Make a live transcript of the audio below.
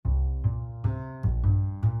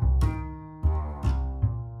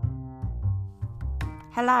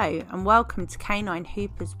Hello and welcome to Canine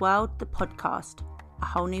Hoopers World, the podcast. A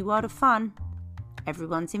whole new world of fun.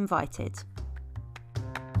 Everyone's invited.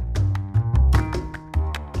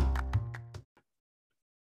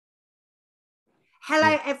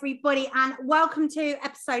 Hello everybody and welcome to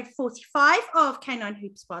episode 45 of Canine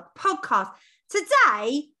Hoopers World, the podcast.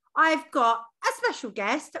 Today I've got a special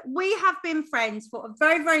guest. We have been friends for a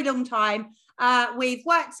very, very long time. We've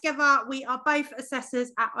worked together. We are both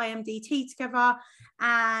assessors at IMDT together,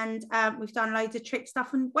 and we've done loads of trick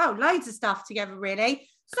stuff and, well, loads of stuff together, really.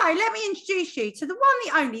 So let me introduce you to the one,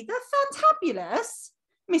 the only, the fantabulous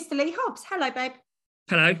Mr. Lee Hobbs. Hello, babe.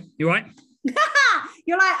 Hello, you right?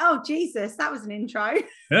 You're like, oh, Jesus, that was an intro.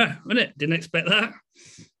 Yeah, wasn't it? Didn't expect that.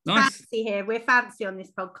 Nice. Fancy here. We're fancy on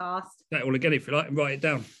this podcast. That all again if you like and write it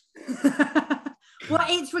down. Well,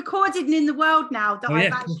 it's recorded in the world now that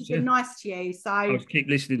I've actually been nice to you. So I'll keep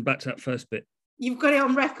listening back to that first bit. You've got it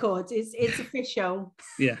on record. It's official.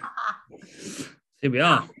 Yeah. Here we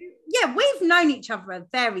are. Yeah, we've known each other a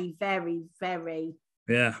very, very, very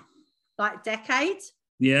like decade.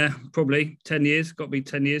 Yeah, probably 10 years. Got to be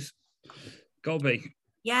 10 years. Got to be.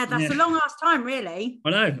 Yeah, that's a long ass time, really. I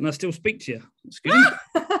know, and I still speak to you. It's good.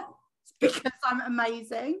 It's because I'm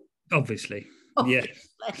amazing. Obviously. Yeah.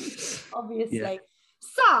 Obviously. Yeah.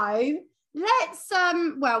 So let's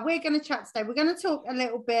we're going to chat today. We're going to talk a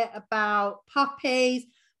little bit about puppies,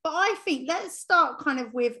 but I think let's start kind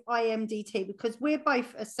of with IMDT because we're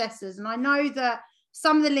both assessors, and I know that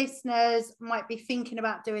some of the listeners might be thinking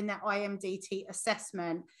about doing their IMDT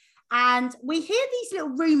assessment. And we hear these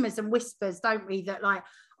little rumors and whispers, don't we, that like,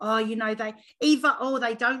 oh, you know, they either, oh,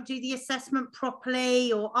 they don't do the assessment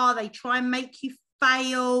properly, or they try and make you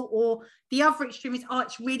fail, or the other extreme is, oh,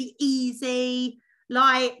 it's really easy.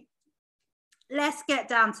 Like, let's get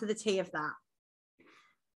down to the tea of that.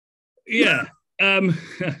 Yeah.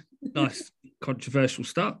 Nice controversial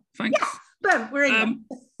start. Thanks. Yeah, boom, we're in.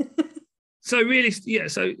 So really, yeah,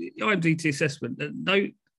 so IMDT assessment,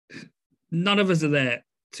 none of us are there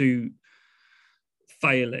to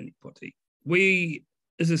fail anybody. We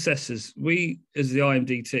as assessors, we as the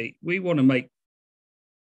IMDT, we want to make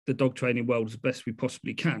the dog training world as best we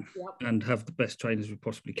possibly can and have the best trainers we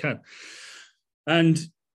possibly can. And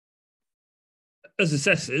as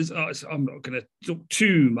assessors, I'm not going to talk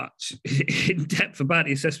too much in depth about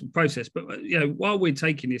the assessment process, but you know, while we're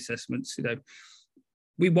taking the assessments, you know,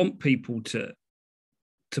 we want people to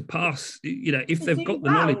pass, you know, if they've got the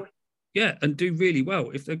knowledge. Yeah, and do really well.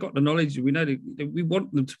 If they've got the knowledge, we know that we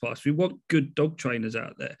want them to pass. We want good dog trainers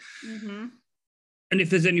out there. Mm-hmm. And if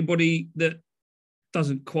there's anybody that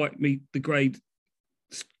doesn't quite meet the grade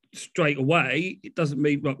straight away, it doesn't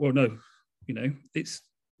mean, well, no, you know, it's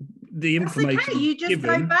the information. Okay. You just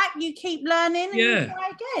given, go back, you keep learning, and you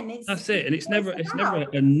try again. That's it. And it's never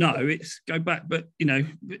a no. It's go back. But you know,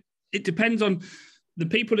 it depends on the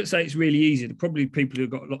people that say it's really easy. They're probably people who've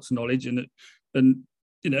got lots of knowledge and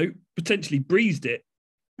you know, potentially breezed it.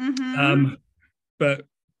 Mm-hmm. But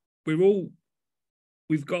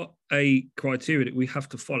we've got a criteria that we have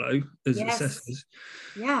to follow as assessors.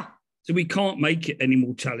 Yeah. So we can't make it any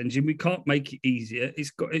more challenging. We can't make it easier.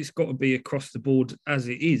 It's got to be across the board as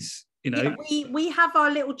it is. You know, we have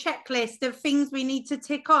our little checklist of things we need to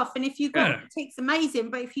tick off, and if you got ticks,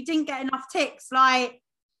 amazing. But if you didn't get enough ticks, like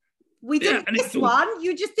we did this one,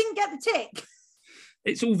 you just didn't get the tick.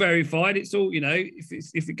 It's all verified. It's all, you know,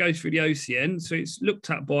 if it goes through the OCN, so it's looked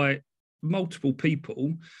at by multiple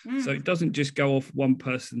people. So it doesn't just go off one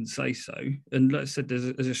person say so. And like I said,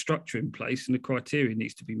 there's a structure in place and the criteria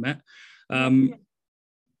needs to be met.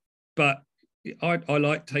 But I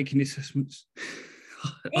like taking assessments.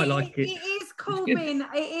 I like it. It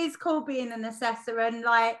is cool being an assessor, and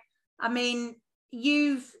like, I mean,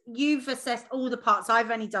 you've assessed all the parts. I've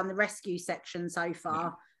only done the rescue section so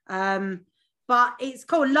far. But it's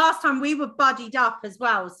cool. Last time we were buddied up as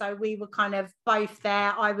well. So we were kind of both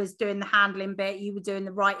there. I was doing the handling bit. You were doing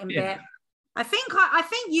the writing bit. I think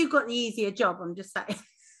you got the easier job. I'm just saying.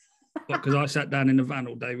 Because I sat down in the van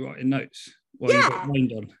all day writing notes while you got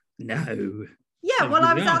rained on. No. Yeah, well,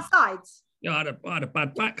 I was outside. Yeah, I had a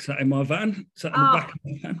bad back sat in my van, sat in the back of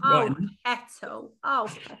my van. Oh, Petal.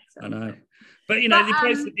 I know. But, you know, the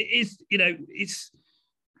process, it is, you know,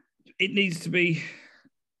 it needs to be...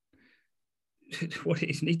 what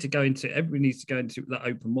it needs to go into, everybody needs to go into that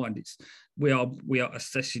open mind. We are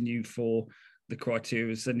assessing you for the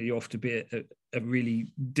criteria, sending you off to be a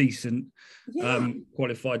really decent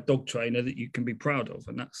qualified dog trainer that you can be proud of,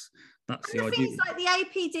 and that's the idea. Things like the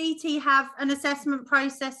APDT have an assessment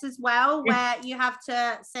process as well, where you have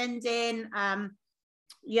to send in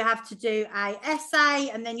you have to do a essay,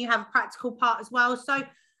 and then you have a practical part as well. So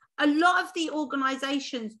a lot of the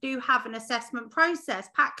organisations do have an assessment process.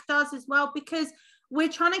 PAC does as well, because we're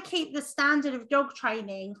trying to keep the standard of dog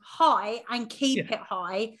training high and keep it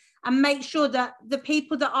high, and make sure that the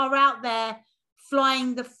people that are out there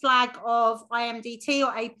flying the flag of IMDT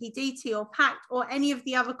or APDT or PAC or any of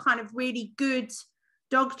the other kind of really good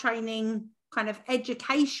dog training kind of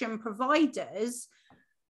education providers,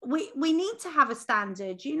 we need to have a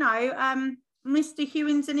standard. You know, Mr.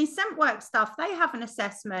 Hewins and his scent work stuff, they have an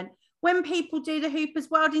assessment. When people do the Hooper's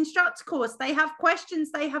World Instructor course, they have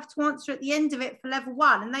questions they have to answer at the end of it for level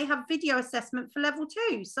 1, and they have video assessment for level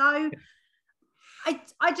 2. So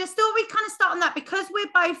I just thought we'd kind of start on that, because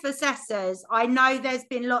we're both assessors. I know there's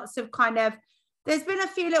been lots of there's been a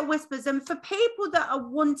few little whispers, and for people that are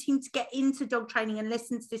wanting to get into dog training and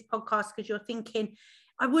listen to this podcast because you're thinking,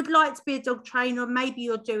 I would like to be a dog trainer, maybe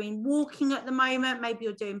you're doing walking at the moment, maybe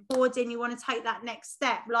you're doing boarding, you want to take that next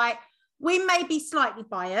step. Like, we may be slightly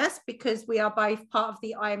biased because we are both part of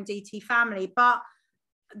the IMDT family, but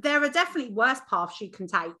there are definitely worse paths you can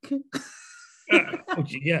take.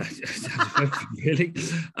 Yeah, really.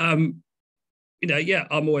 You know, yeah,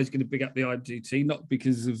 I'm always going to big up the IMDT, not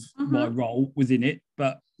because of my role within it,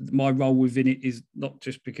 but my role within it is not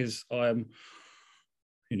just because I am,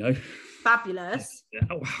 you know, fabulous.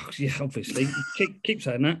 Yeah, obviously, keep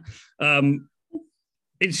saying that.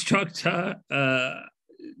 Instructor,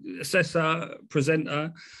 assessor,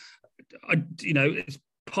 presenter. You know, it's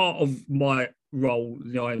part of my role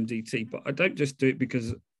in the IMDT, but I don't just do it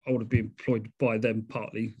because I want to be employed by them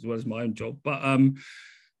partly, as well as my own job, but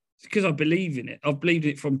it's because I believe in it. I've believed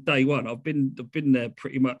in it from day one. I've been there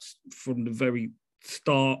pretty much from the very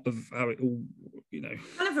start of how it all, you know,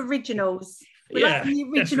 kind of originals. We're yeah, like the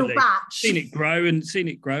original definitely. batch. Seen it grow and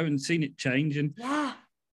seen it change, and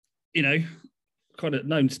you know, kind of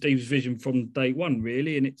known Steve's vision from day one,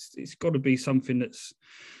 really, and it's got to be something that's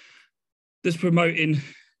promoting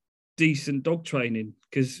decent dog training,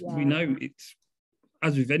 because we know it's,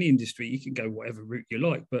 as with any industry, you can go whatever route you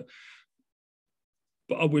like, but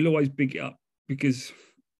I will always big it up, because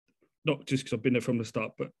not just because I've been there from the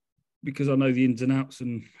start, but because I know the ins and outs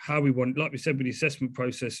and how we want, like we said with the assessment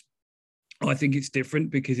process. I think it's different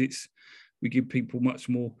because we give people much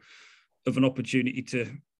more of an opportunity to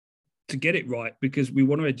get it right, because we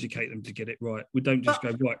want to educate them to get it right. We don't just go,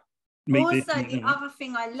 right, also, the other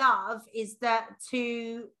thing I love is that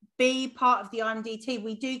to be part of the IMDT,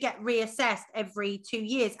 we do get reassessed every 2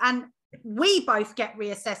 years, and we both get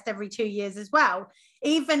reassessed every 2 years as well.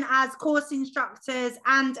 Even as course instructors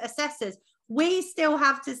and assessors, we still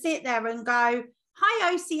have to sit there and go,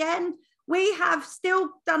 hi, OCN, we have still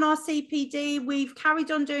done our CPD, we've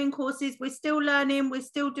carried on doing courses, we're still learning, we're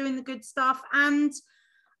still doing the good stuff. And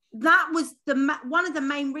that was one of the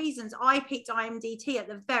main reasons I picked IMDT at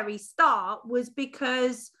the very start, was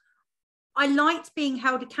because I liked being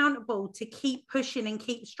held accountable to keep pushing and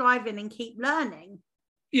keep striving and keep learning.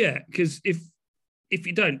 Yeah, because if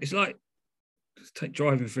you don't, it's like, take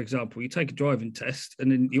driving for example. You take a driving test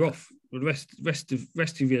and then you're off for the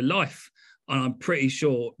rest of your life. And I'm pretty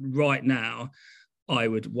sure right now I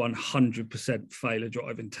would 100% fail a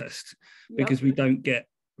driving test, because we don't get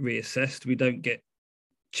reassessed, we don't get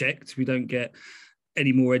checked, we don't get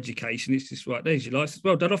any more education. It's just, right, there's your license,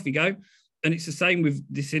 well done, off you go. And it's the same with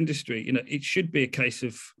this industry. You know, it should be a case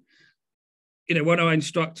of, you know, when I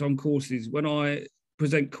instruct on courses, when I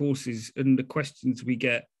present courses and the questions we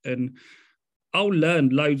get, and I'll learn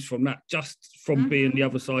loads from that, just from being the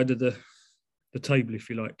other side of the table, if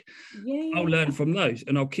you like. I'll learn from those,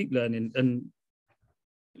 and I'll keep learning, and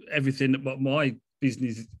everything that my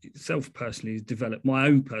business itself personally has developed, my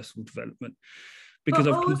own personal development, because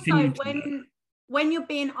I've continued to learn. When you're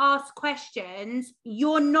being asked questions,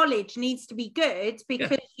 your knowledge needs to be good,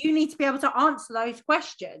 because you need to be able to answer those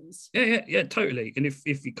questions. Yeah, totally. And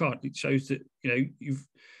if you can't, it shows that, you know,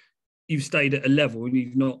 you've stayed at a level and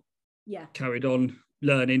you've not carried on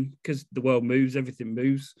learning, because the world moves, everything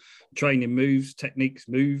moves, training moves, techniques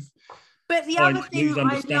move. But the other thing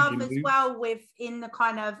I love as well within the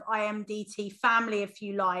kind of IMDT family, if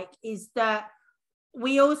you like, is that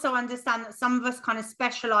we also understand that some of us kind of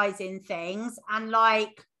specialize in things. And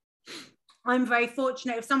like, I'm very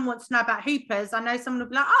fortunate, if someone wants to know about Hoopers, I know someone will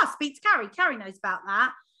be like, speak to Carrie. Carrie knows about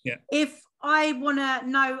that. Yeah. If I want to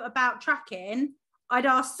know about tracking, I'd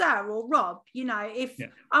ask Sir or Rob. You know, if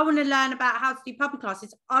I want to learn about how to do puppy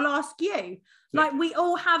classes, I'll ask you. Yeah. Like, we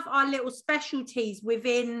all have our little specialties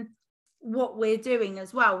within what we're doing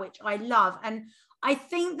as well, which I love. And I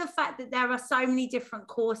think the fact that there are so many different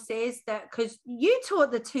courses that, because you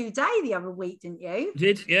taught the 2-day the other week, didn't you? I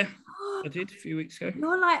did, yeah. I did a few weeks ago.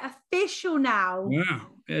 You're like official now. Wow.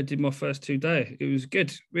 Yeah, I did my first 2-day. It was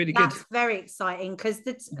good, really That's good. very exciting because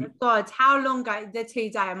God, how long ago the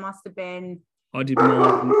 2-day must have been? I did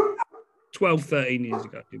mine 12, 13 years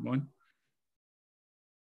ago. I did mine.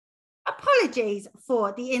 Apologies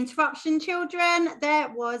for the interruption, children. There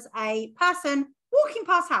was a person walking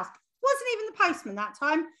past house. Wasn't even the postman that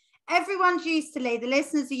time. Everyone's used to the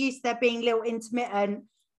listeners are used to there being little intermittent.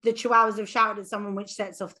 The chihuahuas have shouted at someone, which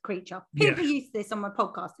sets off the creature. People used to this on my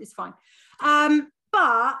podcast. It's fine.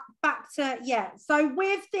 But back to, so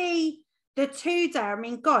with the 2-day, I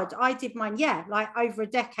mean, God, I did mine, like over a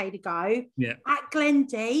decade ago. Yeah. At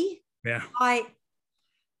Glendy. Yeah.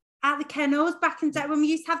 At the kennels back in the day when we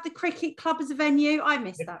used to have the cricket club as a venue. I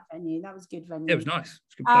missed that venue. That was a good venue. Yeah, it was nice.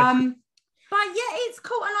 It's a good place. But yeah, it's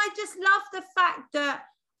cool. And I just love the fact that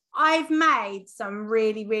I've made some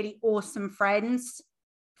really, really awesome friends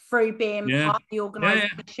through being part of the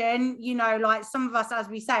organisation. You know, like some of us, as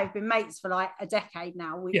we say, have been mates for like a decade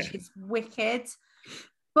now, which is wicked.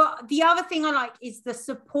 But the other thing I like is the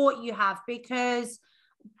support you have, because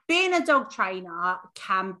being a dog trainer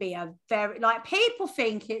can be a very, like, people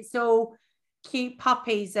think it's all cute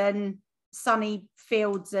puppies and sunny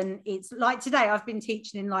fields, and it's like today I've been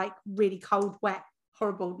teaching in like really cold, wet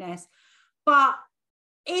horribleness. But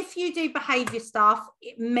if you do behavior stuff,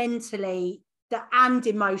 mentally and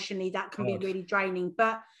emotionally, that can be really draining.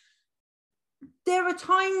 But there are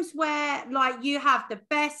times where like you have the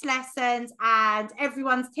best lessons and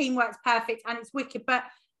everyone's teamwork's perfect and it's wicked, but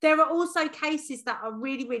there are also cases that are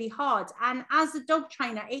really, really hard. And as a dog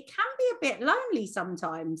trainer, it can be a bit lonely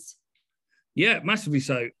sometimes. Yeah, massively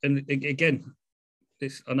so. And again,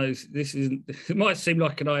 I know this isn't, it might seem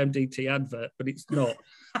like an IMDT advert, but it's not.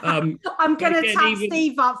 I'm going to tap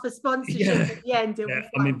Steve up for sponsorship at the end.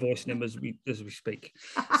 I'm invoicing him as we speak.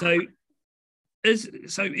 So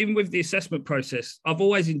even with the assessment process, I've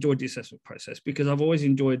always enjoyed the assessment process because I've always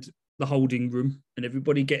enjoyed the holding room and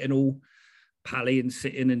everybody getting all pally and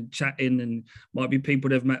sitting and chatting, and might be people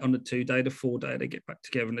they've met on the 2-day, the 4-day, they get back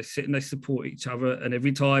together and they sit and they support each other. And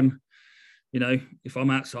every time, you know, if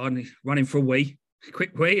I'm outside and running for a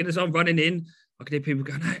quick wee, and as I'm running in, I can hear people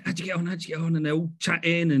going, hey, how'd you get on? And they're all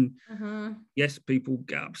chatting. And yes, people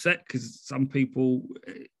get upset because some people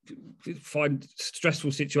find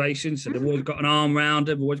stressful situations. So they've always got an arm around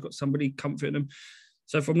them, always got somebody comforting them.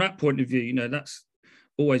 So from that point of view, you know, that's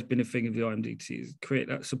always been a thing of the IMDT, is create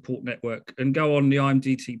that support network and go on the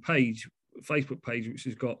IMDT page, Facebook page, which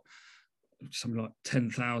has got something like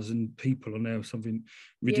 10,000 people on there or something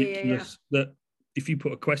ridiculous. That if you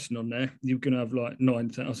put a question on there, you're going to have like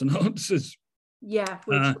 9,000 answers. Yeah,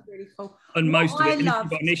 which is really cool. And most of it, if you've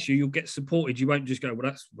got an issue, you'll get supported. You won't just go, well,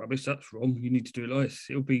 that's rubbish, that's wrong, you need to do it like this.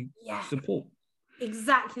 It'll be support.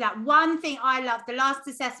 Exactly that. One thing I love, the last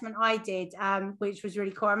assessment I did, which was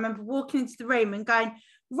really cool, I remember walking into the room and going,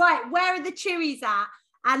 right, where are the Chewies at?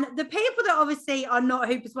 And the people that obviously are not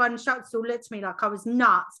Hoopers One instructors all looked at me like I was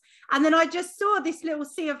nuts. And then I just saw this little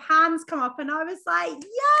sea of hands come up and I was like,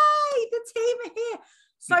 yay, the team are here.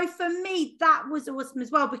 So for me, that was awesome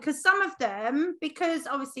as well, because some of them, because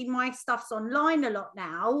obviously my stuff's online a lot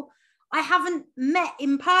now, I haven't met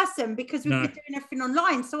in person because we've been doing everything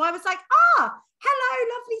online. So I was like, hello,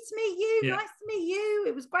 lovely to meet you. Nice to meet you.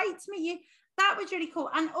 It was great to meet you. That was really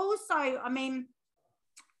cool. And also, I mean,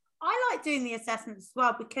 I like doing the assessments as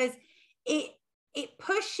well because it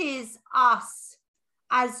pushes us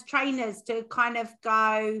as trainers to kind of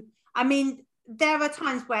go, I mean, there are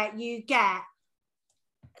times where you get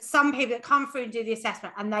some people that come through and do the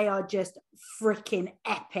assessment and they are just freaking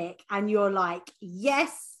epic. And you're like,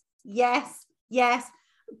 yes,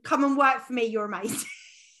 come and work for me. You're amazing.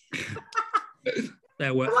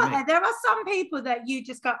 There are some people that you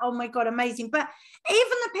just go, oh my God, amazing. But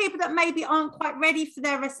even the people that maybe aren't quite ready for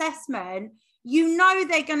their assessment, you know,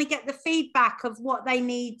 they're going to get the feedback of what they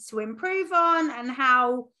need to improve on and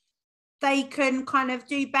how they can kind of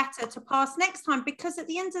do better to pass next time. Because at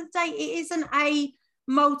the end of the day, it isn't a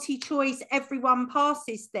multi-choice, everyone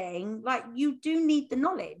passes thing. Like, you do need the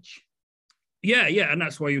knowledge. Yeah. And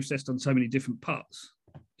that's why you're assessed on so many different parts.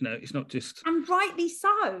 You know, it's not just... And rightly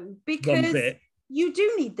so, because you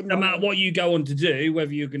do need the knowledge. No matter what you go on to do,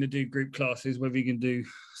 whether you're going to do group classes, whether you can do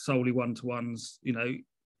solely one-to-ones, you know,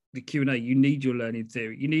 the Q&A, you need your learning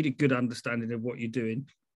theory. You need a good understanding of what you're doing.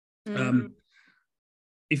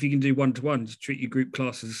 If you can do one-to-ones, treat your group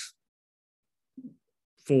classes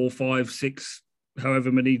 4, 5, 6,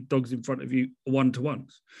 however many dogs in front of you,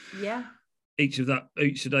 one-to-ones. Yeah. each of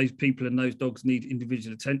those people and those dogs need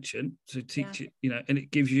individual attention. So teach it, and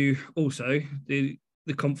it gives you also the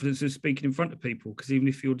confidence of speaking in front of people, because even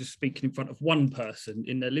if you're just speaking in front of one person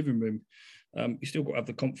in their living room, you still got to have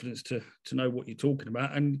the confidence to know what you're talking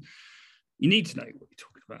about, and you need to know what you're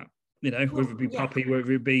talking about, whether it be puppy,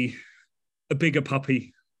 whether it be a bigger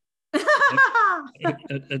puppy,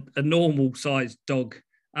 a normal sized dog,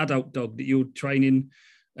 adult dog that you're training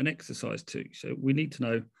an exercise to. So we need to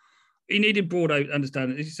know. You needed broad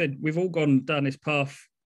understanding. As you said, we've all gone down this path.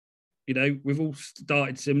 We've all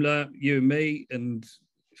started similar, you and me, and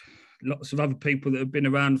lots of other people that have been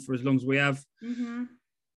around for as long as we have. Mm-hmm.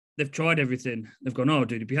 They've tried everything. They've gone, I'll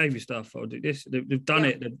do the behaviour stuff. I'll do this. They've done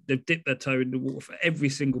it. They've dipped their toe in the water for every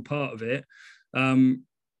single part of it.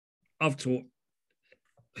 I've taught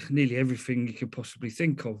nearly everything you could possibly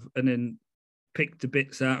think of, and then picked the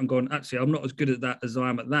bits out and gone, actually, I'm not as good at that as I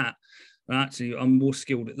am at that. And actually, I'm more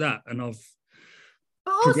skilled at that. And I've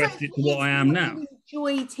progressed it to what I am now.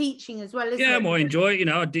 Enjoy teaching as well, isn't it? Yeah, I enjoy it.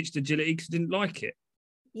 I ditched agility because I didn't like it.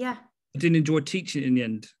 Yeah. I didn't enjoy teaching it in the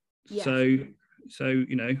end. Yeah. So,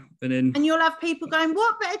 and you'll have people going,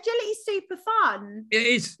 what? But agility's super fun. It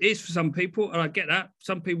is. It's for some people, and I get that.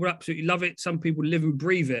 Some people absolutely love it. Some people live and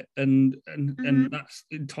breathe it, and that's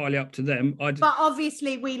entirely up to them. But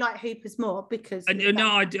obviously, we like hoopers more because.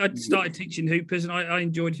 I started teaching hoopers, and I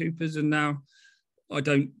enjoyed hoopers, and now I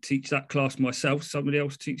don't teach that class myself. Somebody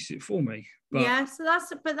else teaches it for me. But, so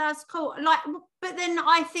that's cool. But then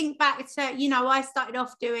I think back to I started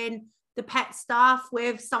off doing the pet stuff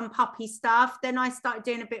with some puppy stuff. Then I started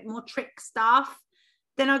doing a bit more trick stuff.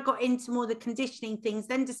 Then I got into more the conditioning things,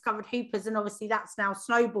 then discovered hoopers. And obviously that's now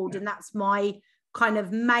snowballed, and that's my kind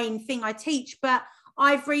of main thing I teach. But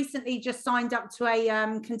I've recently just signed up to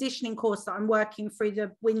a conditioning course that I'm working through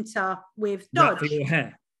the winter with Dodge. Is that for your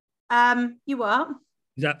hair? You what?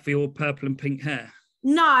 Is that for your purple and pink hair?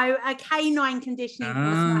 No, a canine conditioning course.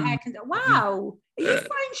 My hair wow. Are you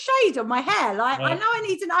throwing shade on my hair? I know I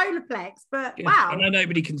need an Olaplex, but wow. I know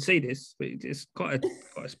nobody can see this, but it's quite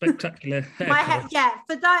a spectacular hair. My hair,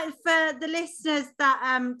 for the listeners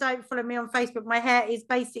that don't follow me on Facebook, my hair is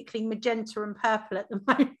basically magenta and purple at the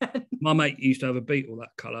moment. My mate used to have a Beetle that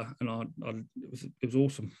colour, and it was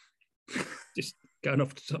awesome. Just going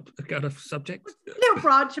off subject. Little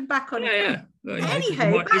branch and back on it. Yeah.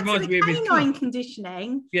 Anywho, back to the canine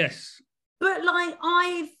conditioning. Yes. But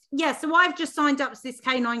so I've just signed up to this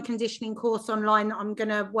canine conditioning course online that I'm going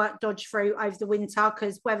to work Dodge through over the winter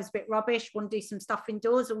because weather's a bit rubbish. Want to do some stuff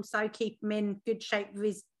indoors, also keep him in good shape with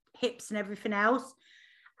his hips and everything else.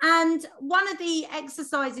 And one of the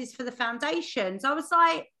exercises for the foundations, I was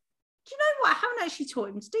like, do you know what? I haven't actually taught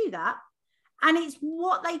him to do that. And it's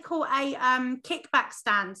what they call a kickback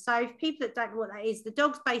stand. So for people that don't know what that is, the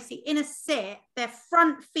dog's basically in a sit, their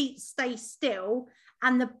front feet stay still,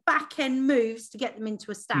 and the back end moves to get them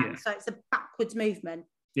into a stand. So it's a backwards movement.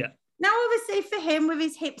 Yeah. Now, obviously for him, with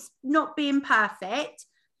his hips not being perfect,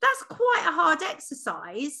 that's quite a hard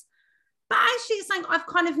exercise. But actually it's something I've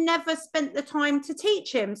kind of never spent the time to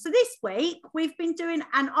teach him. So this week we've been doing,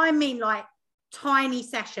 and I mean like tiny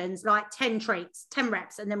sessions, like 10 tricks, 10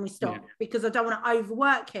 reps, and then we stop because I don't want to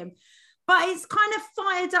overwork him. But it's kind of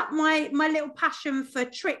fired up my little passion for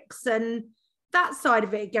tricks and that side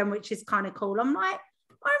of it again, which is kind of cool. I'm like,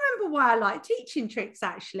 I remember why I like teaching tricks,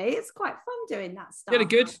 actually. It's quite fun doing that stuff. Yeah, they're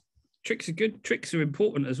good. Tricks are good. Tricks are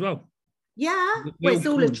important as well. Yeah. Well, it's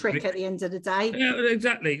all a trick at the end of the day. Yeah,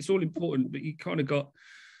 exactly. It's all important, but you kind of got,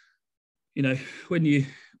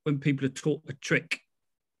 when people are taught a trick,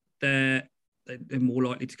 they're more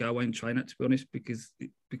likely to go away and train it, to be honest, because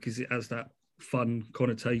it has that fun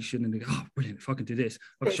connotation, and they go, oh, brilliant, if I can do this,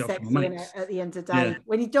 I can show off my mates. At the end of the day,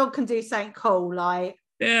 when your dog can do something cool, like...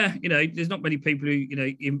 Yeah, there's not many people who,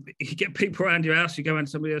 you get people around your house, you go around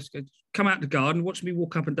somebody else, go, come out the garden, watch me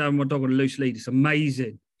walk up and down with my dog on a loose lead. It's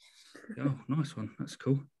amazing. Oh, nice one. That's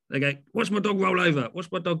cool. They go, watch my dog roll over.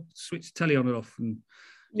 Watch my dog switch the telly on and off. And,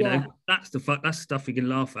 that's the stuff you can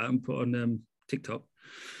laugh at and put on TikTok.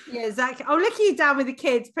 Yeah, exactly. Oh, look at you down with the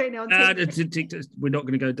kids putting it on TikTok. We're not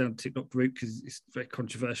going to go down the TikTok route because it's very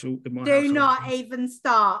controversial in my household. Do not even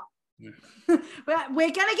start. Yeah.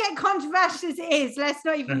 We're going to get controversial as it is. Let's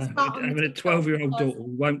not even start. Having a 12-year-old daughter,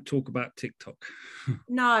 we won't talk about TikTok.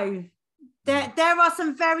 No. There are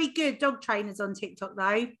some very good dog trainers on TikTok,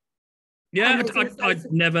 though. Yeah,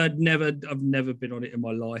 I've never been on it in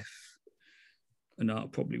my life. And I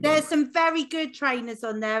probably won't. There's some very good trainers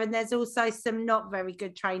on there, and there's also some not very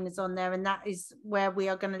good trainers on there, and that is where we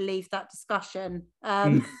are going to leave that discussion.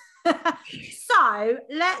 So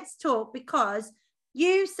let's talk, because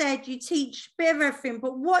you said you teach a bit of everything,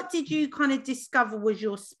 but what did you kind of discover was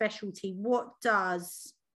your specialty? What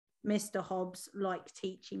does Mr. Hobbs like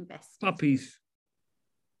teaching best? Puppies.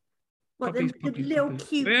 What, puppies, the little puppies.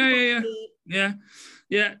 cute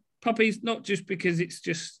Yeah. Puppies, not just because it's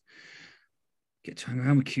just get to hang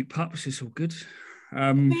around with cute pups, it's all good.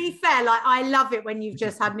 To be fair, like I love it when you've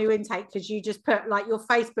just had new intake, because you just put like your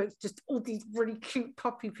Facebook's just all these really cute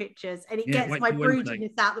puppy pictures, and it gets my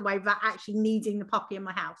broodiness out the way without actually needing the puppy in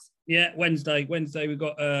my house. Yeah, Wednesday we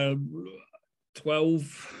got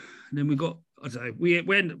 12, and then we got, I don't know,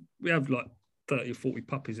 we have like 30 or 40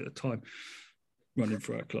 puppies at a time running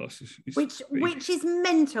through our classes. Which is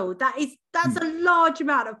mental. That's a large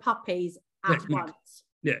amount of puppies at once.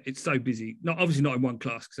 Yeah, it's so busy. Obviously not in one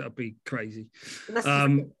class, because that would be crazy. But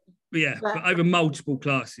over multiple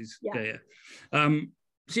classes. Yeah. So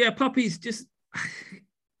yeah, puppies just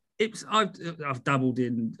I've dabbled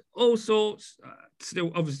in all sorts.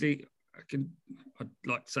 Still, obviously, I'd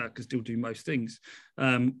like to say I can still do most things,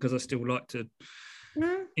 because I still like to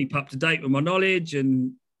keep up to date with my knowledge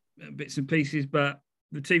and bits and pieces. But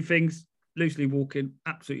the two things: loosely walking,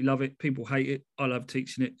 absolutely love it. People hate it. I love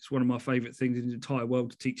teaching it. It's one of my favourite things in the entire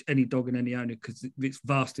world to teach any dog and any owner, because it's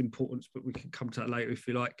vast importance, but we can come to that later if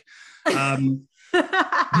you like.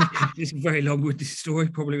 It's a very long-winded story,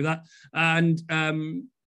 probably, with that. And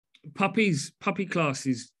puppies, puppy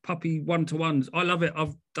classes, puppy one-to-ones. I love it.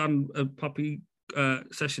 I've done a puppy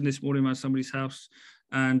session this morning around somebody's house,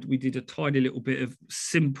 and we did a tiny little bit of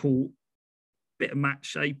simple bit of mat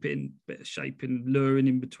shaping, bit of shaping, luring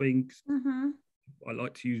in between. I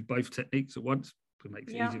like to use both techniques at once to make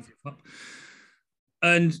it easier for the pup.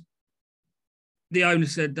 And the owner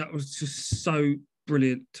said that was just so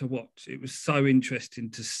brilliant to watch. It was so interesting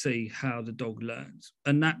to see how the dog learns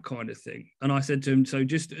and that kind of thing. And I said to him, so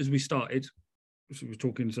just as we started, so we were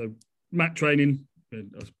talking, so mat training,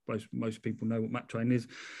 and I suppose most people know what mat training is.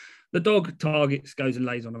 The dog targets, goes and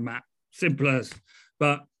lays on a mat, simple as.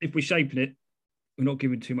 But if we're shaping it, we're not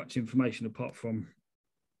giving too much information apart from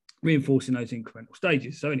reinforcing those incremental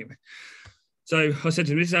stages. So anyway, so I said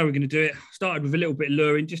to him, this is how we're going to do it. Started with a little bit of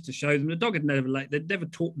luring just to show them. The dog had they'd never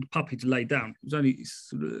taught the puppy to lay down. It was only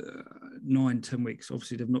 9-10 weeks.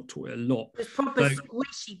 Obviously, they've not taught it a lot. It's proper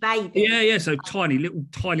squishy baby. Yeah. So tiny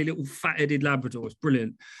little fat-headed Labrador. It's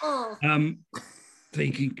brilliant. So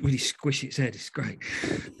you can really squish its head. It's great.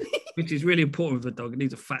 Which is really important with a dog. It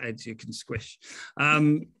needs a fat head so you can squish.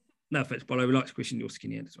 No offense, Bolo, we like squishing your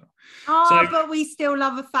skinny head as well. But we still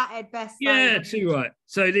love a fat head best. Yeah, too right.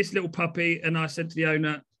 So this little puppy, and I said to the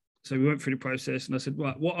owner, so we went through the process, and I said,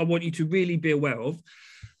 right, what I want you to really be aware of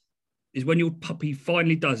is when your puppy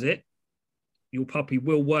finally does it, your puppy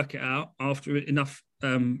will work it out after enough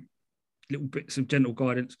little bits of gentle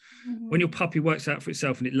guidance. When your puppy works out for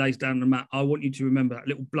itself and it lays down on the mat, I want you to remember that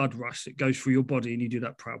little blood rush that goes through your body, and you do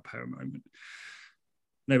that proud parent moment. And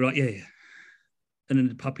they were like, yeah. And then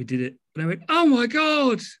the puppy did it. And I went, oh my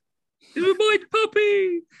God, it's my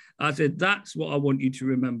puppy. I said, that's what I want you to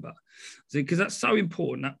remember. Because that's so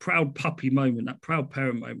important, that proud puppy moment, that proud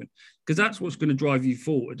parent moment, because that's what's going to drive you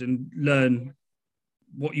forward and learn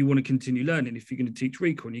what you want to continue learning. If you're going to teach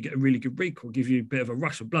recall and you get a really good recall, give you a bit of a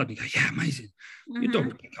rush of blood, and you go, yeah, amazing. Your dog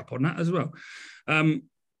will pick up on that as well.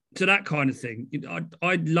 So that kind of thing.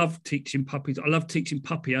 I love teaching puppies. I love teaching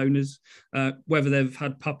puppy owners, whether they've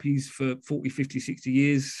had puppies for 40, 50, 60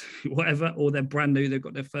 years, whatever, or they're brand new, they've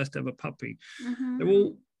got their first ever puppy.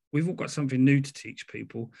 We've all got something new to teach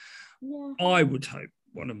people. Yeah. I would hope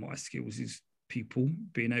one of my skills is people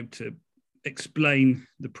being able to explain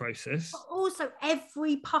the process. But also,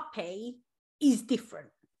 every puppy is different.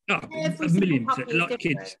 Oh, a million percent. Like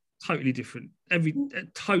kids, totally different.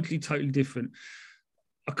 Totally different.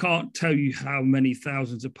 I can't tell you how many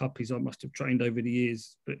thousands of puppies I must have trained over the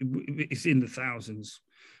years, but it's in the thousands,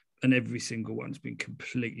 and every single one's been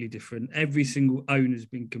completely different. Every single owner's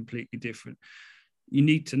been completely different. You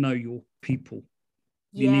need to know your people.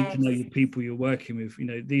 You need to know your people you're working with. You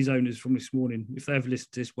know, these owners from this morning, if they ever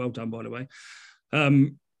listened to this, well done, by the way.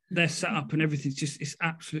 They're set up and everything's it's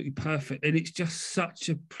absolutely perfect. And it's just such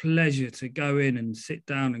a pleasure to go in and sit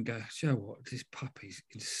down and go, you know what, this puppy's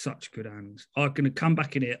in such good hands. I'm going to come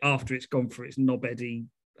back in here after it's gone for its knob-heady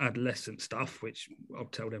adolescent stuff, which I'll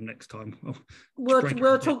tell them next time.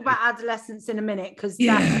 We'll talk about adolescence in a minute, because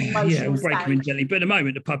we'll break them in gently. But at the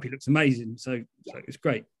moment, the puppy looks amazing. So it's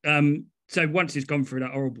great. So once it's gone through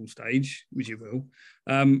that horrible stage, which it will,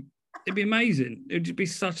 it'd be amazing. It'd be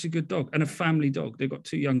such a good dog, and a family dog. They've got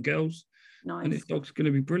 2 young girls. Nice. And this dog's going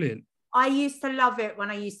to be brilliant. I used to love it when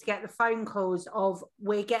I used to get the phone calls of,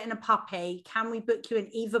 we're getting a puppy. Can we book you in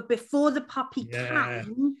either before the puppy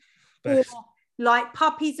came, or like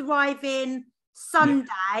puppies arriving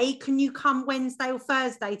Sunday, can you come Wednesday or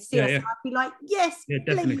Thursday to see us? And I'd be like, yes,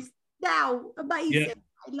 please, now, amazing.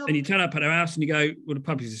 And you turn up at our house and you go, well, the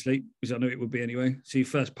puppy's asleep, because I knew it would be anyway. So your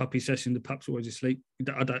first puppy session, the pup's always asleep.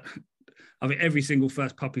 I mean, every single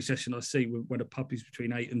first puppy session I see when a puppy's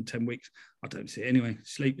between 8 and 10 weeks, I don't see it anyway.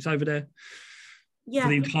 Sleep, it's over there. For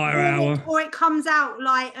the entire hour. Or it comes out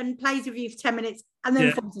like and plays with you for 10 minutes and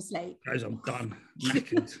then falls asleep. Goes, I'm done.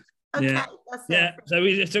 Knackered. Okay, that's it.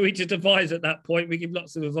 So we just advise at that point. We give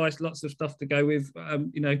lots of advice, lots of stuff to go with.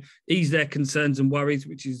 Ease their concerns and worries,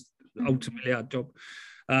 which is ultimately our job.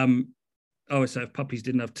 I would say if puppies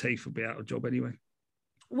didn't have teeth, we'd be out of job anyway.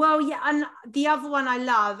 Well, yeah, and the other one I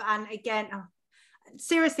love, and again,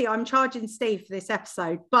 seriously, I'm charging Steve for this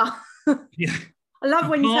episode, but yeah, I love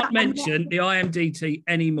when you can't mention the IMDT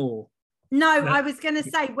anymore. No, I was going to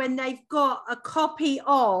say when they've got a copy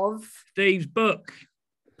of Steve's book.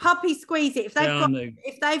 Puppy Squeezy. If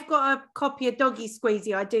they've got a copy of Doggy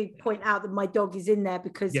Squeezy, I do point out that my dog is in there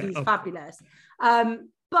because he's fabulous.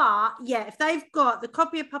 But yeah, if they've got the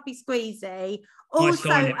copy of Puppy Squeezy,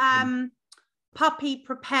 also Puppy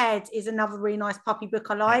Prepared is another really nice puppy book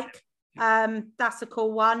I like. That's a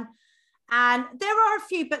cool one. And there are a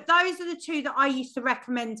few, but those are the two that I used to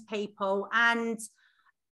recommend to people. And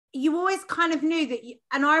you always kind of knew that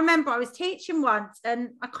and I remember I was teaching once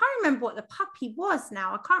and I can't remember what the puppy was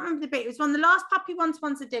now. I can't remember the bit. It was one of the last puppy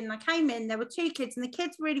one-to-ones I did, and I came in, there were 2 kids and the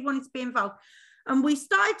kids really wanted to be involved. And we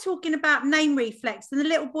started talking about name reflex and the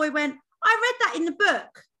little boy went, I read that in the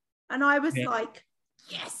book. And I was like,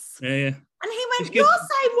 yes. Yeah. And he went, you're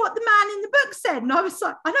saying what the man in the book said. And I was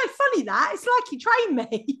like, I know, funny that. It's like you trained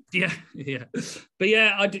me. Yeah. But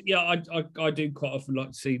yeah, I do quite often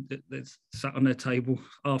like to see that that's sat on their table,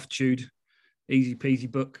 half chewed, easy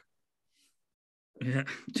peasy book. Yeah,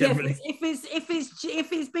 generally. Yeah,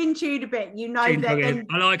 if it's been chewed a bit, you know that.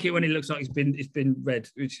 I like it when it looks like it's been read.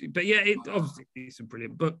 But yeah, obviously it's a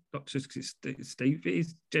brilliant book. Not just because it's Steve. It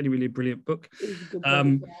is genuinely a brilliant book.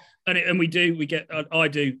 And we get. I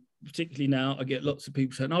do. Particularly now, I get lots of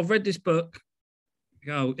people saying, I've read this book. I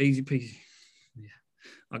go, easy peasy. Yeah.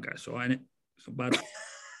 I go, it's all right, innit? It's not bad.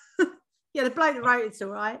 Yeah, the bloke that wrote it's all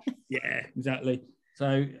right. Yeah, exactly.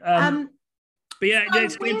 So, but yeah,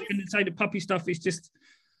 it's interesting to say the puppy stuff is just,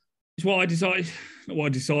 it's what I decided, not what I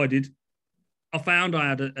decided. I found I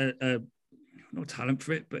had a not a talent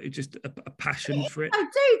for it, but it's just a passion for it. Oh,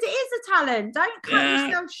 dude, it is a talent. Don't cut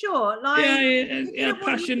yourself short. Like,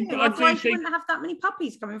 passion. But otherwise, you wouldn't have that many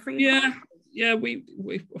puppies coming through your house. We've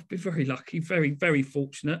been very lucky, very, very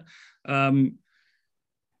fortunate that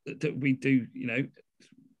we do,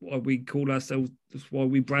 why we call ourselves, that's why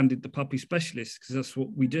we branded the puppy specialists, because that's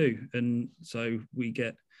what we do. And so we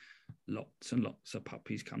get lots and lots of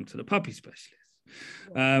puppies come to the puppy specialist.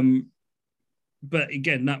 But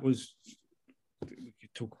again, that was, we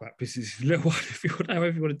could talk about business a little while if you want,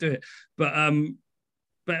 however you want to do it. But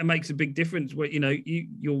it makes a big difference where,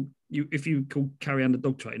 you if you call Carrie Ann the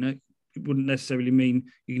dog trainer, it wouldn't necessarily mean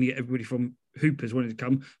you're going to get everybody from Hoopers wanting to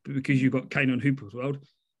come, but because you've got Canine Hoopers World,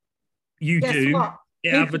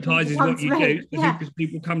 it advertises what you do, so Hoopers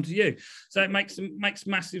people come to you. So it makes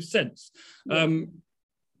massive sense.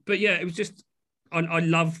 But yeah, it was just, I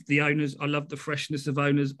love the owners. I love the freshness of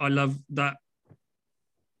owners. I love that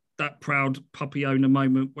proud puppy owner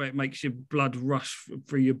moment where it makes your blood rush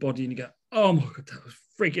through your body and you go, oh my God, that was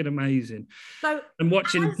freaking amazing. And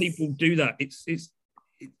watching people do that, it's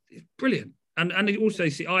brilliant. And it also,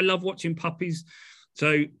 I love watching puppies.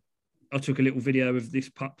 So I took a little video of this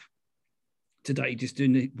pup today, just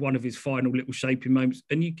doing one of his final little shaping moments.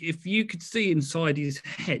 And if you could see inside his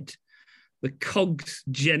head, the cogs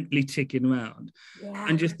gently ticking around,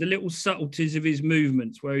 and just the little subtleties of his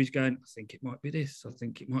movements where he's going, I think it might be this, I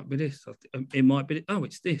think it might be this, it might be, oh,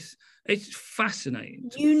 it's this. It's fascinating.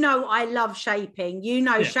 I love shaping.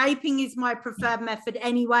 Shaping is my preferred method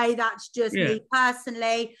anyway. That's just me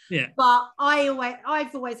personally. Yeah. But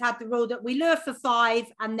I've always had the rule that we lure for 5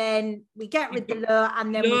 and then we get rid of the lure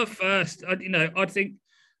and then lure first. I think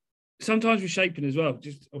sometimes with shaping as well,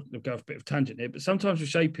 I'll go off a bit of a tangent here, but sometimes with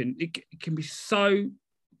shaping, it can be so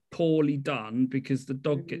poorly done because the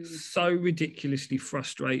dog gets so ridiculously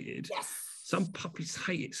frustrated. Yes. Some puppies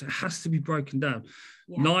hate it, so it has to be broken down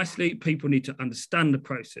nicely. People need to understand the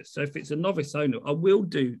process. So if it's a novice owner, I will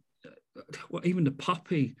do, even the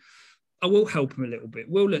puppy, I will help them a little bit.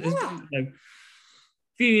 A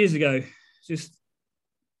few years ago,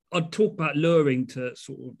 I'd talk about luring to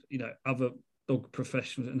sort of, other dog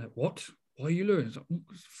professionals, and why are you luring? It's like,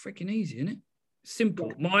 it's freaking easy, isn't it?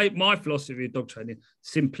 Simple. My philosophy of dog training,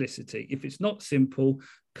 simplicity. If it's not simple,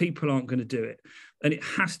 people aren't going to do it. And it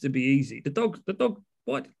has to be easy. The dog,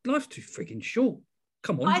 why? Life's too freaking short.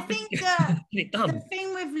 Come on. I think the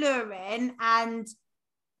thing with luring, and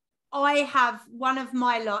I have one of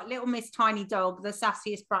my little Miss Tiny Dog, the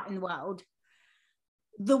sassiest brat in the world.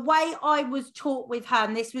 The way I was taught with her,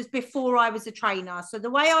 and this was before I was a trainer, so the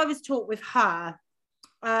way I was taught with her,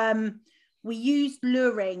 we used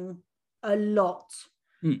luring a lot,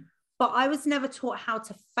 but I was never taught how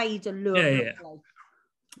to fade a lure. Yeah.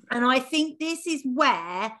 And I think this is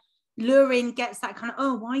where luring gets that kind of,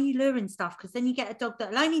 oh, why are you luring stuff? Because then you get a dog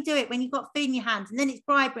that'll only do it when you've got food in your hands, and then it's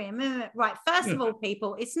bribery. Right, first of all,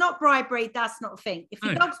 people, it's not bribery. That's not a thing. If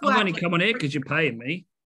your dog's working, I've only come on here because you're paying me.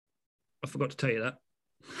 I forgot to tell you that.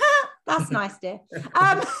 That's nice, dear.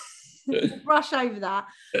 Brush over that.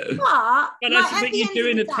 But you're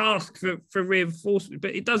doing a task for reinforcement,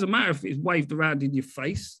 but it doesn't matter if it's waved around in your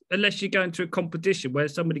face, unless you're going to a competition where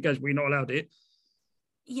somebody goes, "We're not allowed it."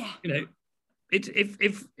 Yeah, you know, it's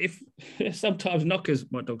if sometimes knockers,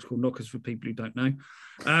 my dog's called Knockers for people who don't know.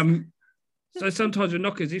 So sometimes with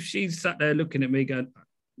Knockers, if she's sat there looking at me going,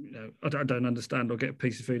 I don't understand, I'll get a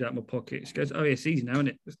piece of food out of my pocket. She goes, "Oh, yeah, it's easy now, isn't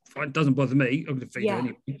it? It doesn't bother me. I'm going to feed her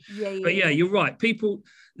anyway." But you're right. People,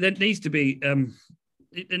 there needs to be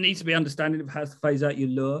understanding of how to phase out your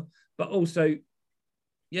lure, but also,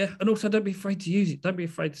 and also don't be afraid to use it. Don't be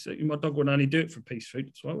afraid to. My dog will only do it for a piece of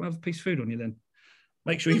food, so I will have a piece of food on you then.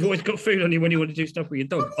 Make sure you've always got food on you when you want to do stuff with your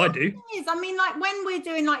dog. I do. I mean, like when we're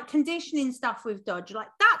doing like conditioning stuff with Dodge, like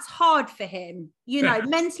that's hard for him,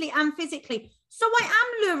 mentally and physically. So I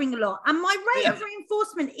am luring a lot, and my rate of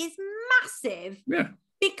reinforcement is massive. Yeah.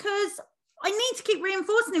 Because I need to keep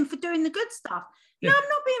reinforcing him for doing the good stuff. Yeah. No, I'm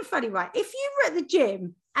not being funny, right? If you were at the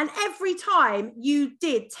gym and every time you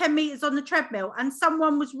did 10 meters on the treadmill and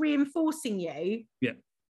someone was reinforcing you,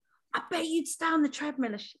 I bet you'd stay on the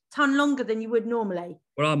treadmill a ton longer than you would normally.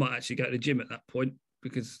 Well, I might actually go to the gym at that point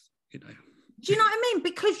because, Do you know what I mean?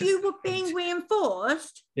 Because you were being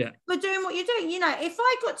reinforced for doing what you're doing. If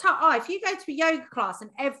I got if you go to a yoga class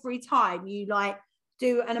and every time you like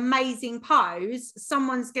do an amazing pose,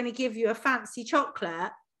 someone's going to give you a fancy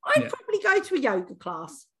chocolate, I'd probably go to a yoga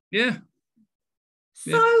class. Yeah.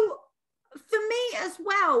 So for me as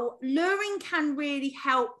well, luring can really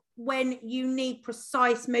help when you need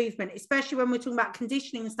precise movement, especially when we're talking about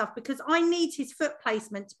conditioning and stuff, because I need his foot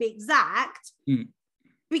placement to be exact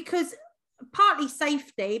because partly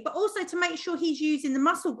safety, but also to make sure he's using the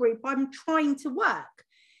muscle group I'm trying to work.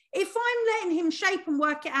 If I'm letting him shape and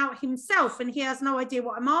work it out himself and he has no idea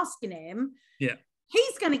what I'm asking him,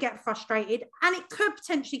 he's going to get frustrated and it could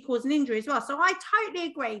potentially cause an injury as well. So I totally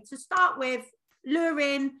agree to start with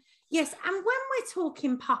luring. Yes, and when we're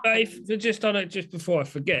talking puppies... Just before I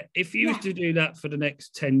forget, if you was to do that for the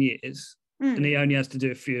next 10 years, and he only has to do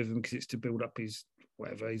a few of them because it's to build up his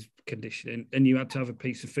conditioning, and you had to have a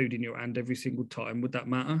piece of food in your hand every single time, would that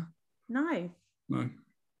matter? No.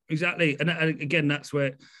 Exactly. And again, that's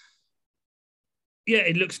where...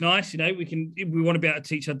 it looks nice, we want to be able to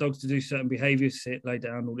teach our dogs to do certain behaviours, sit, lay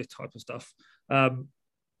down, all this type of stuff.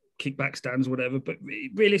 Kickback stands, whatever. But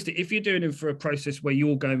realistically, if you're doing it for a process where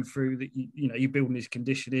you're going through that, you're building this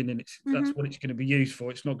conditioning, and that's what it's going to be used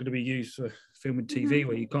for. It's not going to be used for filming TV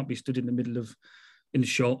where you can't be stood in the middle of in the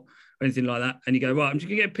shot or anything like that. And you go, right, I'm just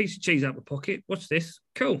going to get a piece of cheese out of my pocket. What's this?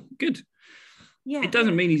 Cool, good. Yeah. It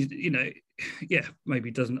doesn't mean he's, maybe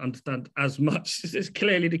he doesn't understand as much. It's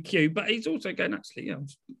clearly the cue, but he's also going, actually,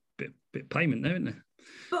 it's a bit of payment there, isn't there?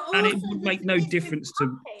 And it would make no difference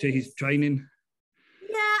to his training.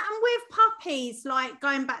 Yeah, and with puppies, like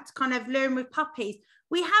going back to kind of luring with puppies,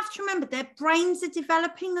 we have to remember their brains are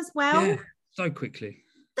developing as well. Yeah, so quickly.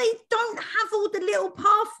 They don't have all the little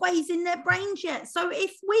pathways in their brains yet. So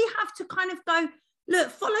if we have to kind of go, look,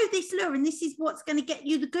 follow this lure and this is what's going to get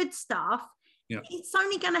you the good stuff, it's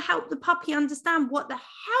only going to help the puppy understand what the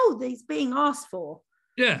hell he's being asked for.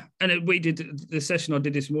 Yeah, and we did the session I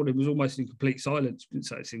did this morning was almost in complete silence. Didn't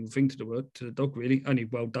say a single thing to the dog really. Only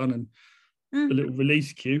well done and a little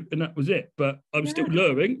release cue, and that was it. But I'm still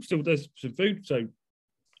luring, still there's some food, so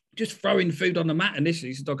just throwing food on the mat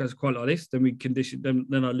initially. So the dog has quite like this. Then we conditioned them.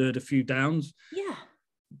 Then I lured a few downs. Yeah,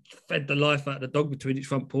 fed the life out of the dog between its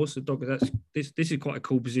front paws. So the dog is actually this is quite a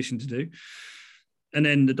cool position to do. And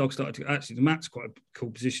then the dog started to the mat's quite a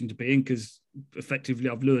cool position to be in because effectively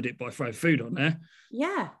I've lured it by throwing food on there.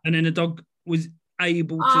 Yeah. And then the dog was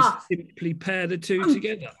able to simply pair the two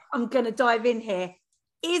together. I'm going to dive in here.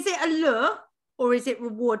 Is it a lure or is it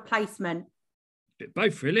reward placement? Bit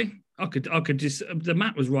both, really. I could just, the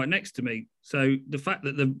mat was right next to me. So the fact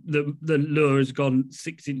that the lure has gone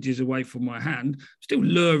 6 inches away from my hand, still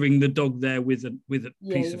luring the dog there with a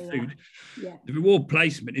piece of food. Yeah. The reward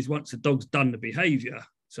placement is once the dog's done the behaviour.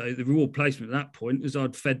 So the reward placement at that point is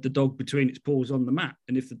I'd fed the dog between its paws on the mat.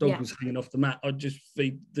 And if the dog was hanging off the mat, I'd just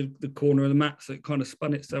feed the corner of the mat so it kind of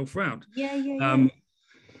spun itself round.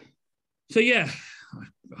 So yeah,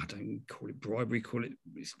 I don't call it bribery,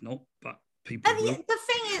 it's not, but people. The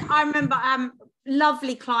thing is, I remember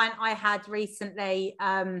lovely client I had recently,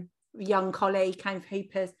 young colleague came for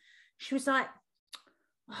Hoopers. She was like,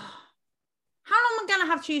 oh, how long am I going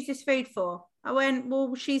to have to use this food for? I went,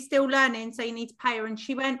 well, she's still learning, so you need to pay her. And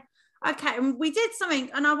she went, okay. And we did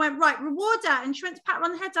something. And I went, right, reward her. And she went to pat her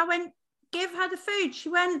on the head. I went, give her the food. She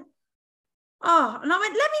went, oh. And I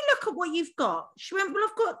went, let me look at what you've got. She went, well,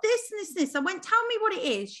 I've got this and this and this. I went, tell me what it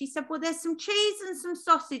is. She said, well, there's some cheese and some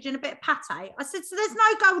sausage and a bit of pate. I said, so there's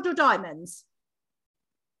no gold or diamonds?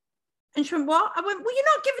 And she went, what? I went, well, you're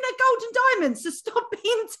not giving her gold and diamonds, so stop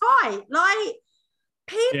being tight. Like,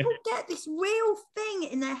 people get this real thing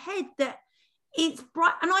in their head that it's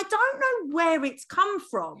bright, and I don't know where it's come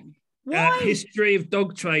from. Why? History of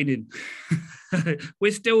dog training.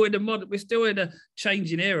 we're still in a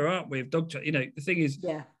changing era, aren't we? Of dog training. You know, the thing is,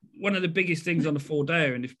 one of the biggest things on the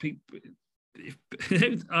 4-dayer, and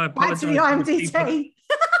I back to the IMDT.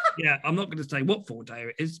 Yeah, I'm not going to say what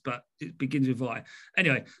 4-dayer it is, but it begins with I.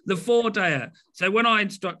 Anyway, the 4-dayer. So when I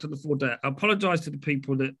instruct on the 4-dayer, I apologise to the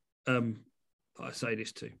people that I say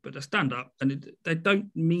this to, but they stand up and they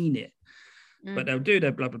don't mean it. But they'll do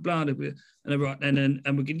their blah blah blah, and they're right,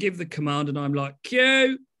 and we can give the command, and I'm like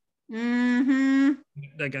cue.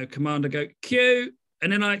 They go command, I go cue,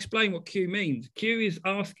 and then I explain what cue means. Cue is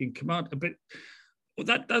asking command a bit. Well,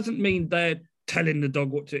 that doesn't mean they're telling the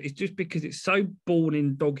dog what to. It's just because it's so born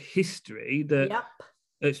in dog history that.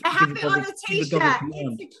 I have it on a t-shirt.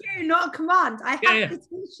 It's a cue, not a command. I have the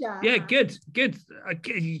t-shirt. Yeah, good.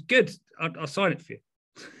 I'll sign it for you.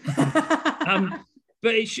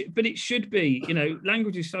 But it should be, you know,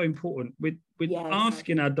 language is so important. With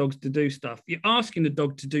asking our dogs to do stuff. You're asking the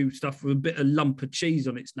dog to do stuff with a bit of lump of cheese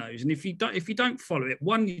on its nose, and if you don't follow it,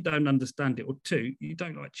 one, you don't understand it, or two, you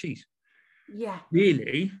don't like cheese. Yeah.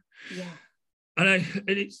 Really. Yeah. And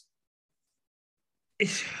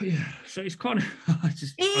it's so it's kind of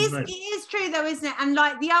it is true though, isn't it? And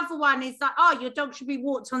like the other one is like, oh, your dog should be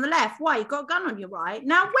walked on the left. Why? You've got a gun on your right.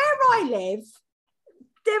 Now, where I live,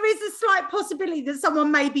 there is a slight possibility that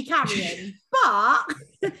someone may be carrying, but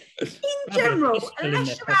in general,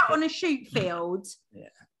 unless you're out on a shoot field,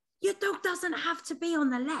 your dog doesn't have to be on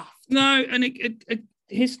the left. No, and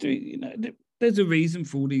history, you know, there's a reason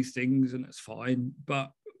for all these things, and that's fine.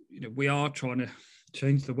 But you know, we are trying to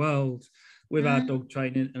change the world with our dog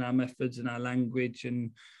training and our methods and our language,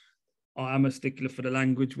 and I am a stickler for the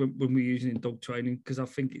language when we're using dog training, because I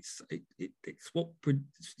think it's what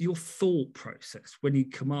your thought process when you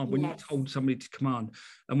command, when you told somebody to command,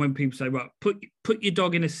 and when people say, right, put your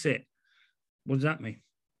dog in a sit. What does that mean?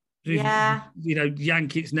 Yeah, you know,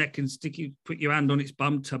 yank its neck and put your hand on its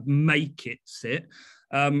bum to make it sit.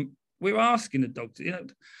 We're asking the dog to, you know,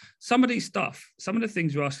 some of the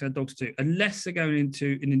things we're asking our dogs to, unless they're going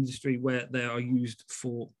into an industry where they are used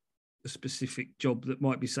for a specific job that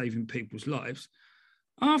might be saving people's lives,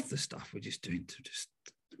 half the stuff we're just doing to just,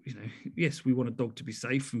 you know, yes, we want a dog to be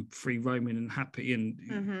safe and free roaming and happy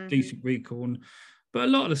and decent recall, but a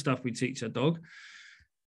lot of the stuff we teach our dog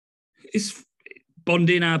is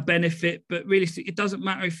bonding our benefit, but really it doesn't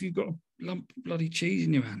matter if you've got a lump of bloody cheese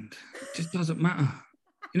in your hand. It just doesn't matter.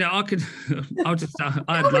 You know, I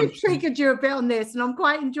had triggered you a bit on this, and I'm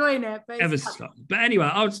quite enjoying it. But anyway,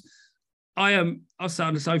 I sat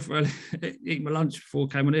on the sofa eating my lunch before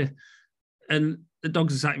I came on here, and the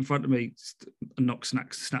dogs are sat in front of me, and Knox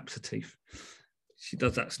snaps her teeth. She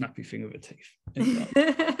does that snappy thing with her teeth.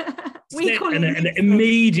 And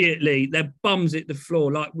immediately their bums hit the floor.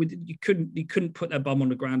 Like you couldn't put their bum on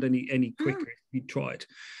the ground any quicker if you tried.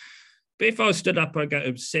 But if I stood up, I'd go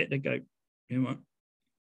to sit, they'd go, you know what?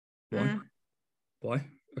 Why?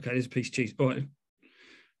 Okay, there's a piece of cheese. All right.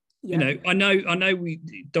 Yeah. You know, I know our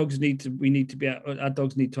dogs need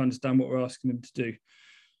to understand what we're asking them to do.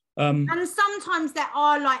 And sometimes there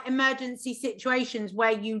are like emergency situations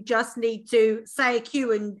where you just need to say a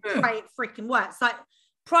cue and pray it freaking works. Like,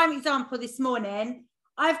 prime example, this morning,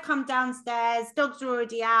 I've come downstairs, dogs are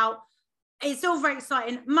already out. It's all very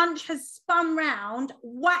exciting. Munch has spun round,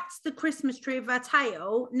 whacked the Christmas tree with her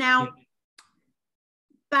tail. Now,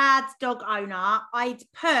 bad dog owner, I'd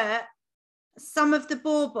put some of the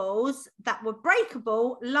baubles that were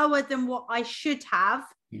breakable lower than what I should have,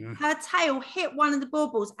 her tail hit one of the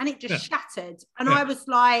baubles and it just shattered. And I was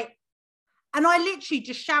like, and I literally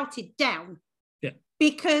just shouted down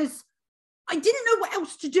because I didn't know what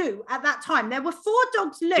else to do at that time. There were 4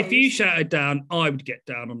 dogs loose. If you shouted down, I would get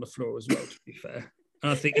down on the floor as well, to be fair.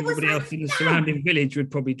 And I think everybody else in the surrounding village would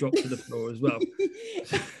probably drop to the floor as well.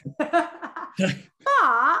 But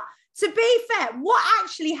to be fair, what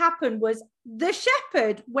actually happened was the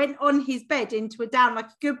shepherd went on his bed into a down like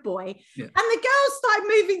a good boy. And the girls started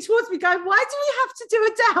moving towards me going, why do we have to do a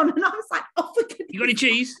down? And I was like, oh, for goodness. You got any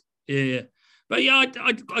cheese? Yeah. But yeah,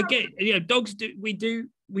 I get, dogs do, we do,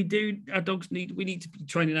 our dogs we need to be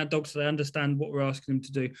training our dogs so they understand what we're asking them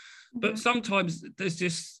to do. But sometimes there's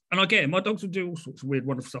just, and I get it, my dogs will do all sorts of weird,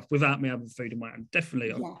 wonderful stuff without me having food in my hand.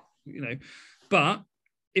 Definitely, but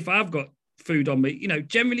if I have got food on me,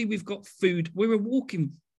 generally we've got food. We're a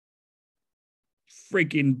walking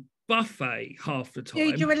frigging buffet half the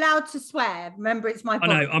time. Dude, you're allowed to swear. Remember, it's my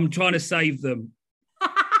body. I know, I'm trying to save them.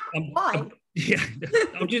 Why?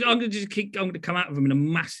 I'm gonna come out of them in a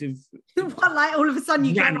massive what, like all of a sudden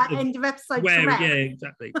you get like end of episode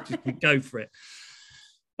exactly. Just go for it.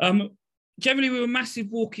 Generally we're a massive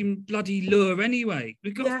walking bloody lure anyway.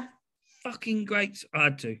 We've got fucking great, I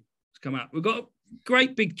had to come out. We've got a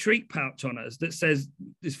great big treat pouch on us that says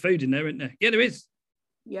there's food in there, isn't there? Yeah, there is.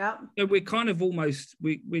 Yeah. So we're kind of almost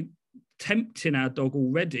we're tempting our dog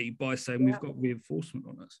already by saying we've got reinforcement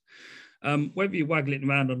on us. Whether you waggle it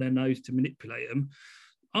around on their nose to manipulate them,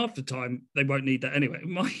 half the time they won't need that anyway.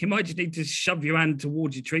 You might just need to shove your hand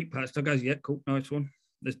towards your treat pouch. Dog goes, yeah, cool, nice one.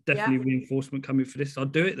 There's definitely reinforcement coming for this. I'll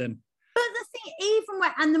do it then. But the thing, even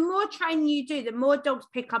when, the more training you do, the more dogs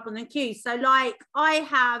pick up on the cues. So like I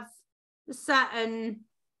have certain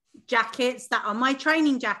jackets that are my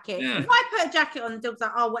training jackets. If I put a jacket on, the dog's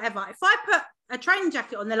like, oh, whatever. If I put a training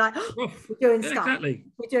jacket on, they're like, oh, we're doing stuff. Exactly.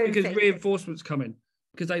 We're doing because reinforcement's coming.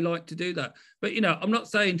 Because they like to do that. But, I'm not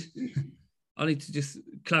saying, I need to just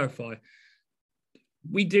clarify.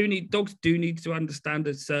 Dogs do need to understand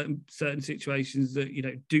that certain situations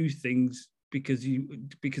that, do things because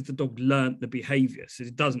the dog learnt the behaviour. So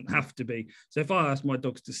it doesn't have to be. So if I ask my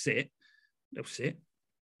dogs to sit, they'll sit.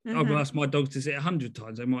 I'll ask my dogs to sit 100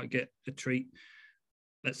 times. They might get a treat,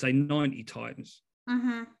 let's say 90 times.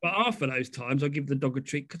 But half of those times I give the dog a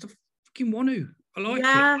treat because I fucking want to. I like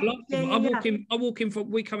it. I walk in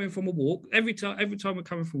from. We come in from a walk. Every time we're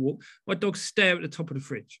coming from a walk, my dogs stare at the top of the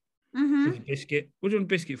fridge. Give you a biscuit. What do you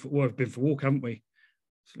want a biscuit for? Well, we've been for a walk, haven't we?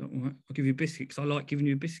 So like, all right, I'll give you a biscuit because I like giving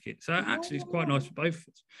you a biscuit. So actually, it's quite nice for both of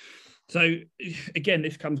us. So again,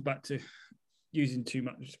 this comes back to using too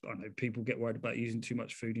much. I know people get worried about using too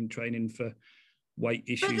much food in training for weight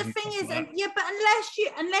issues. But the thing is, but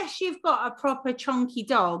unless you've got a proper chunky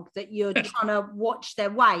dog that you're trying to watch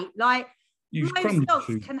their weight, like. Most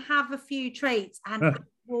dogs can have a few treats and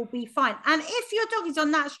will be fine. And if your dog is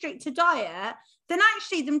on that strict a diet, then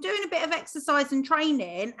actually them doing a bit of exercise and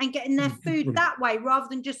training and getting their food that way rather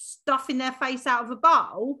than just stuffing their face out of a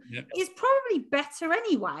bowl is probably better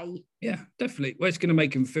anyway. Yeah, definitely. Well, it's going to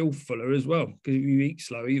make them feel fuller as well because if you eat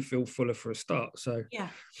slower, you feel fuller for a start. So yeah.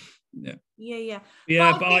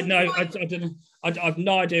 But I know I don't know. I've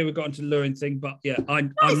no idea we got into the luring thing, but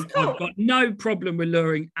I've got no problem with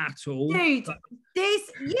luring at all. Dude,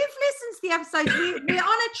 you've listened to the episode. We're on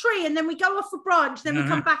a tree and then we go off a branch, then we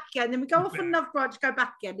come back again, then we go off another branch, go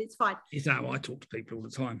back again. It's fine. It's how I talk to people all the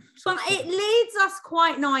time. So but it leads us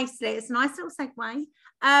quite nicely. It's a nice little segue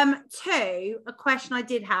to a question I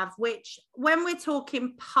did have, which when we're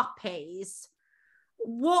talking puppies,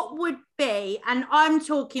 what would be, and I'm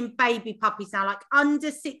talking baby puppies now, like under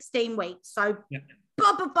 16 weeks, so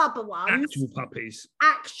bubba ones,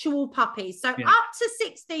 actual puppies, so up to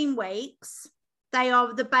 16 weeks they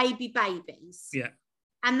are the babies,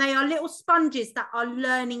 and they are little sponges that are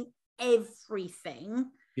learning everything.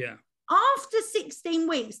 After 16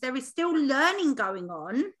 weeks there is still learning going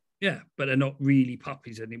on, but they're not really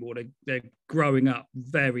puppies anymore. They're growing up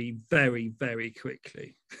very, very, very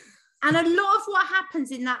quickly. And a lot of what happens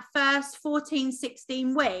in that first 14,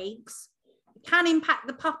 16 weeks can impact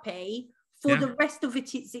the puppy for the rest of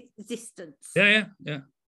its existence.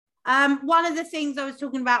 One of the things I was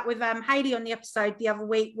talking about with Hayley on the episode the other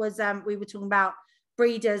week was we were talking about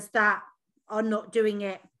breeders that are not doing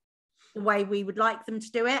it the way we would like them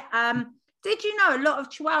to do it. Did you know a lot of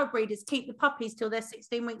Chihuahua breeders keep the puppies till they're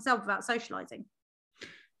 16 weeks old without socialising?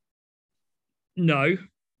 No.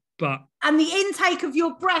 And the intake of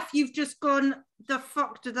your breath, you've just gone, the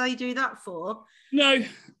fuck do they do that for? No.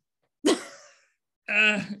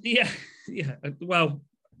 Well,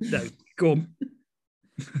 no, go on.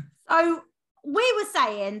 So we were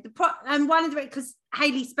saying, and one of the, because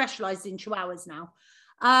Hayley specialises in Chihuahuas now,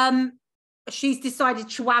 She's decided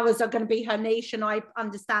Chihuahuas are going to be her niche, and I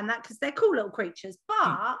understand that because they're cool little creatures.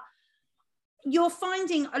 But you're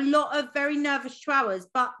finding a lot of very nervous Chihuahuas,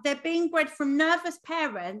 but they're being bred from nervous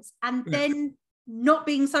parents and then not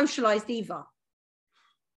being socialized either.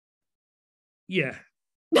 Yeah.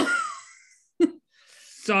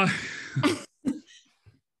 So...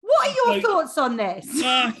 What are your thoughts on this?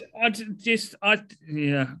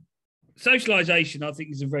 Socialization, I think,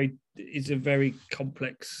 is a very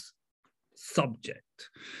complex subject.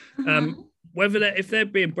 Whether if they're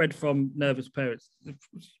being bred from nervous parents,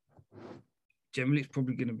 generally it's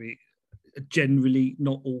probably going to be, generally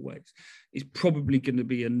not always, it's probably going to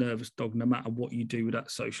be a nervous dog no matter what you do with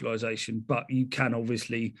that socialization. But you can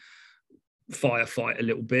obviously firefight a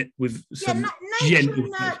little bit with some nature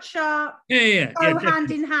and nurture go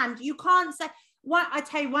hand in hand. You can't say what I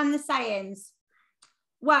tell you, one of the sayings,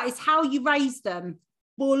 well, it's how you raise them.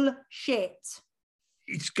 Bullshit.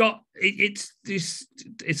 It's got a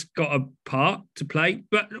part to play,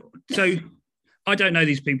 but so I don't know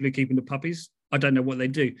these people who are keeping the puppies. I don't know what they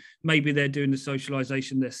do. Maybe they're doing the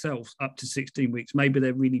socialization themselves up to 16 weeks. Maybe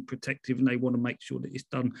they're really protective and they want to make sure that it's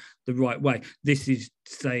done the right way. This is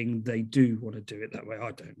saying they do want to do it that way.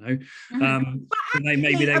 I don't know.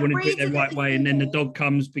 Maybe they want to do it the right way, and then the dog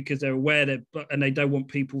comes because they're aware and they don't want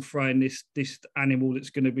people throwing this animal that's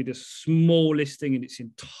going to be the smallest thing in its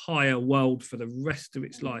entire world for the rest of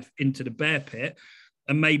its life into the bear pit.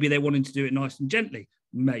 And maybe they're wanting to do it nice and gently.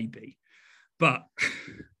 Maybe. But...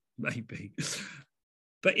 maybe.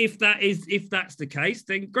 But if that's the case,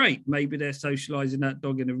 then great. Maybe they're socializing that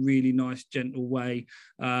dog in a really nice, gentle way.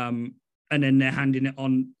 And then they're handing it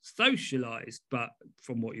on socialized. But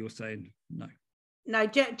from what you're saying, no.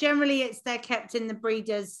 Generally they're kept in the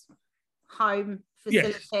breeder's home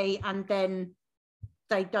facility, and then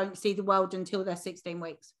they don't see the world until they're 16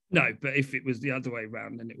 weeks. No, but if it was the other way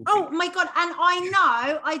around, then it would be... my God. And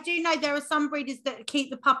I do know there are some breeders that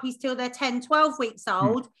keep the puppies till they're 10, 12 weeks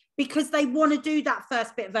old because they want to do that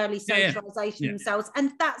first bit of early socialization themselves.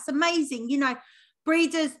 And that's amazing. You know,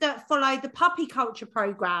 breeders that follow the puppy culture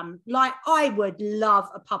program, like I would love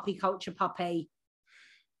a puppy culture puppy.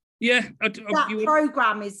 Yeah. That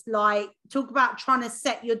program is like, talk about trying to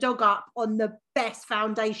set your dog up on the best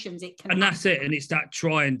foundations it can. And that's it. And it's that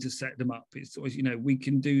trying to set them up. It's always, we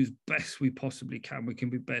can do as best we possibly can. We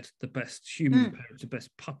can be the best human parents, the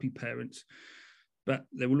best puppy parents. But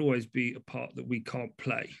there will always be a part that we can't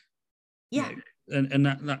play. Yeah. And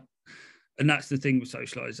that's the thing with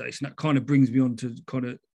socialization. That kind of brings me on to kind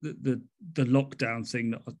of the lockdown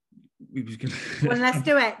thing that we was going to... Well, let's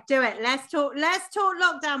do it. Let's talk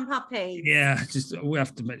lockdown puppies. Yeah, we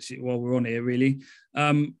have to mention it while we're on here, really.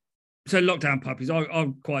 So lockdown puppies,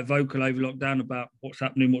 I'm quite vocal over lockdown about what's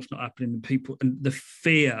happening, what's not happening, and people, and the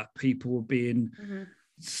fear people were being...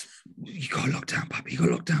 You got a lockdown puppy,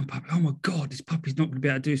 oh my God, this puppy's not going to be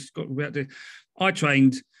able to do this, it's got to be able to do... I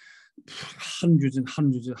trained hundreds and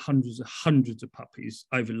hundreds and hundreds and hundreds of puppies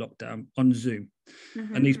over lockdown on Zoom.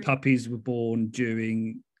 And these puppies were born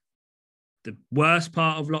during the worst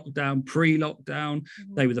part of lockdown, pre-lockdown.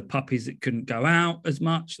 They were the puppies that couldn't go out as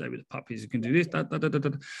much. They were the puppies that can do this,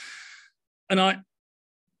 And I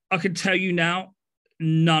can tell you now,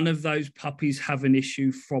 none of those puppies have an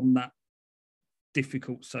issue from that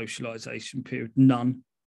difficult socialization period. None.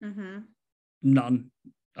 None.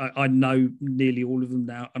 I know nearly all of them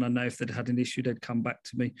now, and I know if they'd had an issue, they'd come back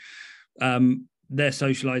to me. Their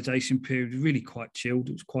socialization period was really quite chilled.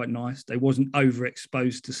 It was quite nice. They wasn't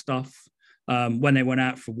overexposed to stuff. When they went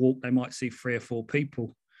out for a walk, they might see 3 or 4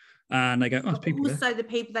 people, and they go, "Oh, people." Also, the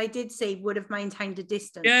people they did see would have maintained a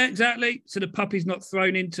distance. Yeah, exactly. So the puppy's not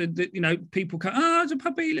thrown into the, people go, "Oh, there's a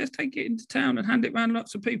puppy. Let's take it into town and hand it around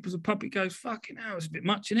lots of people." The puppy goes, "Fucking hell, it's a bit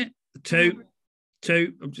much, isn't it?" Two.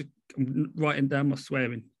 I'm writing down my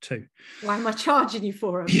swearing. 2. Why am I charging you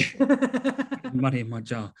for them? Money in my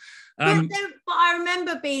jar. But I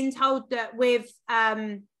remember being told that with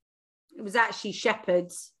it was actually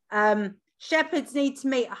shepherds. Shepherds need to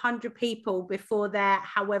meet 100 people before they're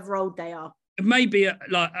however old they are. Maybe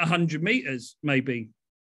like 100 meters, maybe.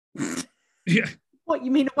 Yeah. What, you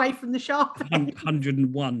mean away from the shark?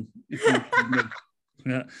 101.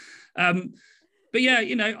 Yeah. But yeah,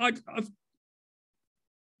 I've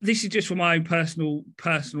this is just from my own personal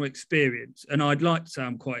experience, and I'd like to say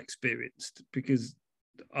I'm quite experienced because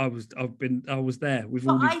I was there with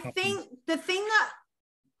all these puppies. Think the thing that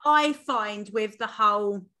I find with the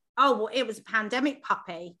whole, it was a pandemic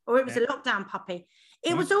puppy or it was a lockdown puppy,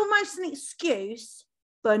 it was almost an excuse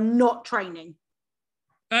for not training.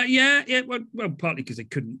 Well, partly because they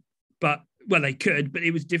couldn't, but well, they could, but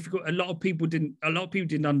it was difficult. A lot of people didn't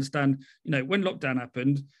understand, when lockdown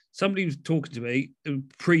happened, somebody was talking to me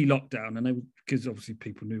pre-lockdown, and they were, because obviously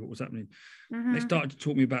people knew what was happening. Mm-hmm. They started to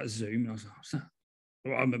talk to me about Zoom, and I was like, what's that?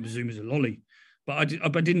 Well, I remember Zoom as a lolly, but I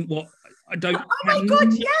didn't what I don't. Oh my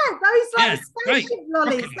God, yeah, those spaceship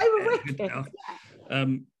lollies, they were wicked. Yeah.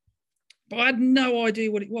 But I had no idea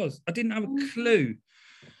what it was. I didn't have a clue.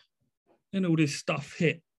 And all this stuff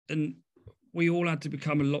hit, and we all had to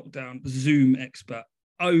become a lockdown Zoom expert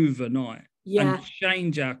overnight and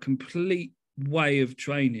change our complete way of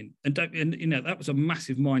training. And that was a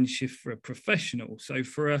massive mind shift for a professional. So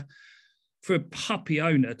for a puppy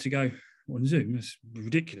owner to go on Zoom, it's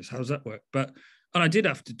ridiculous. How does that work? And I did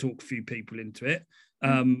have to talk a few people into it.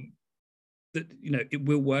 That it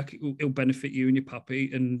will work. It'll benefit you and your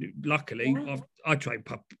puppy. And luckily,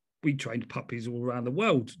 we trained puppies all around the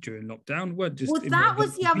world during lockdown. That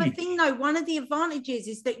was the other thing, though. One of the advantages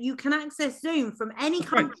is that you can access Zoom from any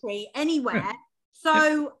country, anywhere. Yeah.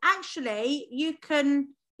 So actually, you can,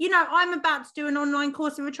 I'm about to do an online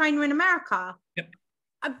course with a trainer in America. Yep.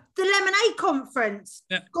 The Lemonade conference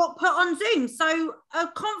got put on Zoom. So a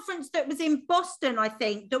conference that was in Boston, I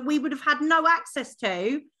think, that we would have had no access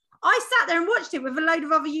to, I sat there and watched it with a load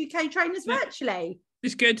of other UK trainers virtually.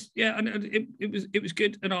 It's good, yeah, and it was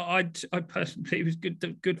good, and I personally, it was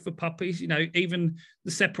good for puppies. Even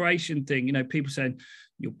the separation thing. People saying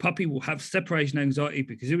your puppy will have separation anxiety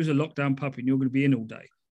because it was a lockdown puppy and you're going to be in all day.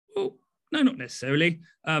 Well, no, not necessarily,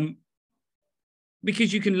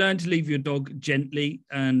 because you can learn to leave your dog gently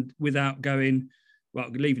and without going, well,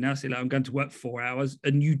 I'm leaving now. I'm going to work for 4 hours,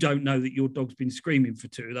 and you don't know that your dog's been screaming for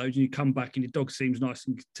 2 of those, and you come back and your dog seems nice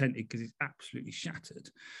and contented because it's absolutely shattered.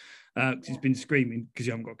 He's been screaming because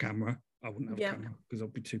you haven't got a camera. I wouldn't have a camera because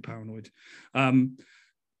I'd be too paranoid. But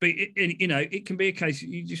it can be a case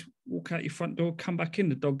you just walk out your front door, come back in,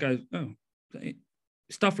 the dog goes, oh,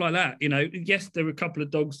 stuff like that. Yes, there are a couple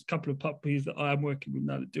of puppies that I am working with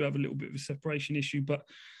now that do have a little bit of a separation issue, but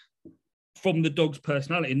from the dog's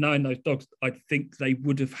personality, knowing those dogs, I think they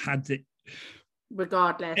would have had it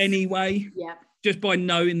regardless anyway. Yeah, just by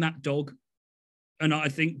knowing that dog, and I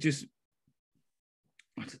think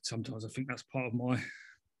sometimes I think that's part of my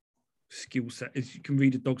skill set is you can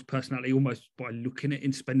read a dog's personality almost by looking at it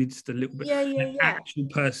and spending just a little bit actual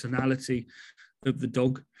personality of the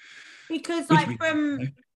dog. Because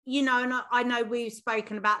and I know we've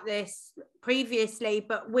spoken about this previously,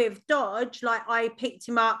 but with Dodge, I picked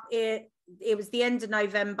him up, it was the end of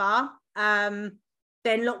November, then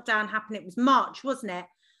lockdown happened, it was March, wasn't it?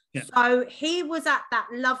 Yeah. So he was at that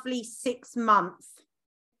lovely 6 month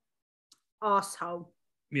arsehole.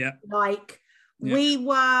 Yeah. We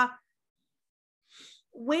were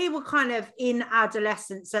kind of in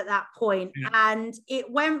adolescence at that point, and it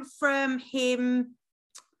went from him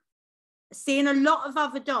seeing a lot of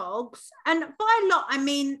other dogs, and by a lot I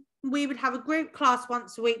mean we would have a group class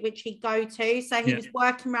once a week which he'd go to, so he was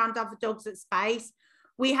working around other dogs at Space.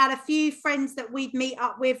 We had a few friends that we'd meet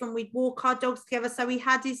up with and we'd walk our dogs together, so he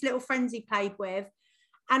had his little friends he played with.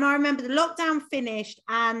 And I remember the lockdown finished,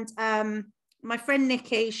 and my friend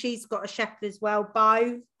Nikki, she's got a shepherd as well,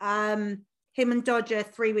 Bo. Him and Dodge are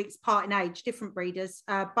 3 weeks apart in age, different breeders.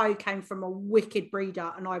 Bo came from a wicked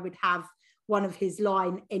breeder, and I would have one of his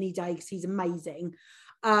line any day because he's amazing.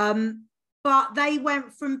 But they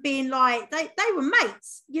went from being they were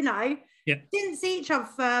mates, didn't see each other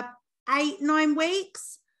for 8-9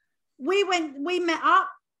 weeks. We met up,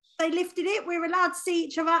 they lifted it, we were allowed to see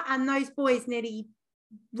each other, and those boys nearly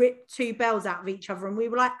ripped 2 bells out of each other, and we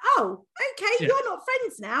were like, oh, okay, you're not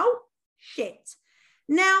friends now. Shit.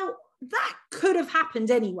 Now, that could have happened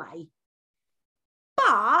anyway.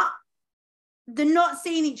 But the not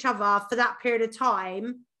seeing each other for that period of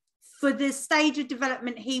time, for the stage of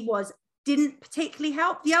development he was, didn't particularly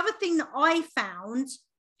help. The other thing that I found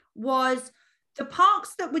was the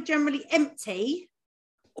parks that were generally empty,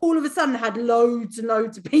 all of a sudden had loads and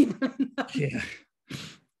loads of people in them. Yeah.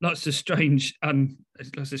 Lots of strangers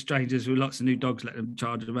with lots of new dogs, let them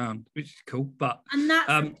charge around, which is cool. And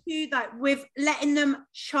that's too, that with letting them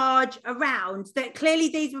charge around, that clearly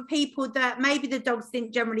these were people that maybe the dogs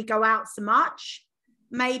didn't generally go out so much.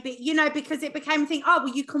 Maybe, because it became a thing, oh,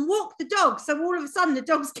 well, you can walk the dog. So all of a sudden the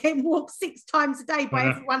dog's getting walked 6 times a day by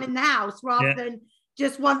everyone in the house rather than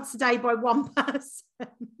just once a day by one person.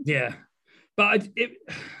 Yeah. But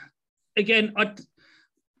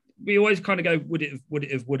we always kind of go, would it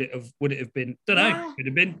have been? Don't know. Could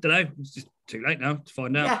have been. Don't know. It's just too late now to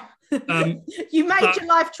find out. Yeah. You made your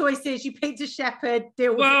life choices. You picked a shepherd.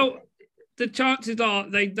 the chances are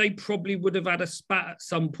they probably would have had a spat at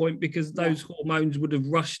some point because those hormones would have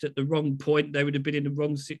rushed at the wrong point. They would have been in the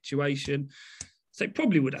wrong situation. So it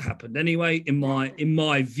probably would have happened anyway, in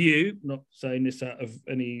my view. Not saying this out of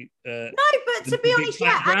any no, but to be honest,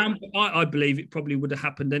 background, but I believe it probably would have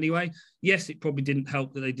happened anyway. Yes, it probably didn't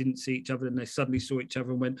help that they didn't see each other and they suddenly saw each other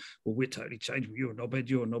and went, "Well, we're totally changed. Well, you're a knobhead,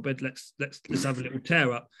 you're a knobhead. Let's have a little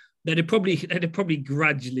tear up." They'd have probably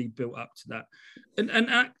gradually built up to that,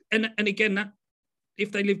 and again, that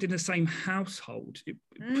if they lived in the same household, it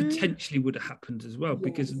potentially would have happened as well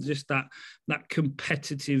because of just that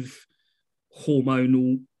competitive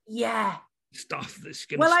hormonal stuff that's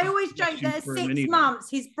going to. Well, I always joke that at 6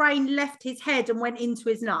 months his brain left his head and went into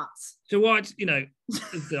his nuts. So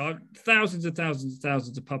there are thousands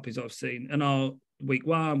of puppies I've seen, and our week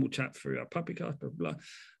one we'll chat through our puppy class, blah blah, blah.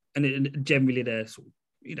 And generally they're sort of,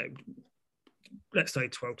 let's say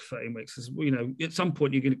 12 to 13 weeks. As at some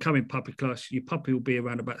point you're going to come in puppy class, your puppy will be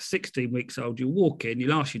around about 16 weeks old. You'll walk in,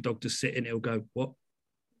 you'll ask your dog to sit in, it'll go, what?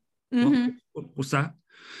 What's that?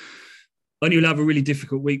 And you'll have a really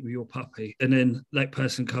difficult week with your puppy. And then that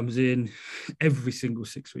person comes in every single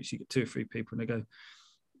 6 weeks. You get 2 or 3 people and they go,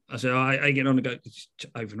 I say, I get on and go, it's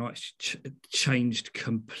overnight. It's changed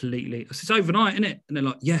completely. I say, it's overnight, isn't it? And they're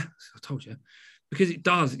like, yeah, I told you. Because it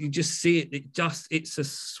does. You just see it. It's a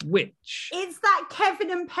switch. It's that Kevin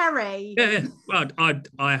and Perry. Yeah. Well,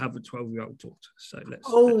 I have a 12-year-old daughter. So let's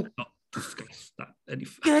not discuss that any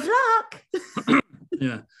further. Good luck.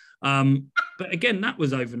 Yeah. But again, that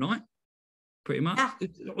was overnight. Pretty much. Yeah.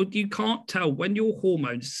 You can't tell when your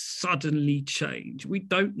hormones suddenly change. We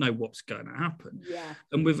don't know what's going to happen. Yeah.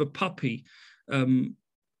 And with a puppy,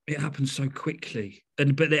 it happens so quickly.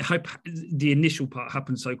 But the initial part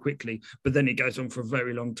happens so quickly, but then it goes on for a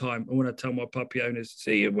very long time. And when I tell my puppy owners,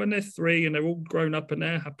 see, when they're 3 and they're all grown up and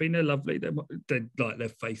they're happy and they're lovely, they like their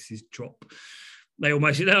faces drop. They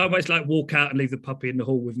almost like walk out and leave the puppy in the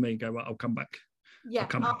hall with me and go, right, I'll come back. Yeah,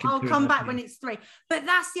 I'll come back when it's 3. But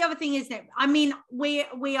that's the other thing, isn't it? I mean, we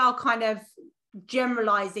are kind of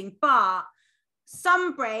generalizing, but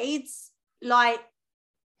some breeds, like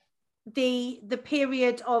the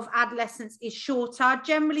period of adolescence is shorter.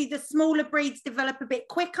 Generally, the smaller breeds develop a bit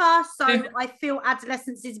quicker. So I feel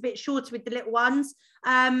adolescence is a bit shorter with the little ones.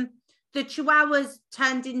 The Chihuahuas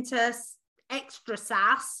turned into extra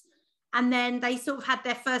sass, and then they sort of had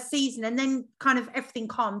their first season, and then kind of everything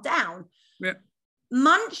calmed down. Yeah.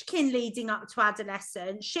 Munchkin leading up to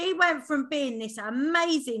adolescence, she went from being this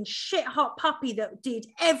amazing shit hot puppy that did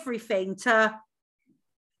everything to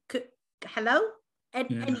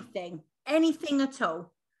anything at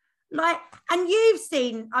all. Like, and you've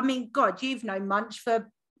seen, I mean, God, you've known Munch for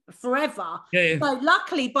forever. Yeah. So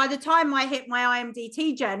luckily, by the time I hit my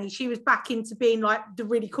IMDT journey, she was back into being like the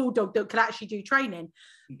really cool dog that could actually do training.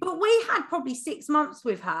 But we had probably 6 months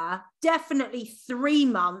with her, definitely 3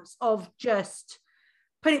 months of just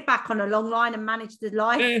put it back on a long line and manage the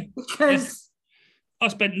life. Because I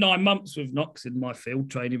spent 9 months with Knox in my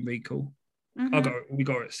field training recall. We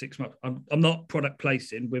got it at 6 months. I'm not product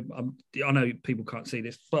placing. I know people can't see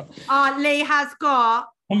this, but Lee has got.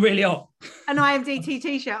 I'm really hot. An IMDT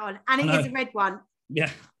t-shirt on, and it is a red one.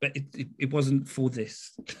 Yeah, but it wasn't for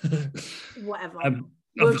this. Whatever.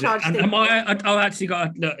 We'll charge and I actually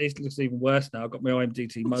got. Look, it looks even worse now. I've got my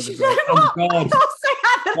IMDT mug as well. Oh God!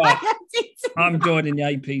 Right. I'm joining the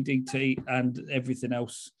APDT and everything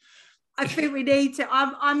else. I think we need to.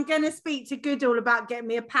 I'm going to speak to Goodall about getting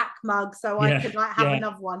me a pack mug so I could have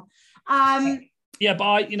another one. But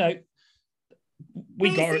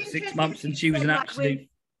we got her at 6 months and she was an absolute.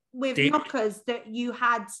 With knockers, that you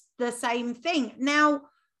had the same thing. Now,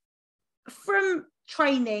 from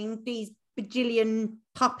training these bajillion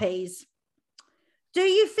puppies, do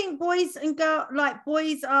you think boys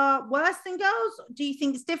are worse than girls? Do you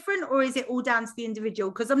think it's different, or is it all down to the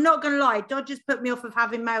individual? Because I'm not going to lie, Dodgers put me off of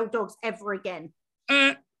having male dogs ever again.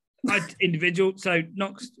 Individual. So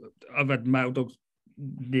Knox, I've had male dogs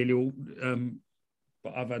nearly all,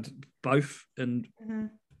 but I've had both, and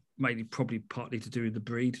mainly probably partly to do with the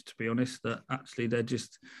breed, to be honest, that actually they're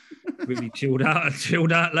just really chilled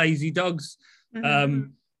out lazy dogs.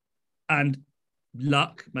 And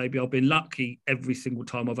luck, maybe I've been lucky every single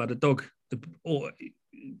time I've had a dog, or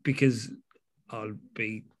because I'll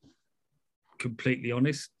be completely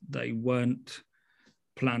honest, they weren't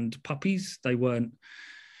planned puppies. They weren't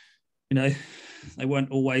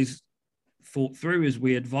always thought through as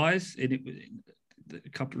we advise. A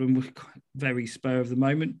couple of them were very spur of the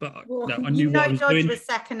moment, but I knew what I was doing. Was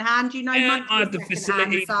secondhand. I had the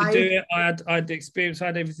facility to do it. I had the experience. I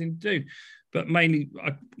had everything to do. But mainly,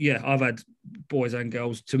 I've had boys and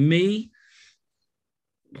girls. To me,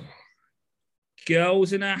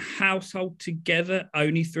 girls in our household together,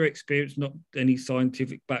 only through experience, not any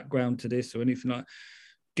scientific background to this or anything like that.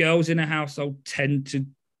 Girls in a household tend to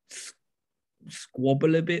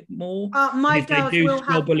squabble a bit more. My if girls they do will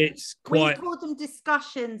squabble, have, it's quite, we call them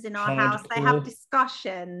discussions in our hardcore. house. They have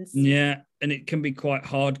discussions. Yeah, and it can be quite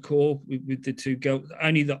hardcore with the two girls.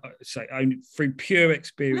 Only through pure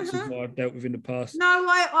experience of what I've dealt with in the past. No,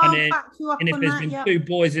 I'll back you up and if on there's that. been two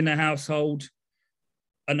boys in the household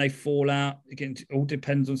and they fall out, again, it all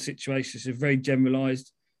depends on situations. It's very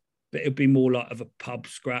generalised, but it'll be more like of a pub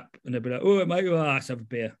scrap, and they'll be like, "Oh, mate, let's have a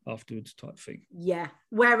beer afterwards," type thing. Yeah.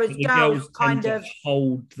 Whereas the girls kind of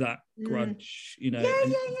hold that grudge, you know.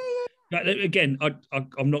 Yeah. Again,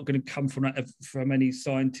 I'm not going to come from any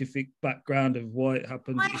scientific background of why it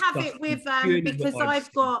happens. I have it with because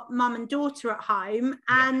I've got mum and daughter at home,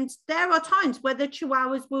 and there are times where the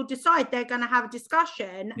chihuahuas will decide they're going to have a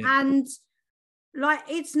discussion, and like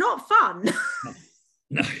it's not fun.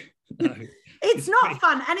 No. It's not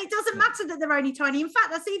fun, and it doesn't matter that they're only tiny. In fact,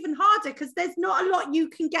 that's even harder because there's not a lot you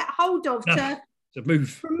can get hold of to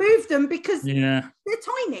remove them because they're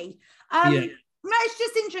tiny. No, it's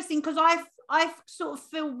just interesting because I sort of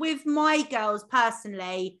feel with my girls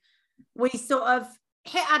personally, we sort of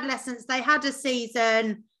hit adolescence, they had a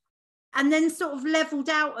season and then sort of leveled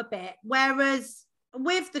out a bit. Whereas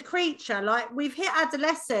with the creature, like we've hit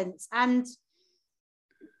adolescence and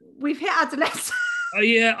we've hit adolescence.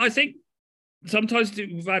 Yeah, I think sometimes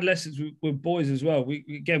with adolescents with boys as well,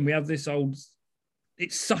 we have this old,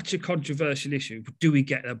 it's such a controversial issue. Do we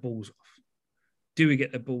get their balls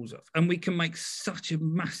off? And we can make such a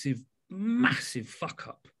massive fuck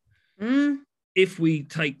up if we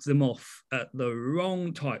take them off at the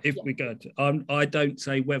wrong time. If we go to, I don't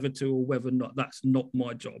say whether to or whether not. That's not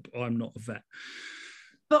my job. I'm not a vet.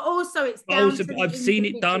 But also, it's down to I've seen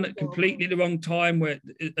it done at completely the wrong time where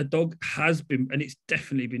a dog has been, and it's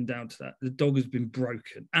definitely been down to that. The dog has been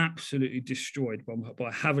broken, absolutely destroyed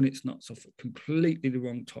by having its nuts off at completely the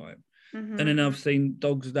wrong time. And then I've seen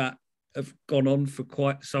dogs that have gone on for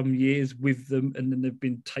quite some years with them, and then they've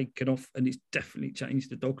been taken off, and it's definitely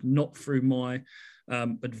changed the dog, not through my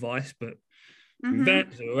advice, but through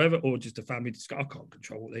vets or whoever, or just a family discussion. I can't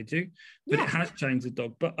control what they do, but it has changed the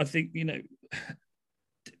dog. But I think,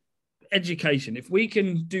 education, if we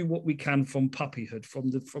can do what we can from puppyhood, from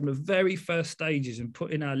the very first stages, and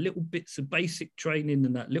put in our little bits of basic training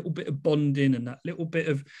and that little bit of bonding and that little bit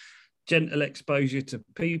of gentle exposure to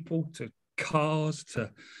people, to cars,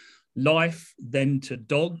 to life, then to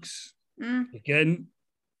dogs. Again,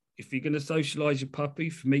 if you're going to socialize your puppy,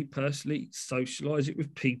 for me personally, socialize it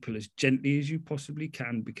with people as gently as you possibly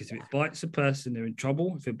can, because if it bites a person, they're in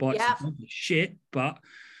trouble. If it bites a dog, it's shit. But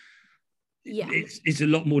it's a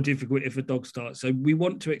lot more difficult if a dog starts. So we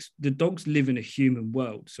want to, the dogs live in a human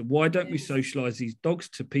world. So why don't we socialize these dogs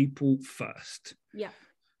to people first?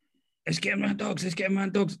 Let's get them around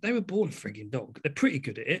dogs. They were born a frigging dog. They're pretty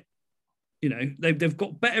good at it. They've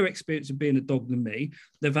got better experience of being a dog than me.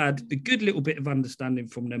 They've had a good little bit of understanding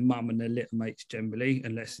from their mum and their little mates generally,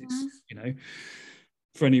 unless it's,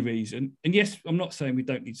 for any reason. And yes, I'm not saying we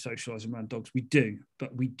don't need to socialise around dogs. We do,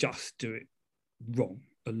 but we just do it wrong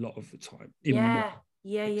a lot of the time. Yeah.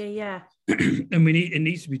 And it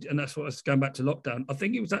needs to be, and that's what I was going back to lockdown. I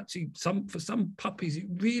think it was actually for some puppies, it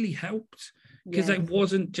really helped because they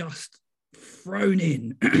wasn't just thrown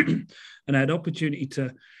in and had opportunity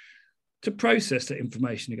to process that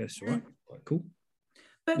information. It goes, all right, quite cool.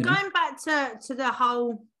 But going back to the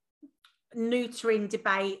whole neutering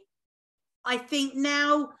debate, I think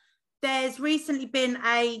now there's recently been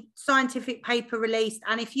a scientific paper released,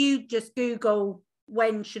 and if you just Google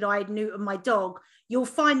when should I neuter my dog, you'll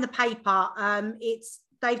find the paper.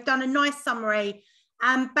 They've done a nice summary,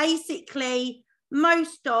 and basically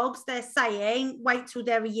most dogs, they're saying wait till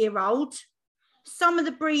they're a year old. Some of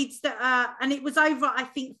the breeds that are, and it was over, I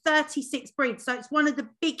think, 36 breeds. So it's one of the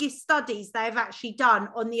biggest studies they've actually done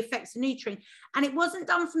on the effects of neutering. And it wasn't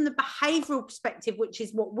done from the behavioural perspective, which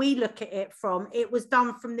is what we look at it from. It was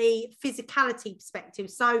done from the physicality perspective.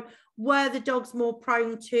 So were the dogs more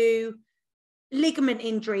prone to ligament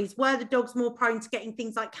injuries? Were the dogs more prone to getting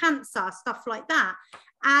things like cancer, stuff like that?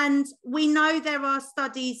 And we know there are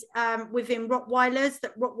studies within Rottweilers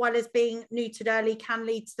that Rottweilers being neutered early can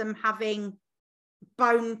lead to them having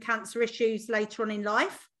bone cancer issues later on in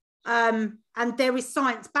life, and there is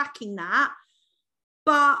science backing that.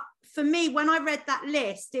 But for me, when I read that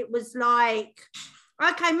list, it was like,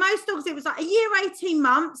 okay, most dogs, it was like a year, 18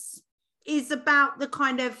 months is about the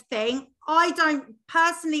kind of thing. I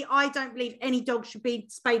don't believe any dog should be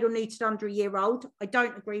spayed or neutered under a year old. I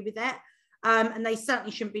don't agree with it. And they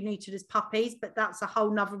certainly shouldn't be neutered as puppies, but that's a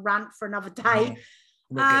whole nother rant for another day.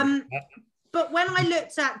 But when I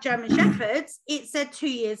looked at German Shepherds, it said 2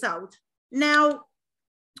 years old. Now,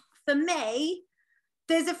 for me,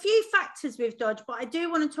 there's a few factors with Dodge, but I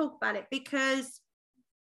do want to talk about it because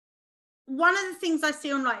one of the things I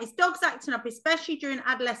see online is dogs acting up, especially during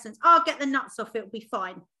adolescence. Oh, get the nuts off, it'll be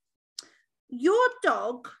fine. Your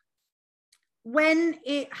dog, when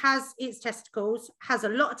it has its testicles, has a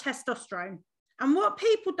lot of testosterone. And what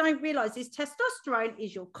people don't realize is testosterone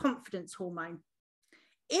is your confidence hormone.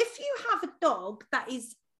 If you have a dog that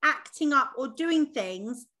is acting up or doing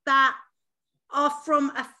things that are from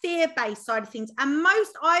a fear-based side of things, and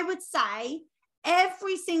most, I would say,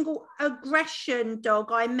 every single aggression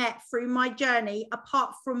dog I met through my journey,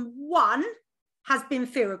 apart from one, has been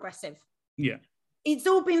fear aggressive. Yeah. It's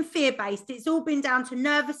all been fear-based. It's all been down to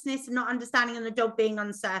nervousness and not understanding, and the dog being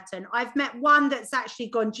uncertain. I've met one that's actually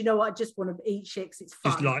gone, do you know what? I just want to eat shit because it's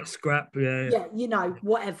fun. Just like scrap. Yeah, you know,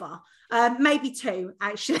 whatever. Maybe two,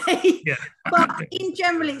 actually. Yeah. But in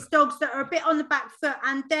general, it's dogs that are a bit on the back foot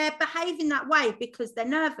and they're behaving that way because they're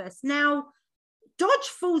nervous. Now, Dodge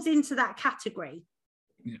falls into that category.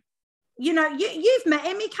 Yeah. You know, you've met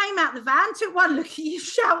him. He came out the van, took one look at you,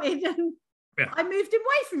 shouted, and I moved him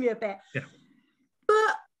away from you a bit. Yeah.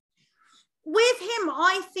 But with him,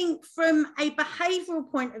 I think from a behavioural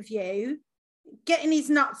point of view, getting his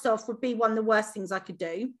nuts off would be one of the worst things I could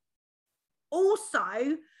do.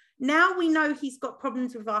 Also, now we know he's got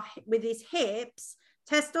problems with his hips.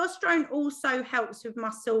 Testosterone also helps with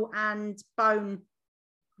muscle and bone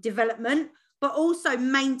development, but also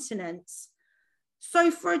maintenance.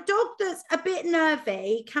 So for a dog that's a bit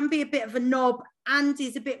nervy, can be a bit of a knob and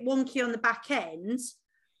is a bit wonky on the back end,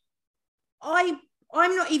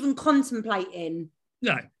 I'm not even contemplating.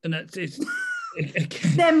 No, and that's it.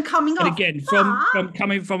 Them coming off. And again, from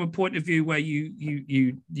coming from a point of view where you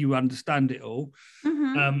understand it all,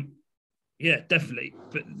 yeah, definitely.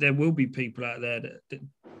 But there will be people out there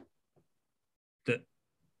that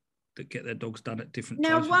get their dogs done at different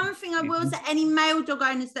times. Now, one thing I will say, any male dog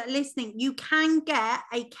owners that are listening, you can get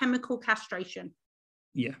a chemical castration.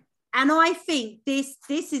 Yeah. And I think this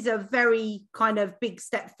is a very kind of big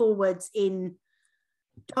step forwards in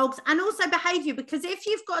dogs and also behavior, because if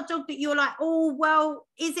you've got a dog that you're like, oh, well,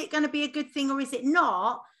 is it going to be a good thing or is it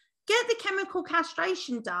not? Get the chemical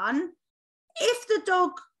castration done. If the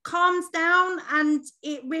dog calms down and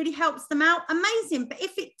it really helps them out, amazing. But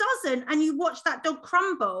if it doesn't and you watch that dog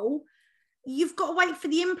crumble, you've got to wait for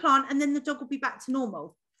the implant and then the dog will be back to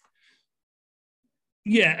normal.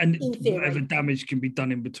 Yeah, and whatever damage can be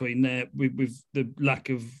done in between there with the lack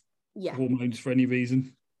of hormones for any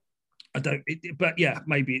reason. But yeah,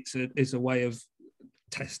 maybe it's a way of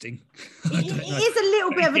testing. It is a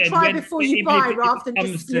little bit of a try before you buy, rather than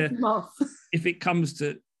just slip them off. If it comes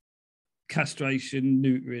to castration,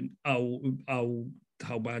 neutering, I'll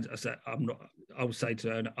hold my hands. I'll say to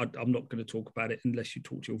her, I'm not going to talk about it unless you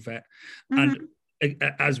talk to your vet. Mm-hmm.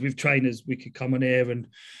 And as with trainers, we could come on here and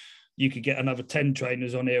you could get another 10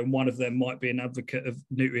 trainers on here, and one of them might be an advocate of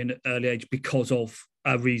neutering at early age because of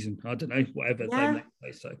a reason. I don't know, whatever they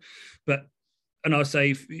may say. So, and I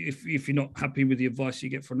say, if you're not happy with the advice you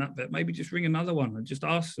get from that vet, maybe just ring another one and just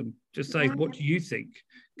ask them. Just say, what do you think?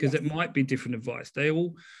 Because it might be different advice. They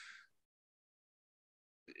all,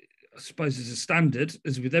 I suppose, there's a standard,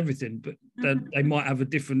 as with everything, but they might have a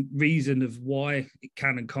different reason of why it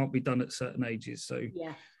can and can't be done at certain ages. So,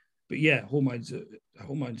 but yeah, hormones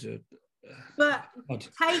are. But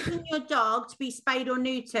taking your dog to be spayed or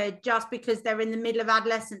neutered just because they're in the middle of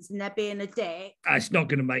adolescence and they're being a dick, it's not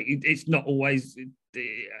going to make it. It's not always.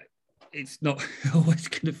 It's not always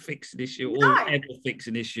going to fix an issue or ever fix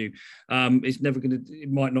an issue. It's never going to. It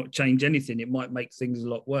might not change anything. It might make things a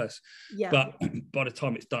lot worse. Yeah. But by the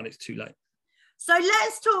time it's done, it's too late. So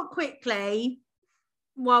let's talk quickly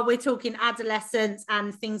while we're talking adolescence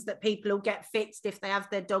and things that people will get fixed if they have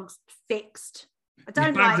their dogs fixed. I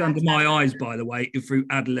don't like under my eyes, by the way, through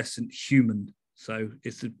adolescent human. So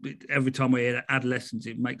every time I hear adolescence,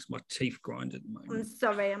 it makes my teeth grind at the moment. I'm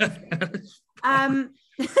sorry.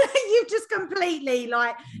 You've just completely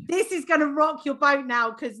this is going to rock your boat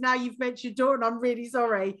now because now you've mentioned your daughter and I'm really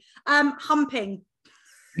sorry. Humping.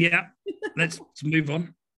 Yeah, let's move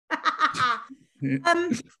on.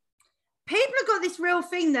 People have got this real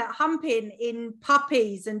thing that humping in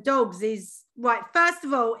puppies and dogs is right. First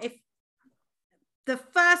of all, if the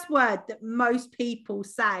first word that most people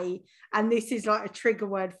say, and this is like a trigger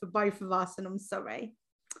word for both of us, and I'm sorry,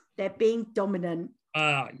 they're being dominant.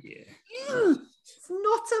 Yeah. It's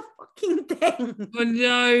not a fucking thing. Well,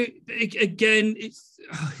 no, again, it's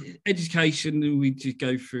education, and we just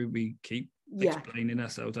go through, we keep explaining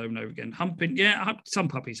ourselves over and over again. Humping, some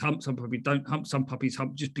puppies hump, some puppies don't hump, some puppies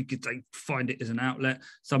hump just because they find it as an outlet.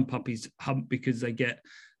 Some puppies hump because they get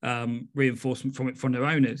reinforcement from it from their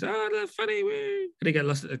owners. Oh, that's funny. Woo. And they get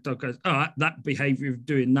lost. The dog goes, oh, that behavior of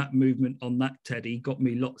doing that movement on that teddy got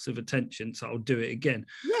me lots of attention, so I'll do it again.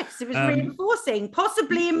 Yes, it was reinforcing,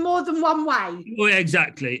 possibly in more than one way. Well,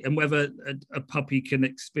 exactly. And whether a puppy can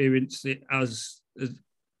experience it as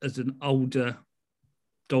an older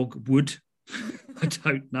dog would, I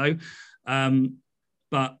don't know.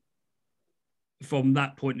 But from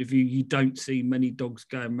that point of view, you don't see many dogs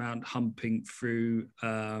going around humping through,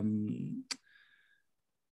 unless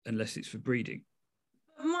it's for breeding.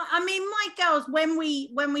 My girls, when we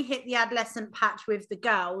hit the adolescent patch with the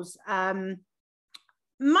girls,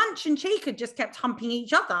 Munch and Chica just kept humping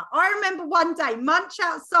each other. I remember one day, Munch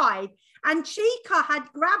outside, and Chica had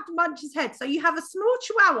grabbed Munch's head. So you have a small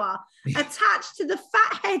chihuahua attached to the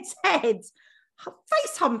fat head's head,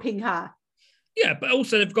 face humping her. Yeah, but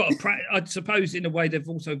also they've got to practice. I suppose in a way they've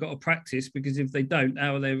also got to practice, because if they don't,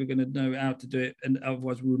 how are they ever going to know how to do it? And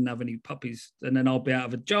otherwise we wouldn't have any puppies. And then I'll be out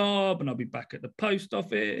of a job and I'll be back at the post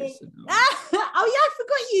office. Oh yeah, I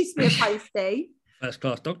forgot you used to be a postie. First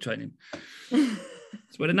class dog training.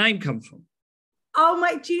 That's where the name comes from. Oh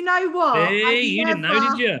my, do you know what? Hey, you didn't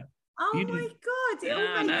know, did you? Oh my God. It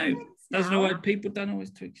all makes sense. Doesn't know why people don't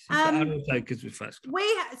always tweak. I don't say because we're first class.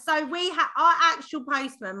 We have our actual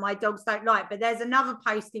postman. My dogs don't like, but there's another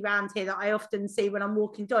postie around here that I often see when I'm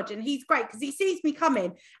walking Dodge, and he's great because he sees me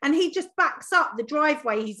coming and he just backs up the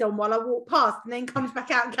driveway he's on while I walk past, and then comes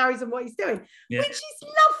back out and carries on what he's doing, which is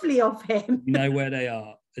lovely of him. You know where they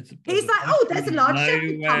are. He's like, oh, there's a large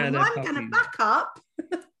shepherd coming. I'm going to back up.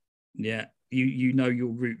 Yeah. You know your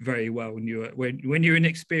route very well when you're an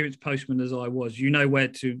experienced postman, as I was. You know where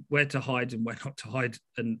to hide and where not to hide,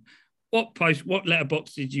 and what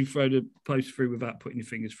letterbox did you throw the post through without putting your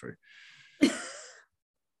fingers through? Yeah.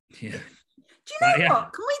 Do you know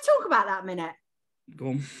what? Can we talk about that a minute? Go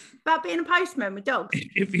on. About being a postman with dogs.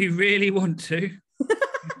 If you really want to.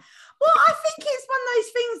 Well, I think it's one of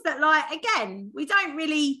those things that, like, again, we don't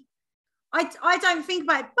really. I don't think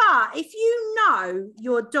about it, but if you know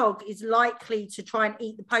your dog is likely to try and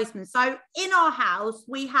eat the postman. So in our house,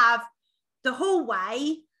 we have the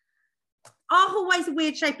hallway. Our hallway's a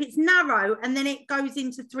weird shape. It's narrow, and then it goes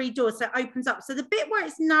into 3 doors, so it opens up. So the bit where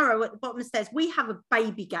it's narrow at the bottom of the stairs, we have a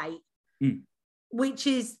baby gate, which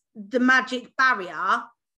is the magic barrier.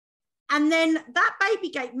 And then that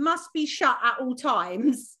baby gate must be shut at all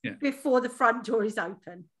times before the front door is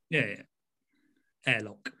open. Yeah.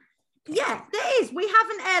 Airlock. Yeah, there is. We have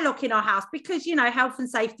an airlock in our house because, you know, health and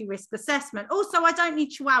safety risk assessment. Also, I don't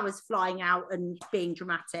need chihuahuas flying out and being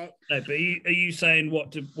dramatic. No, but are you saying what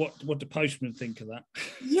do postmen think of that?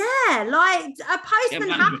 Yeah, like a postman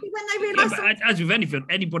happy when they realise. Yeah, as with anything,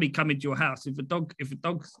 anybody coming to your house, if a dog's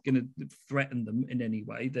going to threaten them in any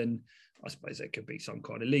way, then I suppose there could be some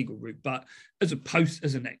kind of legal route. But as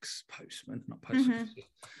an ex-postman, not postman,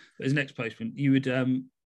 but as an ex-postman, you would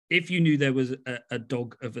if you knew there was a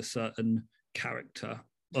dog of a certain character,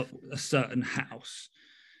 a certain house,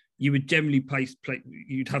 you would generally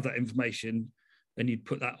you'd have that information and you'd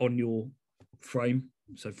put that on your frame.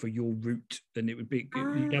 So for your route, and it would be,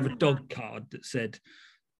 you'd have a dog card that said,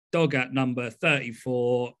 dog at number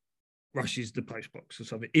 34 rushes the post box or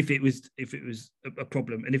something. If it was a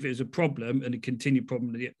problem, and if it was a problem and a continued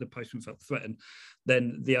problem, the postman felt threatened,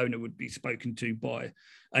 then the owner would be spoken to by,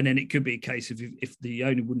 and then it could be a case of if the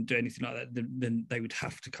owner wouldn't do anything like that, then they would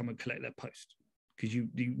have to come and collect their post, because you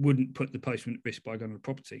wouldn't put the postman at risk by going on the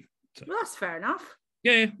property. So, well, that's fair enough.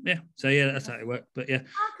 Yeah. So that's how it worked. But yeah,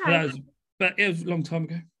 okay. It was a long time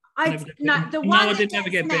ago. I didn't ever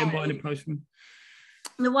get bitten by a postman.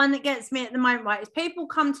 The one that gets me at the moment, right, is people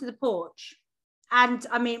come to the porch, and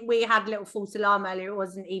I mean, we had a little false alarm earlier.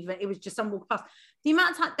 It was just someone walked past. The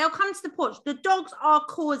amount of time they'll come to the porch, the dogs are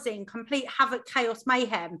causing complete havoc, chaos,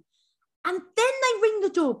 mayhem, and then they ring the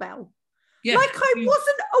doorbell. Yeah, like I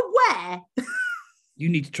wasn't aware. You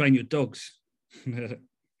need to train your dogs.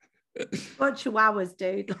 What chihuahuas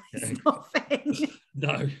do? It's nothing.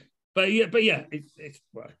 No. But yeah, it's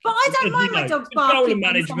work. But I don't mind my dogs barking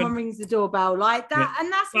when someone rings the doorbell like that, and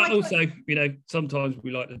that's. But also, sometimes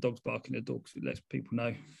we like the dogs barking at dogs. It lets people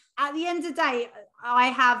know. At the end of the day, I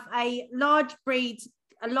have a large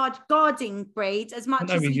guarding breed. As much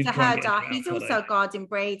as he's a herder, he's also a guarding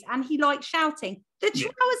breed, and he likes shouting. The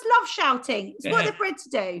chihuahuas love shouting. It's what they're bred to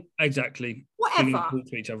do. Exactly. Whatever. They're going to talk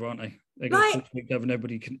to each other, aren't they? They're going to talk to each other.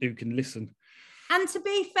 Nobody who can listen. And to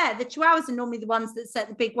be fair, the Chihuahuas are normally the ones that set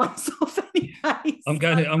the big ones off anyway. I'm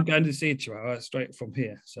going to see a Chihuahua straight from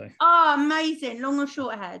here. So. Oh, amazing! Long or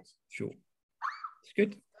short head? Short. It's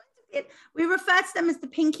good. We refer to them as the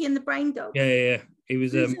Pinky and the Brain dog. Yeah. He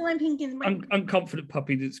was Pinky and the Brain unconfident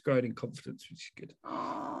puppy that's grown in confidence, which is good.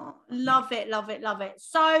 Oh, love it.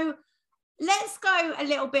 So let's go a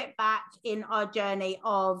little bit back in our journey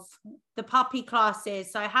of the puppy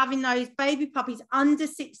classes. So having those baby puppies under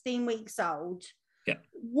 16 weeks old. Yeah.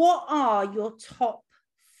 What are your top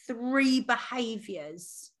 3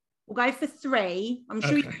 behaviours? We'll go for 3. I'm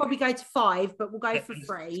sure you could probably go to 5, but we'll go for 3.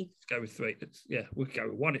 Let's go with 3. We'll go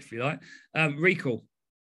with 1 if you like. Recall.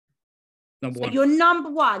 Number 1. Your number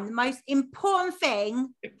 1, the most important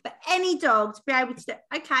thing for any dog to be able to do.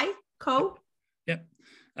 Okay, cool. Yep.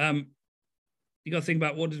 You got to think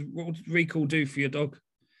about what does recall do for your dog?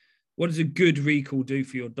 What does a good recall do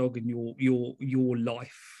for your dog in your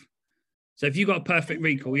life? So if you've got a perfect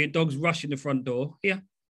recall, your dog's rushing the front door. Yeah,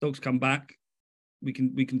 dogs come back. We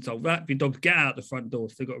can solve that. If your dogs get out the front door,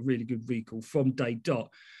 if they've got a really good recall from day dot,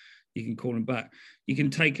 you can call them back. You can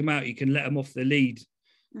take them out. You can let them off the lead.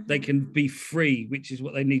 Mm-hmm. They can be free, which is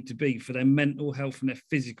what they need to be for their mental health and their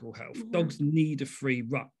physical health. Mm-hmm. Dogs need a free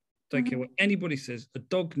run. Don't care what anybody says. A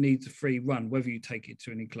dog needs a free run, whether you take it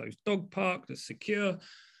to an enclosed dog park that's secure.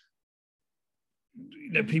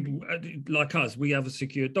 People like us, we have a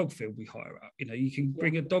secure dog field we hire out. You can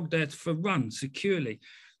bring a dog there for run securely.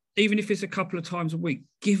 Even if it's a couple of times a week,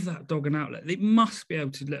 give that dog an outlet. It must be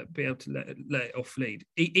able to let it off lead.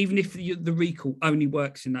 Even if the recall only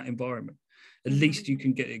works in that environment, at least you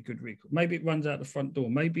can get a good recall. Maybe it runs out the front door.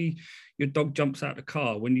 Maybe your dog jumps out the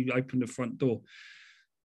car when you open the front door.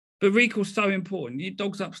 But recall's so important. Your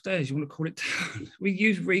dog's upstairs, you want to call it down. We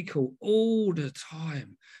use recall all the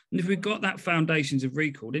time. And if we've got that foundations of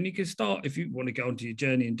recall, then you can start, if you want to go onto your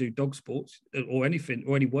journey and do dog sports or anything,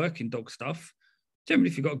 or any working dog stuff.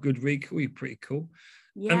 Generally, if you've got a good recall, you're pretty cool.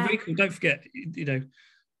 Yeah. And recall, don't forget,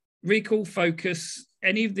 recall, focus,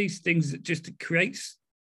 any of these things that just creates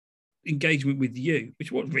engagement with you,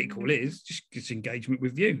 which what recall is, just engagement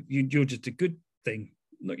with you. You're just a good thing.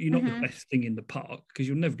 You're not the best thing in the park because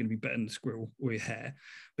you're never going to be better than the squirrel or your hare,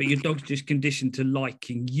 but your dog's just conditioned to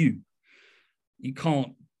liking you. You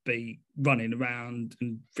can't be running around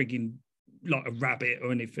and frigging like a rabbit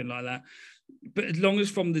or anything like that. But as long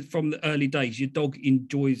as from the early days, your dog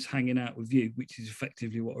enjoys hanging out with you, which is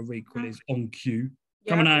effectively what a recall is on cue. Yeah.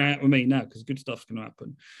 Come and hang out with me now because good stuff's going to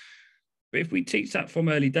happen. But if we teach that from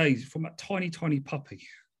early days, from that tiny puppy,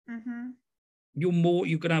 you're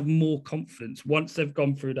going to have more confidence once they've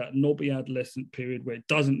gone through that knobby adolescent period where it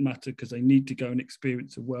doesn't matter because they need to go and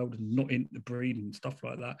experience the world and not into the breed and stuff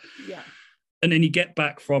like that. Yeah. And then you get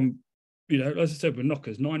back from, as I said, with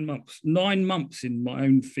knockers, 9 months. 9 months in my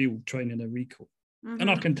own field training a recall. And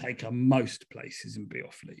I can take her most places and be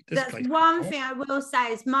off lead. That's one thing I will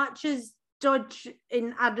say, as much as Dodge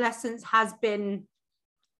in adolescence has been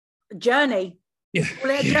a journey. Yeah.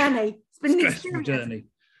 Journey. It's been a stressful journey.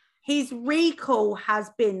 His recall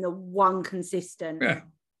has been the one consistent. Yeah.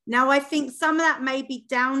 Now, I think some of that may be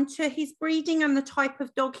down to his breeding and the type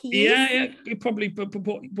of dog he is. Yeah, probably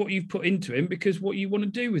what you've put into him because what you want to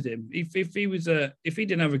do with him. If he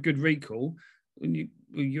didn't have a good recall, you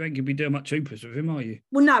ain't going to be doing much hoopers with him, are you?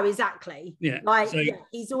 Well, no, exactly. Yeah.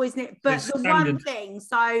 He's always... But the one thing,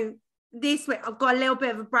 so this week, I've got a little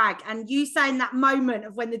bit of a brag, and you saying that moment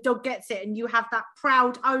of when the dog gets it and you have that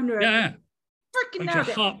proud owner. Yeah. Freaking nailed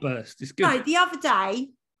it. Heartburst. It's good. No, the other day,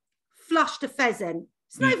 flushed a pheasant.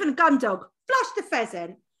 It's not even a gun dog. Flushed a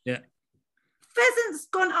pheasant. Yeah. Pheasants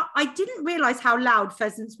gone up. I didn't realise how loud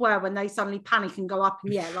pheasants were when they suddenly panic and go up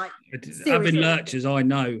in the air. Like, having lurchers, I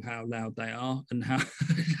know how loud they are and how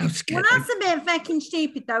scary. Well, that's a bit fucking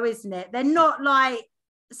stupid, though, isn't it? They're not like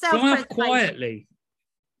self-preservation. Quietly.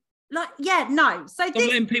 Like, yeah, no. So stop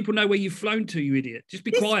letting people know where you've flown to, you idiot. Just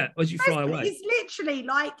be quiet as you fly away. It's literally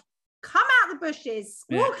like, come out the bushes,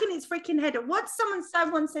 squawking its freaking head up. What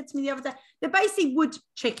someone said to me the other day, they're basically wood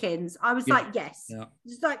chickens. I was like, yes. Yeah.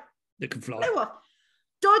 Just like, they can fly.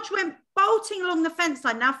 Dodge went bolting along the fence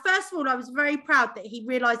line. Now, first of all, I was very proud that he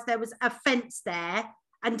realised there was a fence there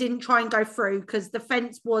and didn't try and go through because the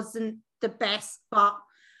fence wasn't the best, but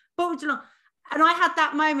bolted along. And I had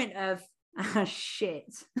that moment of, oh,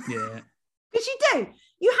 shit. Yeah. Because you do.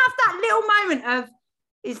 You have that little moment of,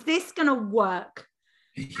 is this going to work?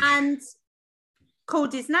 And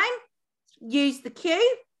called his name, used the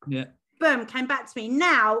cue. Yeah. Boom, came back to me.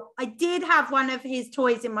 Now, I did have one of his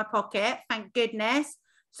toys in my pocket, thank goodness.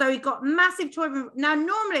 So he got massive toy room. Now,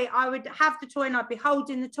 normally I would have the toy and I'd be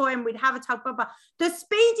holding the toy and we'd have a tug, blah, blah. The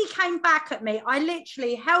speed he came back at me, I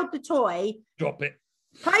literally held the toy. Drop it.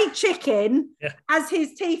 Played chicken as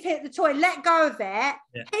his teeth hit the toy, let go of it.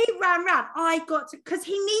 Yeah. He ran round. I got to, because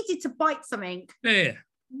he needed to bite something. Yeah.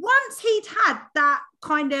 Once he'd had that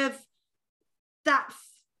kind of, that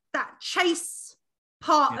chase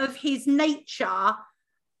part of his nature,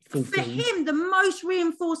 for him, the most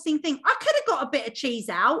reinforcing thing, I could have got a bit of cheese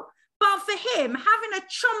out, but for him, having a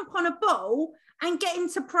chomp on a ball and getting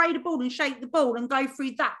to parade the ball and shake the ball and go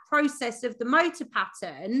through that process of the motor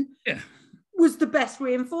pattern was the best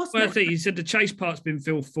reinforcement. Well, I think you said the chase part's been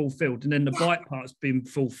fulfilled, and then the bite part's been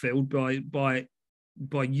fulfilled by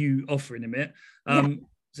you offering him it.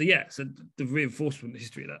 So the reinforcement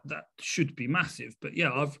history that should be massive. But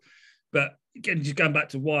but again, just going back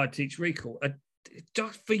to why I teach recall.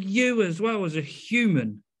 Just for you as well as a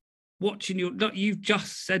human watching you've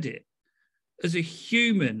just said it, as a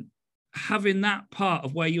human having that part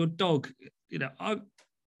of where your dog, not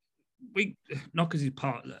because he's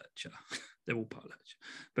part lurcher, they're all part lurcher,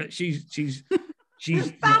 but she's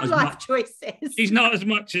bad life choices. She's not as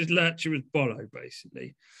much as lurcher as Bolo,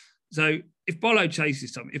 basically. So if Bolo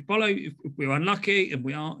chases something, if we're unlucky, and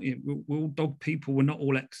we are, we're all dog people, we're not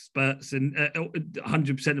all experts, and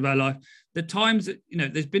 100% of our life, the times that,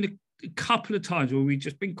 there's been a couple of times where we've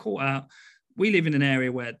just been caught out. We live in an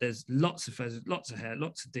area where there's lots of pheasants, lots of hare,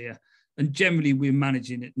 lots of deer, and generally we're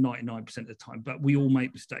managing it 99% of the time, but we all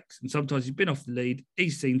make mistakes. And sometimes he's been off the lead,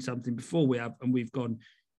 he's seen something before we have, and we've gone,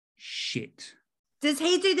 shit. Does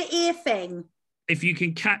he do the ear thing? If you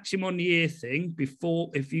can catch him on the ear thing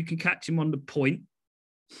if you can catch him on the point,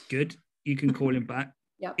 good, you can call him back.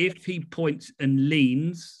 Yep. If he points and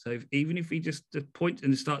leans, so even if he just points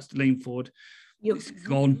and starts to lean forward, it's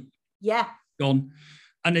gone. Yeah. Gone.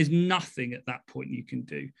 And there's nothing at that point you can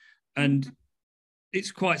do. And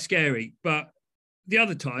it's quite scary. But the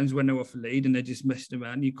other times when they're off a lead and they're just messing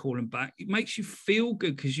around, you call them back, it makes you feel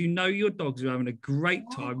good because your dogs are having a great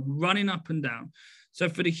time running up and down. So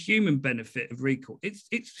for the human benefit of recall, it's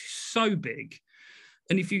so big.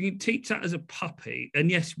 And if you can teach that as a puppy, and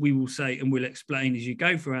yes, we will say and we'll explain as you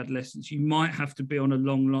go through adolescence, you might have to be on a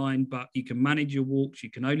long line, but you can manage your walks. You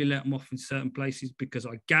can only let them off in certain places because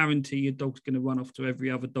I guarantee your dog's going to run off to every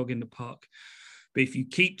other dog in the park. But if you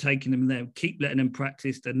keep taking them there, keep letting them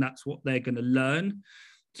practice, then that's what they're going to learn.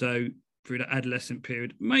 So through the adolescent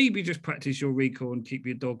period, maybe just practice your recall and keep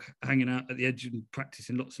your dog hanging out at the edge and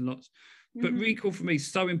practicing lots and lots. But recall for me is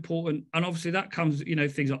so important. And obviously that comes,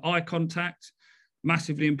 things like eye contact,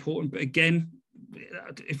 massively important. But again,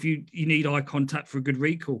 if you need eye contact for a good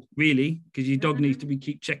recall, really, because your dog needs to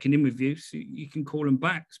keep checking in with you so you can call them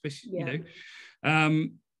back, especially,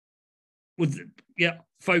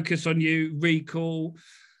 focus on you, recall.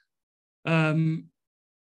 I don't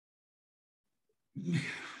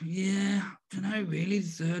know, really, the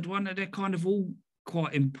third one, they're kind of all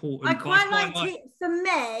quite important. I quite like it for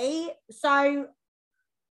me. So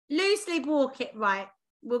loose lead walking, right?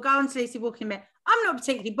 We'll go on to loose lead walking in a minute. I'm not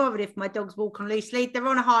particularly bothered if my dogs walk on loose lead. They're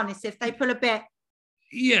on a harness. If they pull a bit,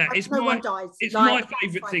 it's my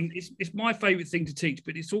favourite thing. It's my favourite thing to teach,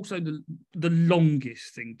 but it's also the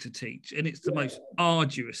longest thing to teach, and it's the most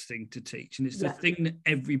arduous thing to teach, and it's the thing that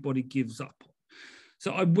everybody gives up on.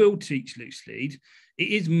 So I will teach loose lead. It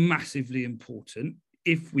is massively important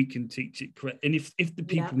if we can teach it correct, and if the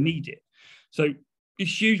people need it. So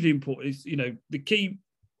it's hugely important. It's, the key,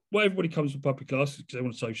 well, everybody comes from puppy class because they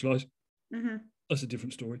want to socialise. That's a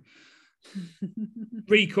different story.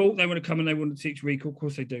 Recall, they want to come and they want to teach recall. Of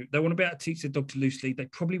course they do. They want to be able to teach their dog to loose lead. They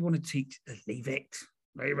probably want to teach leave it.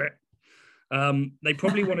 They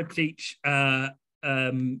probably want to teach a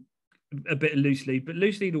bit of loose lead, but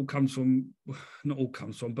loose lead not all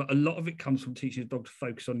comes from, but a lot of it comes from teaching a dog to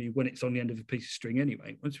focus on you when it's on the end of a piece of string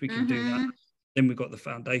anyway. Once we can do that, then we've got the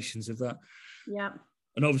foundations of that. Yeah.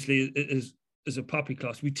 And obviously as a puppy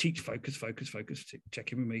class, we teach focus,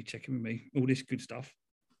 check in with me, all this good stuff.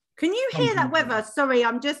 Can you hear that weather? Sorry,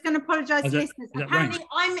 I'm just going to apologise to listeners. Apparently,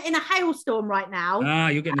 I'm in a hailstorm right now.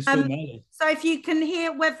 You're getting a storm early. So if you can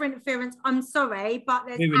hear weather interference, I'm sorry, but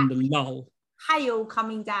there's we're in the lull. Hail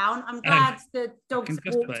coming down. I'm glad the dogs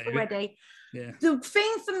walked already. Yeah. The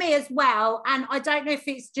thing for me as well, and I don't know if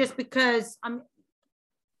it's just because I'm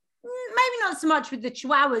maybe not so much with the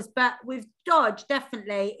Chihuahuas, but with Dodge,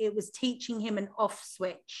 definitely it was teaching him an off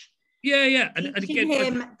switch. Yeah. And again,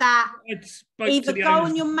 him that either go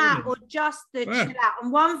on your mat or just the chill out.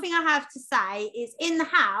 And one thing I have to say is in the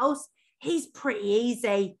house, he's pretty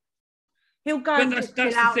easy. He'll go and just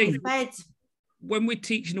chill out in his bed. When we're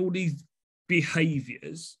teaching all these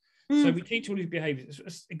behaviours, So we teach all these behaviours.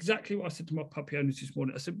 It's exactly what I said to my puppy owners this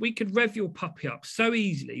morning. I said, we could rev your puppy up so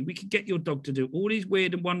easily. We could get your dog to do all these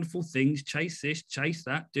weird and wonderful things, chase this, chase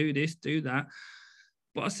that, do this, do that.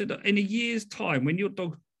 But I said, in a year's time, when your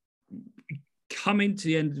dog coming to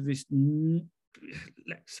the end of this,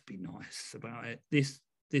 let's be nice about it, this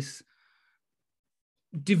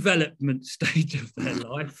development stage of their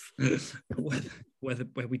life,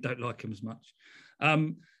 where we don't like them as much.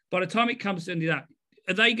 By the time it comes to the end of that,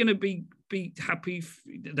 are they going to be happy?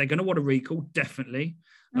 They're going to want a recall, definitely.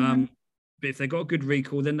 But if they've got a good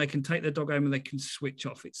recall, then they can take their dog home and they can switch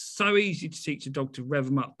off. It's so easy to teach a dog to rev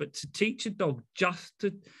them up, but to teach a dog just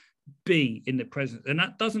to be in the present, and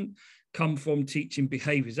that doesn't come from teaching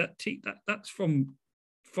behaviours. That's from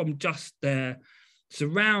just their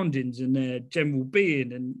surroundings and their general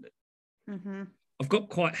being. And I've got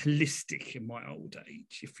quite holistic in my old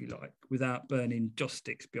age, if you like, without burning joss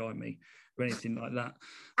sticks behind me or anything like that.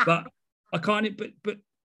 But I can't. But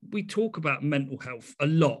we talk about mental health a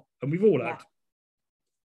lot, and we've all had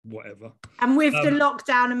whatever. And with the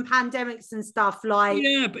lockdown and pandemics and stuff, like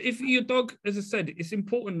but if your dog, as I said, it's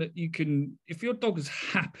important that you can. If your dog is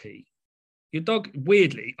happy, your dog.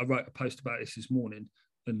 Weirdly, I wrote a post about this morning,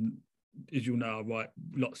 and as you'll know, I write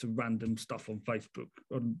lots of random stuff on Facebook.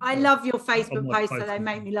 I love your Facebook posts, so they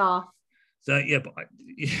make me laugh. So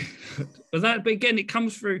but again, it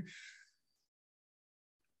comes through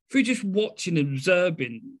just watching and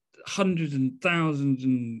observing hundreds and thousands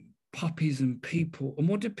and puppies and people. And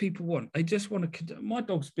what do people want? They just want to. My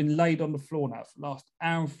dog's been laid on the floor now for the last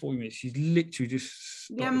hour and 40 minutes. She's literally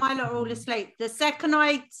just mine are all asleep. The second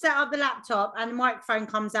I set up the laptop and the microphone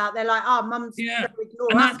comes out, they're like, "Oh, mum's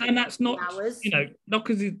and that's not hours. Not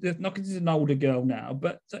because he's an older girl now,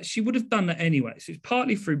 but she would have done that anyway. So it's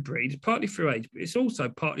partly through breed, it's partly through age, but it's also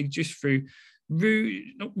partly just through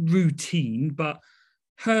not routine, but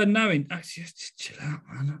her knowing actually just chill out,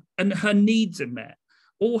 man. And her needs are met.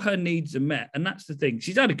 All her needs are met. And that's the thing.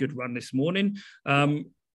 She's had a good run this morning.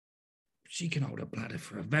 She can hold her bladder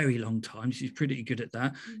for a very long time. She's pretty good at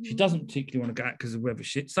that. She doesn't particularly want to go out because of weather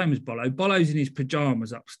shit. Same as Bolo. Bolo's in his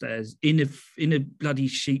pajamas upstairs in a bloody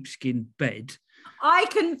sheepskin bed. I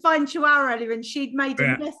couldn't find Chihuahua earlier and she'd made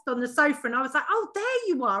a nest on the sofa and I was like, oh, there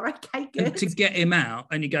you are. Okay, good. And to get him out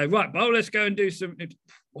and you go, right, Bolo, let's go and do something.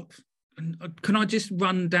 What? Can I just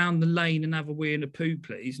run down the lane and have a wee and a poo,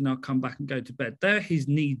 please? And I'll come back and go to bed. There, his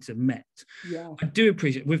needs are met. Yeah. I do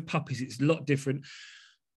appreciate with puppies, it's a lot different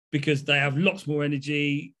because they have lots more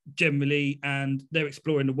energy generally and they're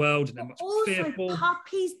exploring the world and they're much more fearful.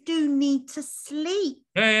 Puppies do need to sleep.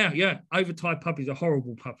 Yeah. Overtired puppies are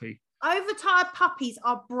horrible puppy. Overtired puppies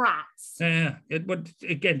are brats. Yeah. But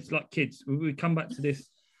again, it's like kids. We come back to this.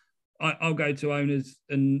 I'll go to owners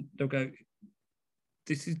and they'll go,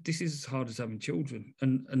 this is as hard as having children.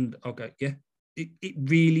 And I'll go, yeah, it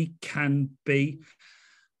really can be.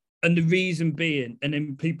 And the reason being, and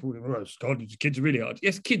then people, kids are really hard.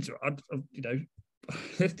 Yes, kids are hard.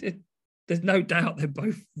 There's no doubt they're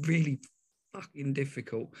both really fucking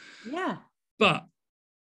difficult. Yeah. But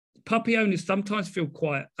puppy owners sometimes feel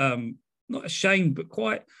quite, not ashamed, but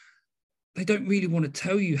quite, they don't really want to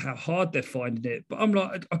tell you how hard they're finding it. But I'm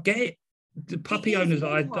like, I get it. The puppy owners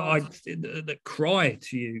that cry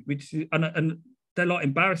to you, and they're like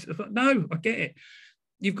embarrassed. I'm like, no, I get it.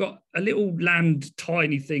 You've got a little land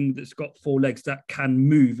tiny thing that's got 4 legs that can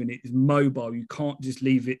move and it is mobile. You can't just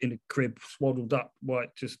leave it in a crib swaddled up while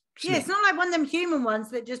it just sleeps. Yeah, it's not like one of them human ones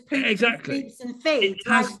that just poops exactly. and sleeps and feeds. It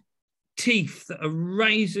has teeth that are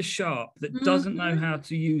razor sharp that doesn't know how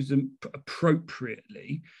to use them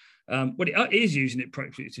appropriately. Well, it is using it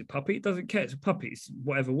appropriately. It's a puppy. It doesn't care. It's a puppy. It's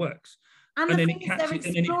whatever works. And then it catches,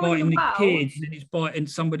 and then it's biting the kids, and then it's biting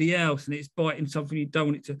somebody else, and it's biting something you don't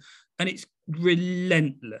want it to, and it's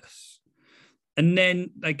relentless. And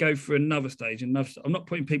then they go for another stage. I'm not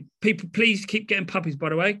putting people. Please keep getting puppies, by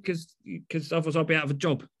the way, because otherwise I'll be out of a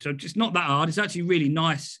job. So it's not that hard. It's actually really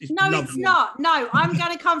nice. It's not. No, I'm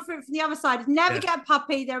going to come through it from the other side. Never get a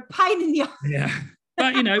puppy. They're a pain in the eye. Yeah,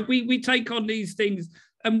 but we take on these things,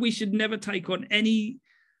 and we should never take on any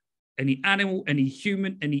animal, any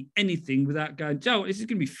human, anything without going, Joe, this is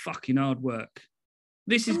going to be fucking hard work.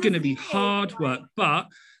 This is going to be hard work. But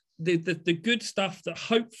the good stuff that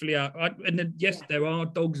hopefully there are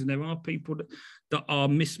dogs and there are people that are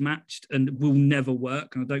mismatched and will never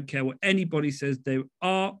work. And I don't care what anybody says it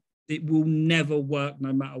will never work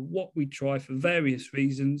no matter what we try for various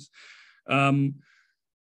reasons. But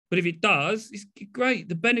if it does, it's great.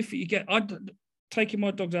 The benefit you get, taking my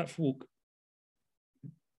dogs out for a walk,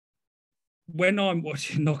 when I'm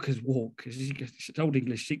watching Knockers walk, because it's Old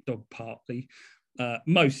English sheepdog partly,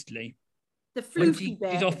 mostly, The when floofy she's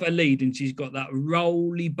bit. off her lead and she's got that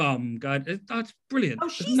rolly bum going. That's brilliant. Oh,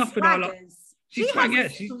 There's she nothing I like. swaggers. She's She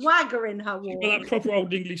has a swagger in her she's walk. got that proper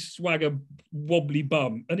old English swagger, wobbly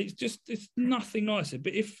bum, and it's nothing nicer.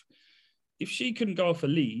 But if she couldn't go off a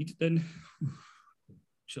lead, then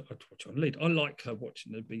I'd watch on lead. I like her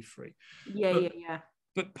watching her be free. Yeah.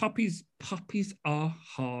 But puppies are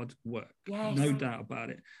hard work, yes. No doubt about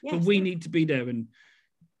it. Yes. But we need to be there and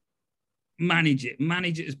manage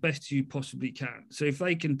it as best as you possibly can. So if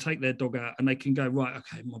they can take their dog out and they can go, right,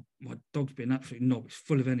 okay, my dog's been absolutely knob, it's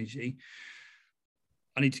full of energy,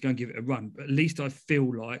 I need to go and give it a run. But at least I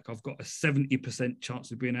feel like I've got a 70%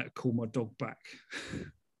 chance of being able to call my dog back.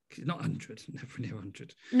 It's not 100, never near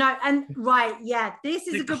 100. No, and right, yeah, this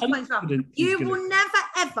is a good point. You will never,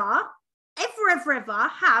 ever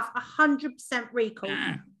have 100% recall.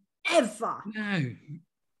 Nah. Ever. No.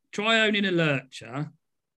 Try owning a lurcher.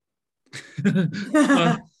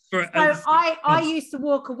 I used to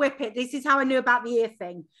walk a whippet. This is how I knew about the ear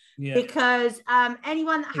thing. Yeah. Because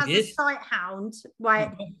anyone that has a sight hound,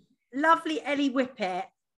 right, lovely Ellie Whippet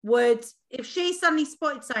would, if she suddenly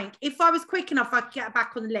spotted something, if I was quick enough, I could get her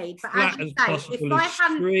back on the lead. But as you say, if I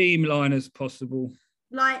hadn't, streamline as possible,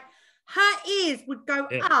 like her ears would go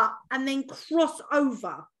up and then cross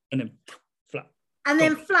over, and then flat, and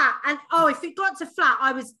then flat. And if it got to flat,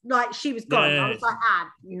 I was like, she was gone. I was like,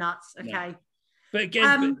 nuts. Okay. Yeah. But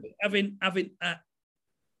again, having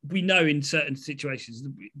we know in certain situations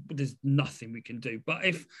there's nothing we can do. But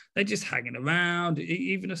if they're just hanging around,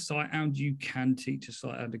 even a sight hound, you can teach a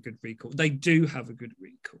sight hound a good recall. They do have a good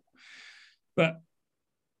recall. But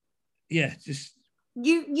yeah, just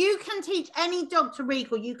you can teach any dog to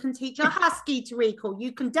recall. You can teach a husky to recall.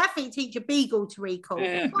 You can definitely teach a beagle to recall.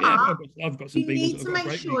 Yeah, I've got some beagles. You need to make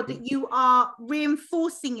sure that you are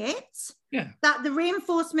reinforcing it. Yeah. That the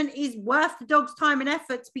reinforcement is worth the dog's time and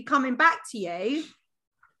effort to be coming back to you.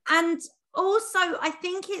 And also, I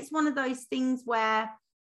think it's one of those things where,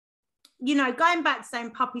 you know, going back to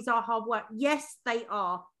saying puppies are hard work. Yes, they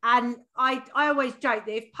are. And I always joke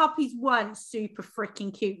that if puppies weren't super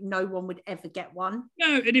freaking cute, no one would ever get one.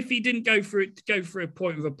 No, and if he didn't go for a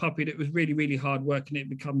point with a puppy that was really, really hard work and it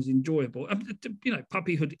becomes enjoyable, you know,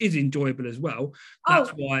 puppyhood is enjoyable as well. That's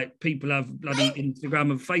why people have bloody Instagram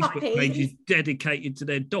and Facebook pages dedicated to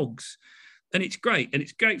their dogs. And it's great. And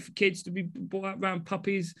it's great for kids to be brought around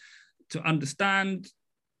puppies, to understand,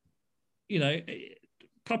 you know,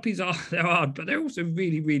 puppies they're hard, but they're also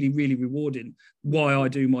really, really, really rewarding. Why I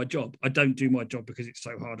do my job. I don't do my job because it's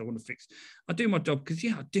so hard. I want to fix. I do my job because,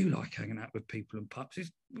 I do like hanging out with people and pups.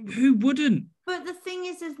 Who wouldn't? But the thing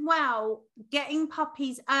is as well, getting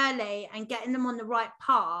puppies early and getting them on the right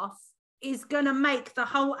path is going to make the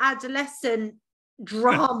whole adolescent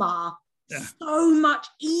drama so much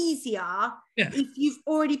easier if you've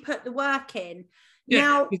already put the work in. Yeah,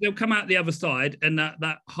 now, because they'll come out the other side and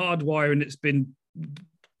that hard wiring that's been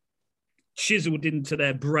chiseled into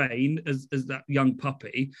their brain as that young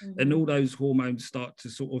puppy, and all those hormones start to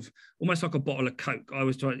sort of, almost like a bottle of Coke. I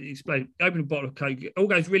was trying to explain, open a bottle of Coke, it all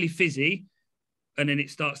goes really fizzy, and then it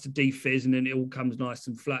starts to defizz, and then it all comes nice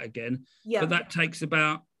and flat again. But that takes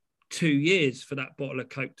about 2 years for that bottle of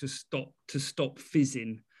Coke to stop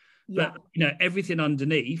fizzing. But you know, everything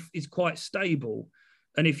underneath is quite stable.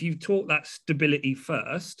 And if you've taught that stability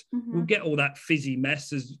first, we'll get all that fizzy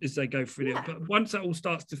mess as they go through it. But once that all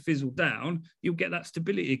starts to fizzle down, you'll get that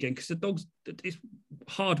stability again, because it's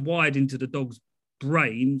hardwired into the dog's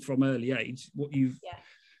brain from early age.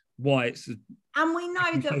 Why it's and we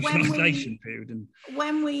know that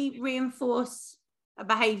when we reinforce a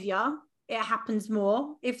behaviour, it happens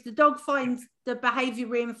more. If the dog finds the behaviour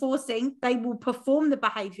reinforcing, they will perform the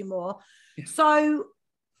behaviour more. Yeah. So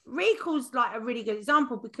recall's like a really good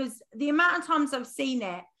example, because the amount of times I've seen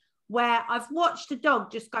it where I've watched a dog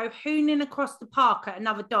just go hooning across the park at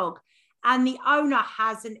another dog, and the owner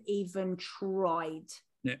hasn't even tried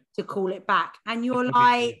to call it back. And you're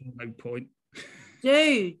like, no point.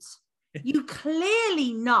 Dude, you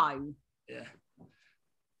clearly know. Yeah.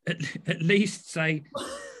 At least say,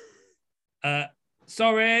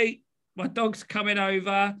 sorry, my dog's coming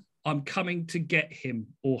over. I'm coming to get him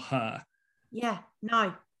or her. Yeah,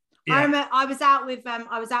 no. Yeah. I remember I was out with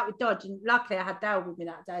Dodge, and luckily I had Dale with me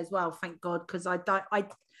that day as well, thank God, because I got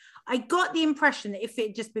the impression that if it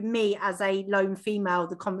had just been me as a lone female,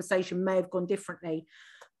 the conversation may have gone differently.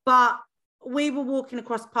 But we were walking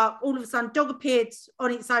across the park, all of a sudden dog appeared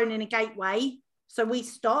on its own in a gateway, so we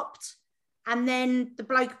stopped, and then the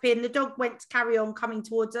bloke appeared and the dog went to carry on coming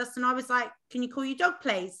towards us, and I was like, can you call your dog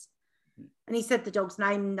please? And he said the dog's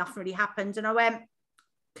name, nothing really happened, and I went,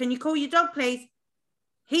 can you call your dog please?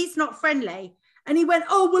 He's not friendly. And he went,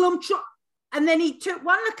 oh, well, I'm trying. And then he took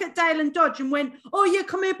one look at Dale and Dodge and went, oh, yeah,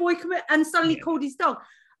 come here, boy, come here, and suddenly called his dog.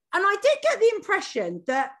 And I did get the impression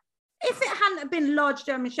that if it hadn't have been a large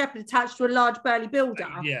German Shepherd attached to a large burly builder,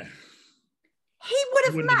 he would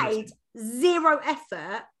have made zero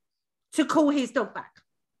effort to call his dog back.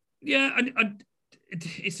 Yeah,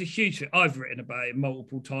 it's a huge thing. I've written about it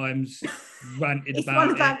multiple times, ranted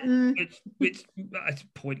about it. Which it's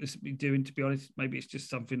pointless me doing, to be honest. Maybe it's just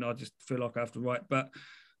something I just feel like I have to write.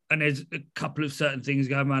 And there's a couple of certain things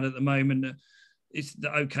going on at the moment. It's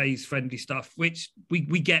the OK's friendly stuff, which we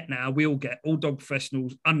get now. We all get. All dog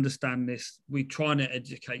professionals understand this. We're trying to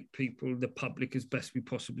educate people, the public, as best we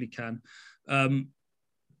possibly can. But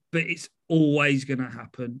it's always going to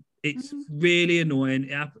happen. It's really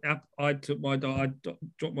annoying. I dropped my daughter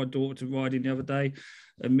to riding the other day,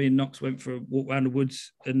 and me and Knox went for a walk around the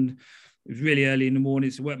woods, and it was really early in the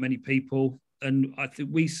morning, so there weren't many people. And I think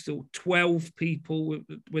we saw 12 people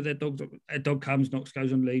with their dogs. A dog comes, Knox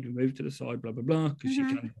goes on lead, we move to the side, blah, blah, blah, because she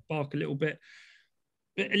can bark a little bit.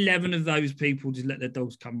 But 11 of those people just let their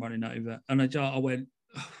dogs come running over. And I went,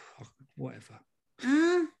 oh, whatever.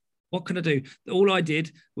 What can I do? All I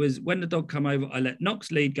did was when the dog come over, I let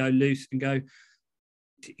Knox lead go loose and go,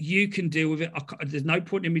 you can deal with it. There's no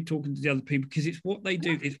point in me talking to the other people because it's what they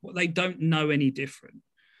do. It's what they don't know any different.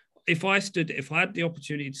 If I had the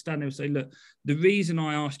opportunity to stand there and say, look, the reason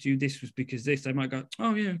I asked you this was because this, they might go,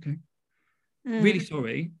 oh, yeah, okay. Really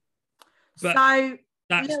sorry. But so,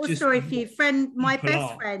 little story for you. My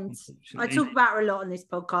best friend, I talk about her a lot on this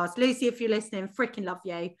podcast. Lucy, if you're listening, freaking love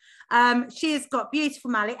you. She has got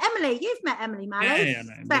beautiful Mally. Emily, you've met Emily Mally. Yeah, I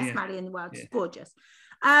know. Best Mally in the world. She's gorgeous.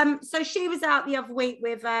 So she was out the other week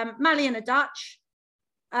with Mally and a Dutch.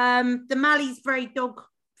 The Mally's very dog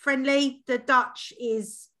friendly. The Dutch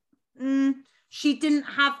is... she didn't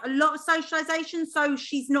have a lot of socialization, so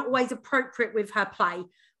she's not always appropriate with her play.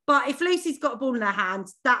 But if Lucy's got a ball in her hand,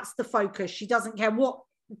 that's the focus. She doesn't care what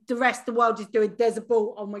the rest of the world is doing. There's a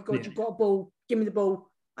ball. Oh my God, you've got a ball. Give me the ball.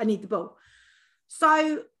 I need the ball.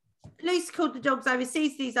 So Lucy called the dogs over,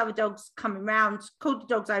 sees these other dogs coming round, called the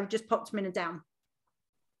dogs over, just popped them in a down.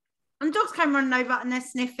 And the dogs came running over and they're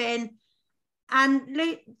sniffing. And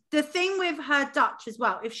the thing with her Dutch as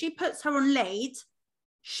well, if she puts her on lead,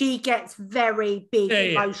 she gets very big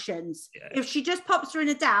emotions. Yeah. If she just pops her in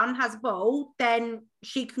a down, has a ball, then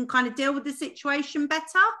she can kind of deal with the situation better.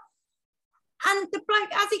 And the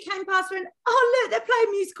bloke, as he came past her, went, oh, look, they're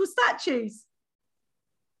playing musical statues.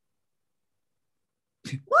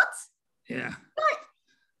 What? Yeah. Like,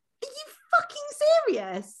 are you fucking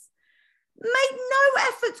serious? Made no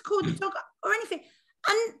effort to call the dog or anything.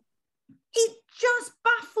 And it just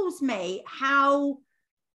baffles me how...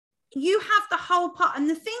 you have the whole part. And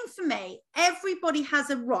the thing for me, everybody has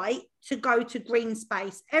a right to go to green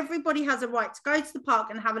space. Everybody has a right to go to the park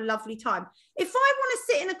and have a lovely time. If I want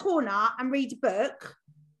to sit in a corner and read a book,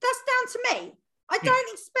 that's down to me. I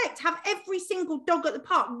don't expect to have every single dog at the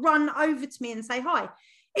park run over to me and say hi.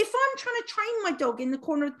 If I'm trying to train my dog in the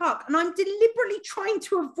corner of the park and I'm deliberately trying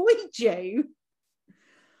to avoid you,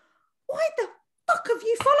 why the fuck have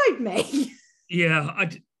you followed me? Yeah, I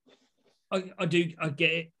do, I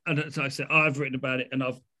get it. And as I said, I've written about it and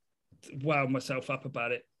I've wound myself up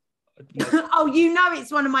about it. Oh, you know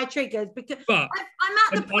it's one of my triggers because I'm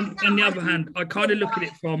at the point on the other hand, I kind of look at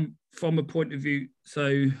it from a point of view.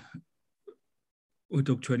 So, a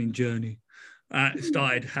dog training journey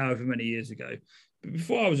started however many years ago. But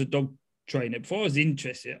before I was a dog trainer, before I was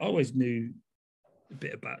interested, I always knew a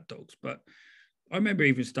bit about dogs. But I remember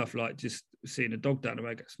even stuff like just seeing a dog down the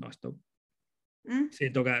road, that's a nice dog. See a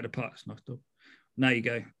dog out of the park, that's a nice dog. Now you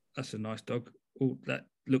go, that's a nice dog. Oh, that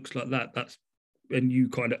looks like that. That's when you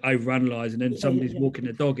kind of overanalyze, and then somebody's walking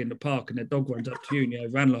their dog in the park and their dog runs up to you and you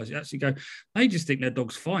overanalyze. You actually go, they just think their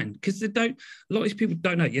dog's fine because they don't. A lot of these people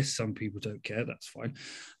don't know. Yes, some people don't care. That's fine,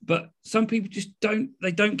 but some people just don't.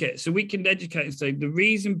 They don't get it. So we can educate and say the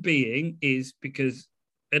reason being is because,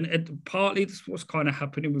 and partly that's what's kind of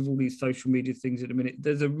happening with all these social media things at the minute.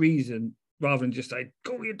 There's a reason. Rather than just say,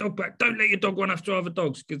 call your dog back, don't let your dog run after other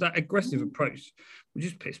dogs, because that aggressive approach will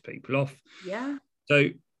just piss people off. Yeah. So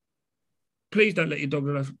please don't let your dog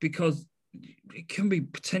run after, because it can be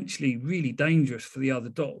potentially really dangerous for the other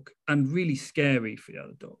dog and really scary for the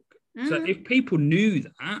other dog. So if people knew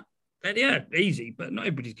that, then yeah, easy, but not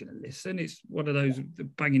everybody's going to listen. It's one of those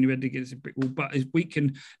banging your head against a brick wall. But as we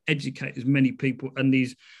can educate as many people, and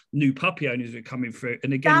these new puppy owners are coming through,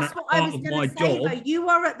 and again, that's what part I was of my say, job. Though, you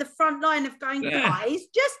are at the front line of going, guys,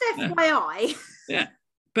 just FYI. Yeah,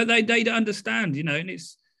 but they don't understand, you know, and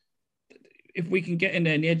if we can get in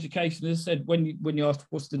there, and the education, as I said, when you asked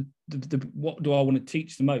what's the what do I want to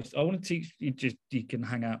teach the most, I want to teach you can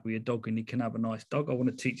hang out with your dog and you can have a nice dog. I want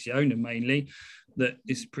to teach the owner mainly that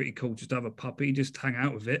it's pretty cool just to have a puppy, just hang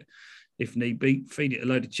out with it if need be, feed it a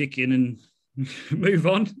load of chicken and move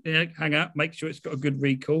on. Yeah, hang out, make sure it's got a good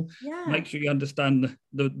recall. Yeah. Make sure you understand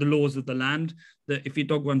the laws of the land, that if your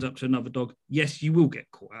dog runs up to another dog, yes, you will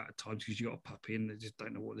get caught out at times because you've got a puppy and they just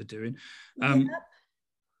don't know what they're doing.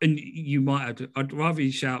 And you might have to, I'd rather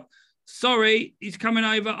you shout, sorry, he's coming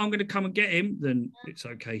over, I'm going to come and get him, then it's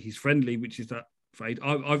okay, he's friendly, which is that afraid.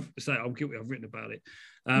 I'm guilty, I've written about it.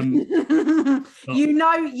 You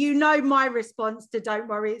know my response to don't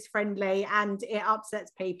worry, it's friendly, and it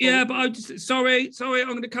upsets people. Yeah, but I just sorry, I'm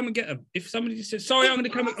going to come and get them. If somebody just says sorry, I'm going to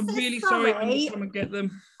come, I'm really sorry, I'm going to come and get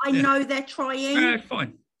them. I know they're trying.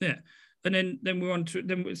 Fine, yeah. And then we're on to,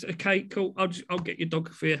 then it's okay, cool. I'll get your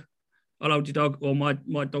dog for you. I'll hold your dog, or my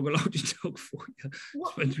dog will hold your dog for you.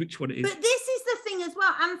 Depends which one it is. But this is the thing as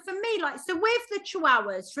well. And for me, like, so with the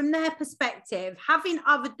Chihuahuas, from their perspective, having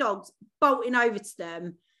other dogs bolting over to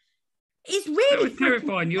them is really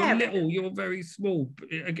terrifying. You're little, you're very small.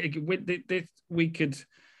 With this, we could.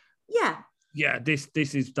 Yeah, this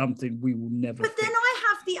is something we will never. But then I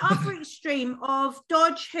have the other extreme of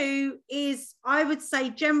Dodge, who is, I would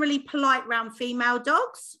say, generally polite around female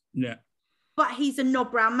dogs. Yeah. But he's a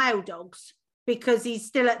knob round male dogs because he's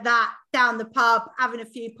still at that down the pub, having a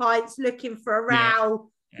few pints, looking for a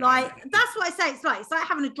row. Yeah. Like, that's what I say. It's like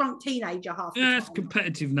having a drunk teenager half the time. It's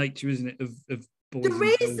competitive nature, isn't it, of boys. The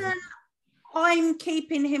reason I'm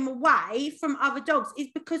keeping him away from other dogs is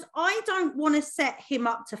because I don't want to set him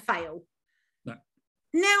up to fail. No.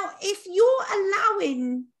 Now, if you're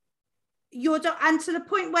allowing your dog, and to the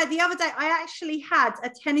point where the other day I actually had a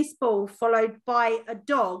tennis ball followed by a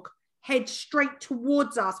dog head straight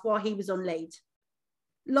towards us while he was on lead.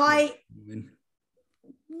 Like,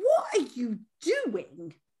 what are you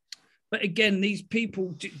doing? But again, these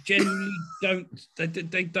people generally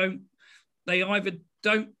they either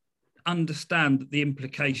don't understand the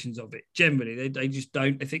implications of it. Generally, they just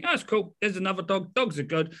don't. They think, oh, it's cool, there's another dog, dogs are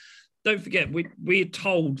good. Don't forget, we're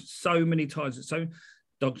told so many times that so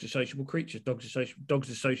dogs are sociable creatures, dogs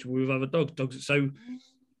are sociable with other dogs. So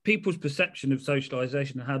people's perception of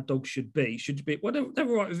socialization and how dogs should be, well, they're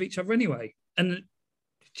all right with each other anyway. And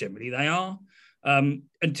generally they are,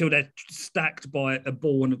 until they're stacked by a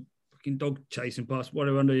ball and a fucking dog chasing past,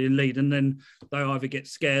 whatever, under your lead. And then they either get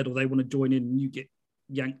scared or they want to join in and you get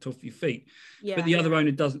yanked off your feet. Yeah, but the other owner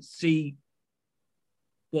doesn't see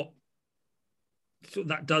what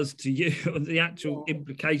that does to you and the actual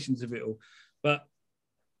implications of it all. But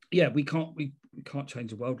yeah, we can't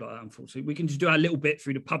change the world like that, unfortunately. We can just do our little bit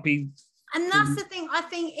through the puppies. And that's the thing. I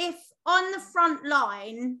think if on the front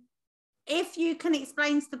line, if you can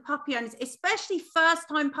explain to the puppy owners, especially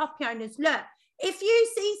first-time puppy owners, look, if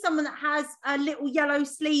you see someone that has a little yellow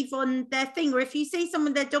sleeve on their thing, or if you see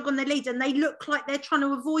someone, their dog on their lead, and they look like they're trying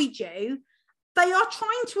to avoid you, they are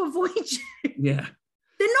trying to avoid you. Yeah.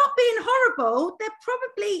 They're not being horrible. They're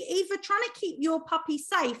probably either trying to keep your puppy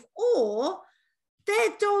safe, or their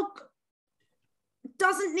dog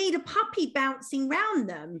doesn't need a puppy bouncing around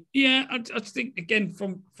them. Yeah, I think, again,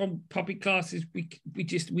 from puppy classes,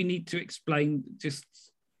 we need to explain,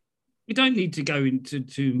 we don't need to go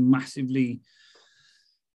into massively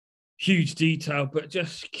huge detail, but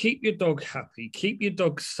just keep your dog happy, keep your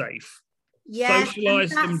dog safe. Yes, socialize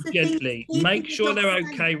them gently, make sure they're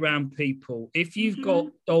okay around people. If you've got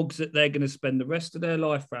dogs that they're going to spend the rest of their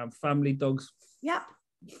life around, family dogs,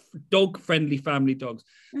 dog friendly family dogs,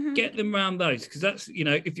 get them around those, because that's,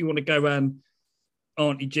 if you want to go around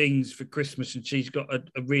Auntie Jean's for Christmas and she's got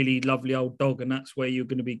a really lovely old dog and that's where you're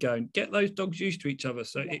going to be going, get those dogs used to each other.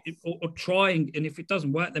 So or trying, and if it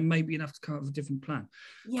doesn't work, then maybe you have to come up with a different plan.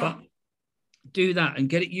 But do that and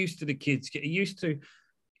get it used to the kids, get it used to.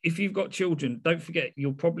 If you've got children, don't forget,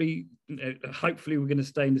 you'll probably, hopefully we're going to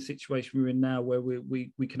stay in the situation we're in now where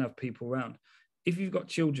we can have people around. If you've got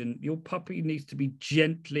children, your puppy needs to be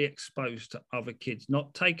gently exposed to other kids,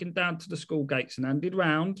 not taken down to the school gates and handed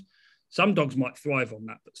round. Some dogs might thrive on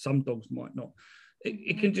that, but some dogs might not.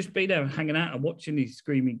 It can just be there hanging out and watching these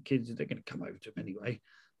screaming kids, and they're going to come over to them anyway.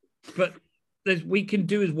 But we can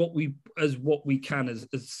do what we can as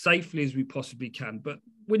safely as we possibly can, but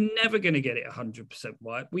we're never going to get it 100%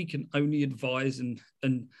 right. We can only advise and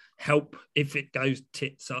help if it goes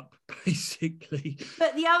tits up, basically.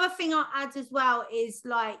 But the other thing I'll add as well is,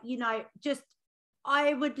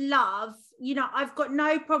 I would love, I've got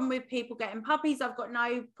no problem with people getting puppies. I've got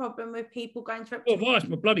no problem with people going to... Oh, well, it's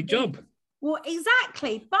my bloody job. Well,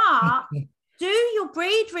 exactly. But do your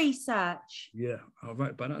breed research. Yeah, I'll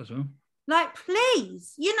write about that as well. Like,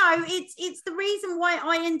 please, it's the reason why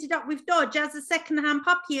I ended up with Dodge as a second-hand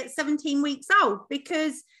puppy at 17 weeks old,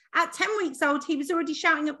 because at 10 weeks old, he was already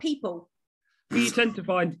shouting at people. You tend to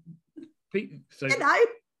find, so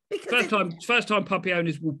because first time puppy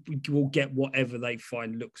owners will get whatever they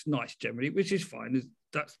find looks nice generally, which is fine.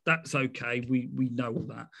 That's okay. We know all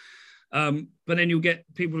that. But then you'll get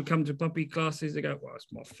people who come to puppy classes. They go, well, it's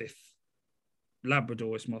my 5th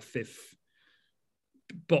Labrador. It's my 5th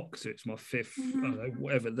boxer. It's my 5th. I don't know,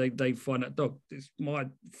 whatever. They find that dog. It's my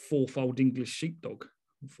 4th old English sheepdog.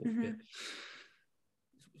 Yeah.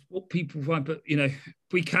 What people find, but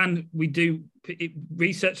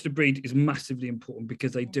research the breed is massively important,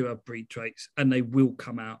 because they do have breed traits and they will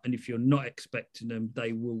come out. And if you're not expecting them,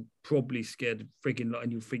 they will probably scare the frigging lot,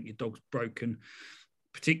 and you'll think your dog's broken.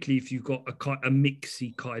 Particularly if you've got a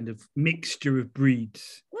mixy kind of mixture of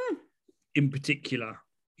breeds. In particular,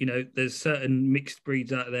 there's certain mixed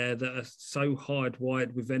breeds out there that are so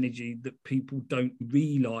hardwired with energy that people don't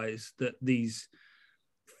realise that these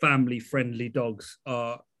family-friendly dogs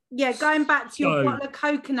are. Yeah, going back to your bottle of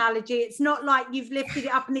Coke analogy, it's not like you've lifted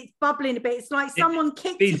it up and it's bubbling a bit. It's like someone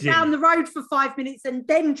kicked it down the road for 5 minutes and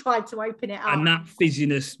then tried to open it up. And that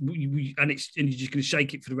fizziness, and you're just going to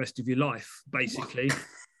shake it for the rest of your life, basically,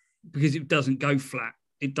 because it doesn't go flat.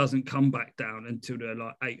 It doesn't come back down until they're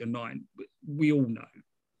like 8 or 9. We all know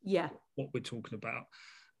what we're talking about.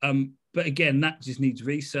 But again, that just needs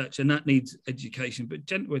research and that needs education. But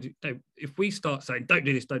if we start saying, don't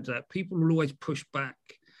do this, don't do that, people will always push back.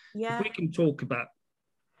 Yeah. If we can talk about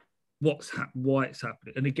why it's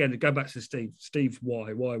happening, and again, go back to Steve's why.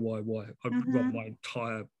 I run my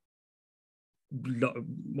entire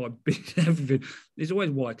everything. There's always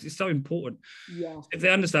why, because it's so important. Yeah. If they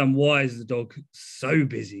understand why is the dog so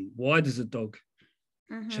busy, why does a dog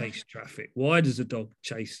chase traffic? Why does a dog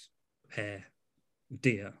chase hare,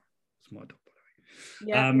 deer? It's my dog, by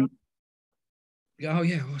the way. Oh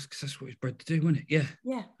yeah, well, that's what he's bred to do, isn't it? Yeah.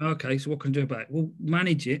 Yeah. Okay, so what can I do about it? Well,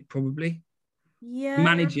 manage it, probably. Yeah.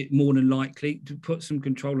 Manage it more than likely, to put some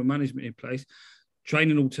control and management in place.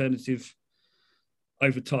 Train an alternative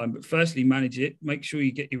over time, but firstly, manage it. Make sure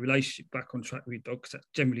you get your relationship back on track with your dog, because that's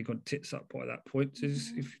generally gone tits up by that point.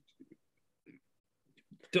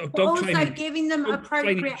 But also training, giving them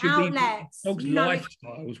appropriate outlets. Dog's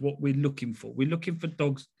lifestyle is what we're looking for. We're looking for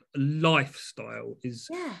dogs' lifestyle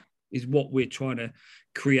is what we're trying to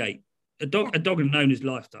create. A dog and known as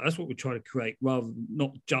lifestyle. That's what we're trying to create, rather than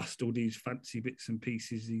not just all these fancy bits and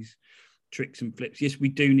pieces, these tricks and flips. Yes, we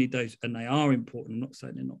do need those, and they are important. I'm not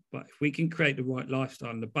saying they're not, but if we can create the right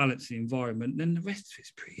lifestyle and the balance of the environment, then the rest of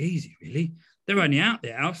it's pretty easy, really. They're only out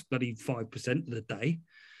their house bloody 5% of the day.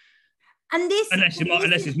 And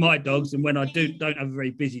unless it's my dogs, and when I don't have a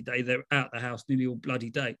very busy day, they're out the house nearly all bloody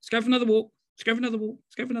day. Let's go for another walk. Let's go for another walk.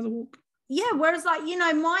 Let's go for another walk. Yeah, whereas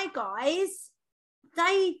my guys,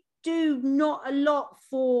 they do not a lot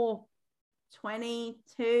for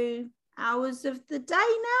 22 hours of the day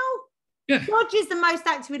now. Yeah. Dodge is the most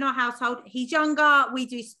active in our household. He's younger. We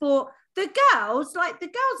do sport. The girls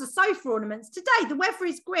are sofa ornaments. Today, the weather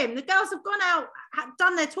is grim. The girls have gone out,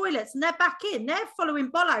 done their toilets, and they're back in. They're following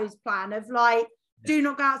Bolo's plan of do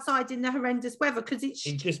not go outside in the horrendous weather, because it's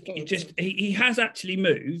he has actually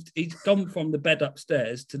moved. He's gone from the bed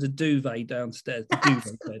upstairs to the duvet downstairs. The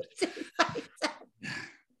duvet bed.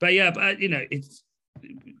 But it's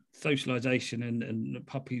socialization and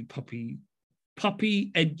puppy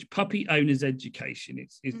owners' education.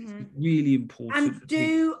 It's really important. And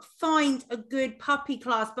do find a good puppy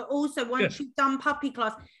class, but also once you've done puppy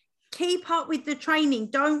class, keep up with the training.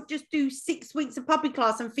 Don't just do 6 weeks of puppy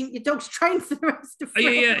class and think your dog's trained for the rest of forever.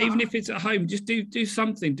 Yeah. Even if it's at home, just do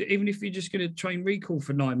something. Even if you're just going to train recall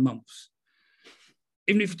for 9 months,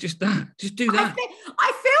 even if it's just that, just do that.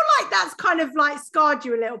 I feel like that's kind of scarred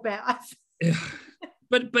you a little bit.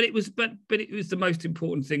 But it was the most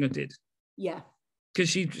important thing I did. Yeah. Because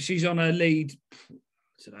she's on her lead, I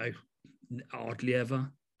don't know, hardly ever.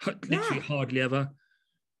 Literally hardly ever.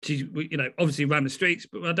 She's, obviously around the streets,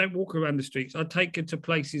 but I don't walk around the streets. I take her to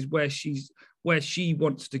places where she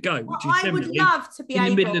wants to go, which is I would love to be in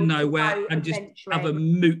the middle of able nowhere and just have a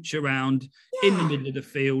mooch around in the middle of the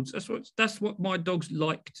fields. That's what my dogs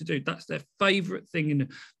like to do. That's their favourite thing.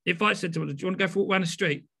 If I said to her, "Do you want to go for a walk around the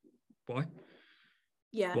street?" Why?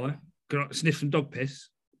 Yeah. Why? Can I sniff some dog piss?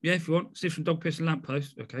 Yeah, if you want, sniff some dog piss and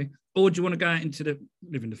lamppost, okay. Or do you want to go out into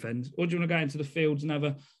live in the fens? Or do you want to go into the fields and have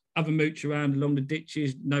a mooch around along the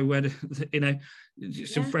ditches, know where to,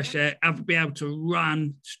 some fresh air, be able to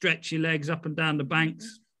run, stretch your legs up and down the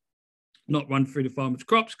banks. not run through the farmer's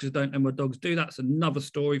crops because I don't know my dogs do. That's another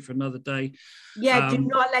story for another day. Yeah, do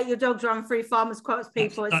not let your dogs run through farmers' crops,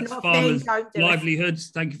 people. It's not a thing. Don't do livelihoods.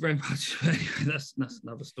 It. Thank you very much. That's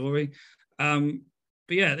another story.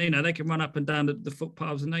 But yeah, they can run up and down the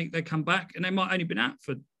footpaths and they come back and they might only been out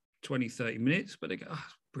for 20, 30 minutes, but they go, oh,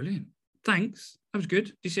 brilliant. Thanks. That was good.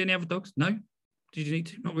 Did you see any other dogs? No. Did you need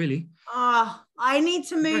to? Not really. Oh, I need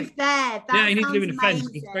to move there. Yeah, you need to live in a fence.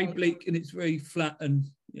 It's very bleak and it's very flat. And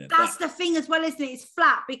yeah, that's the thing as well, isn't it? It's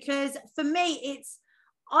flat because for me,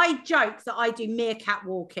 I joke that I do meerkat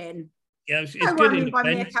walking. Yeah, it's good. What I mean by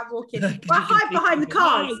meerkat walking? I hide behind the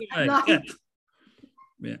cars.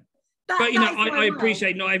 Yeah. But I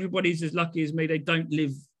appreciate not everybody's as lucky as me. They don't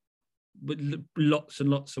live with lots and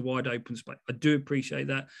lots of wide open space. I do appreciate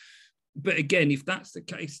that. But again, if that's the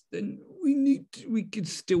case, then we can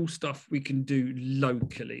still stuff we can do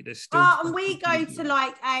locally. There's still and we go to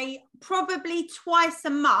like probably twice a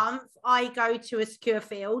month. I go to a secure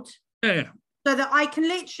field. Yeah. So that I can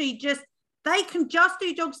literally they can just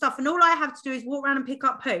do dog stuff, and all I have to do is walk around and pick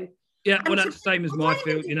up poo. Yeah, well, that's the same as my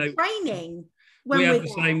field. Training. We have the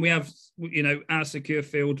same. We have our secure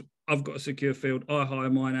field. I've got a secure field. I hire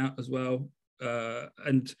mine out as well,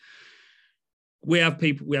 and we have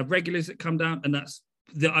regulars that come down, and that's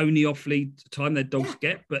the only off-lead time their dogs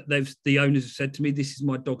get. But the owners have said to me, "This is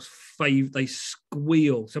my dog's fave." They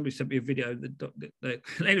squeal. Somebody sent me a video. They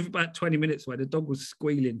live about 20 minutes away. The dog was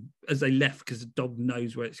squealing as they left because the dog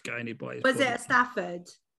knows where it's going. Was it a Stafford?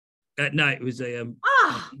 No, it was a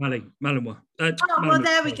Malinois. Well,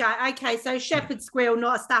 there we go. Okay, so shepherd squeal,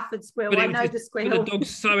 not a Stafford squeal. I know the squeal. But the dog's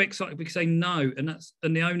so excited because they know, and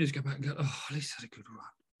the owners go back and go, "Oh, at least had a good run."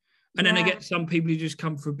 And then they get some people who just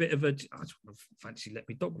come for a bit of I just want to fancy let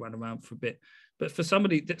my dog run around for a bit. But for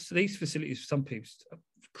somebody, these facilities, for some people, are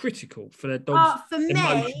critical for their dog's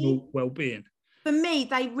emotional well-being. For me,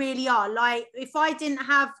 they really are. Like, if I didn't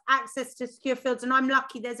have access to secure fields, and I'm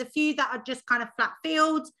lucky, there's a few that are just kind of flat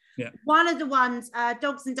fields. Yeah. One of the ones,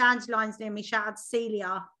 Dogs and Dandelions near me, shout out to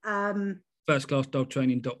Celia.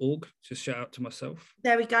 Firstclassdogtraining.org. Just shout out to myself.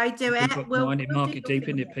 There we go, do it. We'll in Market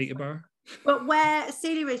Deeping near Peterborough. But where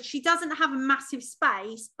Celia is, she doesn't have a massive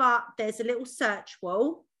space, but there's a little search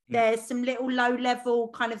wall. There's some little low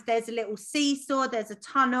level there's a little seesaw, there's a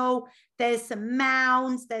tunnel, there's some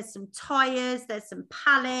mounds, there's some tires, there's some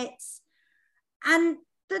pallets. And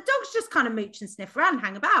the dogs just kind of mooch and sniff around,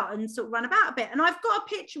 hang about and sort of run about a bit. And I've got a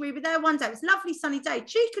picture, we were there one day, it was a lovely sunny day.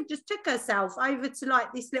 Chica just took herself over to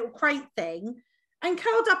like this little crate thing and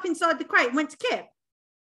curled up inside the crate and went to Kip.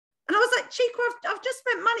 And I was like, Chica, I've just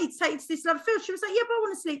spent money to take you to this lovely field. She was like, yeah, but I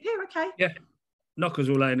want to sleep here, okay? Yeah. Knockers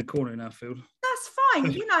will lay in the corner in our field. That's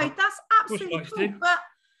fine, that's absolutely cool. But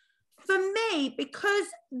for me, because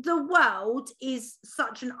the world is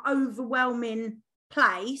such an overwhelming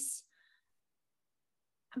place,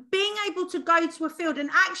 being able to go to a field, and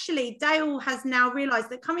actually Dale has now realised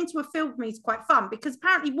that coming to a field with me is quite fun, because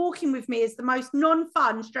apparently walking with me is the most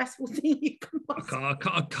non-fun, stressful thing you can possibly.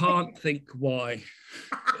 I can't think why.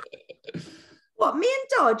 What, me and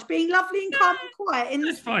Dodge being lovely and calm and quiet in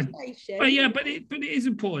this situation? But it is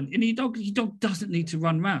important. And your dog doesn't need to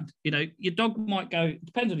run around. Your dog might go. It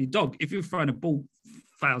depends on your dog. If you're throwing a ball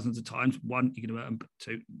thousands of times, one you can hurt them, but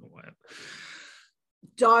two, or whatever.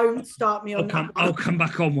 Don't start me on that. I'll come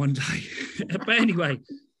back on one day. But anyway,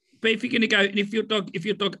 if you're going to go, and if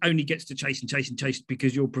your dog only gets to chase and chase and chase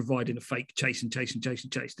because you're providing a fake chase and chase and chase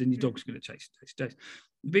and chase, then your dog's going to chase and chase and chase.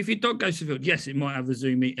 But if your dog goes to the field, yes, it might have a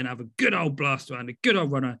zoomy and have a good old blast around, a good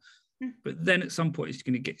old runner. But then at some point, it's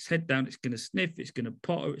going to get its head down, it's going to sniff, it's going to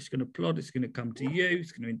potter, it's going to plod, it's going to come to you,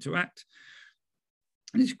 it's going to interact.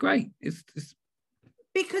 And it's great. It's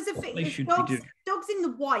because if dogs in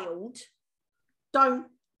the wild don't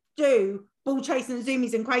do ball chasing and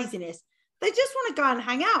zoomies and craziness, they just want to go and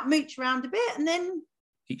hang out, mooch around a bit, and then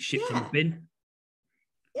eat shit from the bin.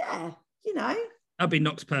 Yeah, That'd be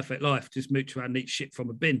Knox's perfect life. Just mooch around and eat shit from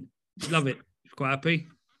a bin. Love it. Quite happy.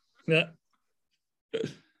 Yeah.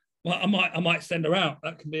 Well, I might send her out.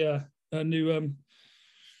 That can be a new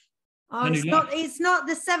it's not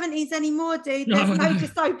the 70s anymore, dude. There's no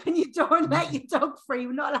just open your door and let your dog free.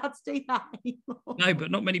 We're not allowed to do that anymore. No,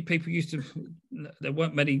 but not many people used to. There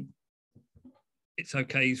weren't many. It's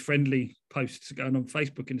okay. Friendly posts going on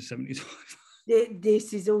Facebook in the 70s.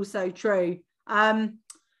 This is also true.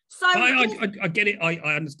 So I get it. I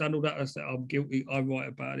understand all that. I said I'm guilty. I write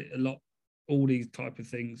about it a lot. All these type of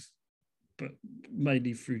things, but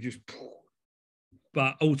mainly through just.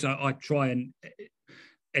 But also, I try and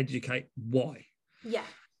educate why. Yeah,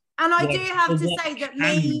 and I do have to say that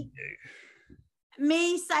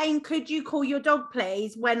me saying, could you call your dog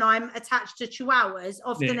please, when I'm attached to chihuahuas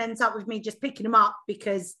often ends up with me just picking them up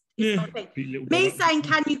because it's not a thing. Me saying,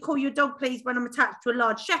 can you call your dog please, when I'm attached to a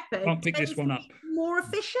large shepherd, can't pick this one up. More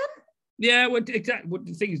efficient. Yeah, well, exactly. Well,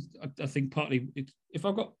 the thing is, I think partly if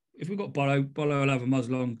we've got Bolo will have a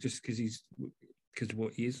muzzle on just because of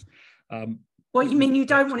what he is. What you mean? You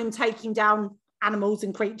don't want him taking down animals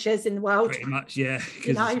and creatures in the world? Pretty much, yeah.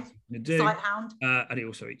 You know, sight hound. And he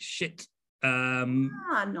also eats shit. Nice.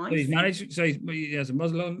 So he's managed. So he has a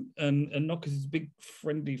muzzle on, and Knockers is a big,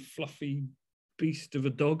 friendly, fluffy beast of a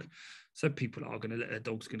dog. So people are going to let their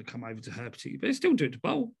dog's going to come over to her particularly, but they still do it to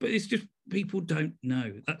Bowl. But it's just people don't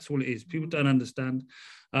know. That's all it is. People don't understand.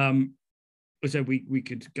 So we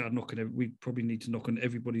could go knocking. We probably need to knock on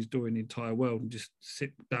everybody's door in the entire world and just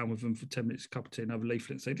sit down with them for 10 minutes, cup of tea, and have a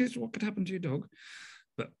leaflet and say, "This is what could happen to your dog."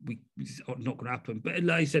 But it's not going to happen. But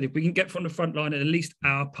like I said, if we can get from the front line, at least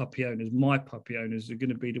our puppy owners, my puppy owners, are going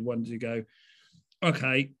to be the ones who go,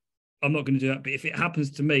 "Okay, I'm not going to do that. But if it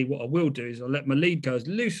happens to me, what I will do is I'll let my lead go as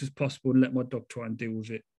loose as possible and let my dog try and deal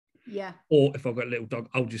with it." Yeah. Or if I've got a little dog,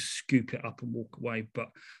 I'll just scoop it up and walk away. But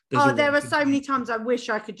there are so many times I wish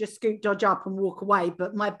I could just scoop Dodge up and walk away,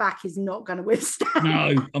 but my back is not going to withstand.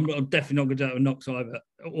 No, I'm definitely not going to do it with Knox either,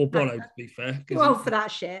 or Bolo, to be fair. Well, for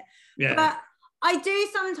that shit. Yeah. But I do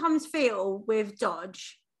sometimes feel with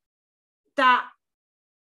Dodge that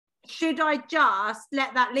should I just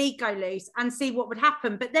let that lead go loose and see what would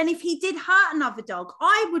happen? But then if he did hurt another dog,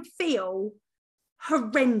 I would feel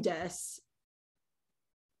horrendous.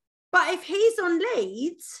 But if he's on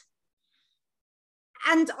leads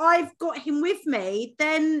and I've got him with me,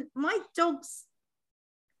 then my dog's,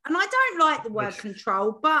 and I don't like the word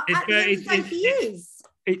control, but at the end of the day, he is.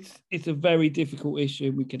 It's a very difficult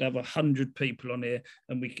issue. We could have 100 people on here,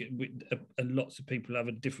 and and lots of people have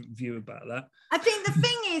a different view about that. I think the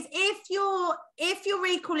thing is, if your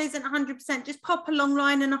recall isn't 100%, just pop a long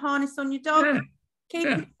line and a harness on your dog. Keep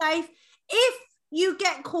it safe. If you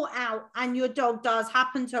get caught out and your dog does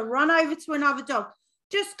happen to run over to another dog,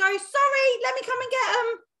 just go, "Sorry, let me come and get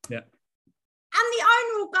him." Yeah. And the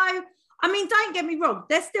owner will go, I mean, don't get me wrong,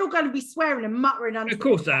 they're still going to be swearing and muttering under. Of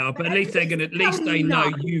course they are, but at least they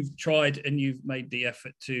know you've tried and you've made the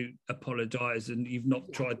effort to apologise and you've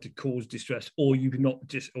not tried to cause distress, or you're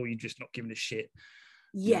just not giving a shit.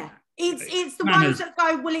 Yeah. It's the ones that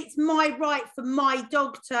go, well, it's my right for my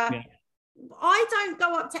dog to. Yeah. I don't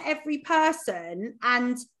go up to every person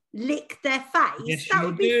and lick their face. Yes, that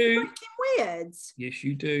would be freaking weird. Yes,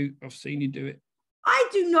 you do. I've seen you do it. I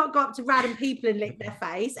do not go up to random people and lick their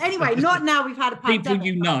face. Anyway, not now we've had a pandemic. People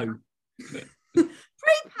you know.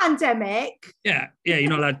 Pre-pandemic. Yeah, you're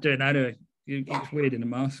not allowed to do it now, anyway. It's weird in a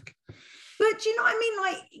mask. But do you know what I mean?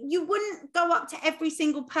 Like, you wouldn't go up to every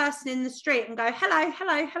single person in the street and go, "Hello,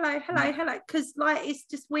 hello, hello, hello, hello," because, like, it's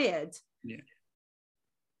just weird. Yeah.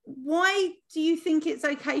 Why do you think it's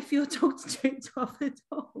okay for your dog to do it to other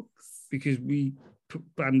dogs? Because we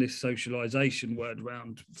ban this socialisation word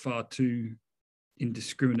around far too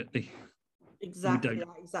indiscriminately. Exactly.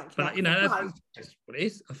 But that's what it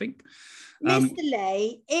is, I think. Mr.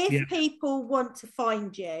 Lee, if people want to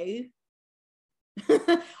find you,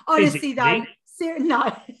 honestly though,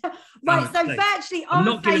 no. Right, so virtually on I'm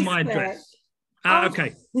not Facebook, giving my address.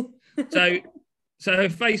 Okay. So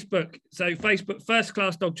Facebook, First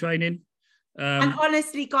Class Dog Training. And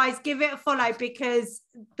honestly, guys, give it a follow, because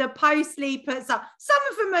the post Lee puts up, some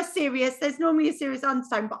of them are serious. There's normally a serious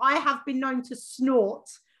undertone, but I have been known to snort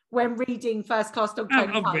when reading First Class Dog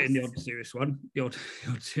Training. I've written the odd serious one,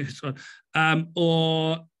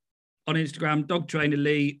 or on Instagram, Dog Trainer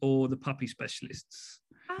Lee or the Puppy Specialists.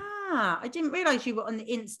 I didn't realise you were on the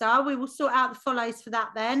Insta. We will sort out the follows for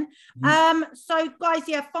that then. So guys,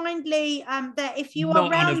 find Lee there. If you are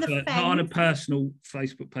around the fence, not on a personal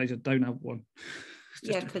Facebook page. I don't have one.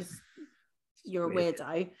 Yeah, because you're a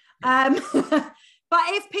weirdo. But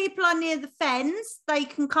if people are near the fence, they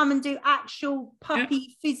can come and do actual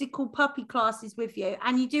physical puppy classes with you.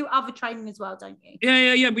 And you do other training as well, don't you?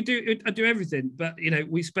 Yeah. We do. I do everything, but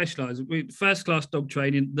we specialise. First Class Dog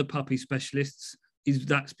Training, the Puppy Specialists.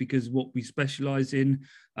 That's because what we specialize in.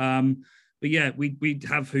 But yeah, we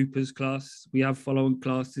have Hoopers class, we have following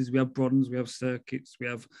classes, we have bronze, we have circuits, we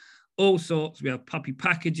have all sorts. We have puppy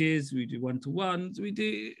packages, we do one-to-ones, we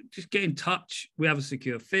do just get in touch. We have a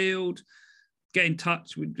secure field. Get in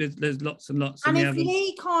touch. There's lots and lots. And if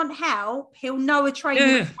Lee can't help, he'll know a trainer.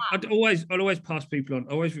 Yeah, I'll always pass people on.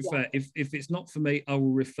 I always refer. Yeah. If it's not for me, I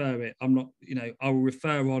will refer it. I'm not, I will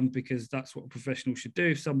refer on, because that's what a professional should do.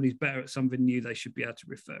 If somebody's better at something new, they should be able to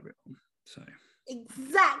refer it on. So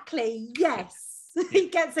exactly, yes. He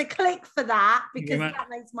gets a click for that because that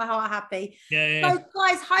makes my heart happy. Yeah. So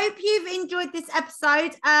guys, hope you've enjoyed this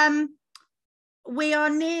episode. We are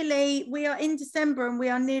in December and we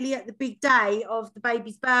are nearly at the big day of the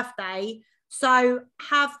baby's birthday. So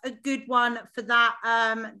have a good one for that.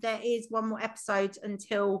 There is one more episode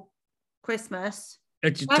until Christmas.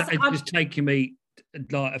 It's just taking me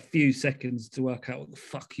like a few seconds to work out what the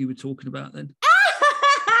fuck you were talking about then.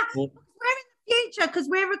 We're in the future because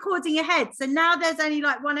we're recording ahead. So now there's only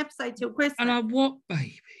like one episode till Christmas. And what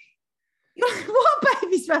baby? What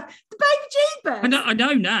baby's birthday? The baby Jeebus. I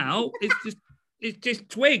know now. It's just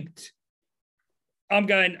twigged. I'm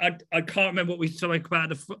going. I can't remember what we spoke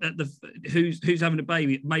about who's having a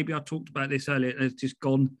baby. Maybe I talked about this earlier. It's just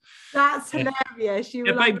gone. That's hilarious. You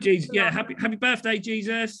baby Jesus. Yeah, happy birthday,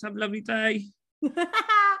 Jesus. Have a lovely day.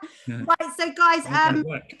 Right, so guys,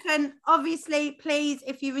 you can obviously, please,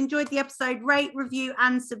 if you've enjoyed the episode, rate, review,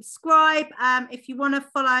 and subscribe. If you want to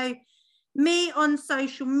follow me on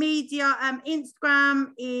social media,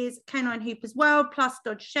 Instagram is Canine Hoopers World plus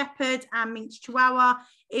Dodge Shepherd and Minx Chihuahua.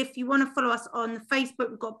 If you want to follow us on Facebook,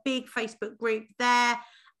 we've got a big Facebook group there.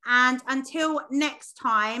 And until next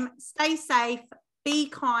time, stay safe, be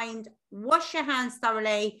kind, wash your hands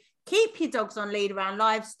thoroughly, keep your dogs on lead around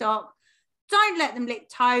livestock, don't let them lick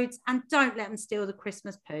toads, and don't let them steal the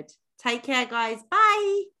Christmas pud. Take care, guys.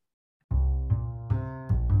 Bye.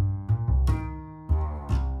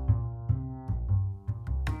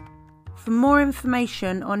 For more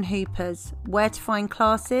information on Hoopers, where to find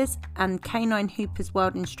classes and Canine Hoopers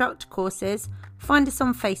World instructor courses, find us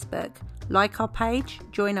on Facebook, like our page,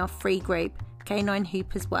 join our free group, Canine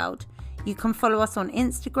Hoopers World. You can follow us on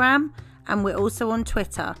Instagram and we're also on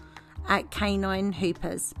Twitter at Canine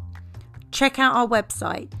Hoopers. Check out our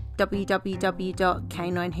website,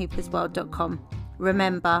 www.caninehoopersworld.com.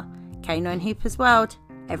 Remember, Canine Hoopers World,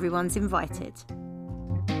 everyone's invited.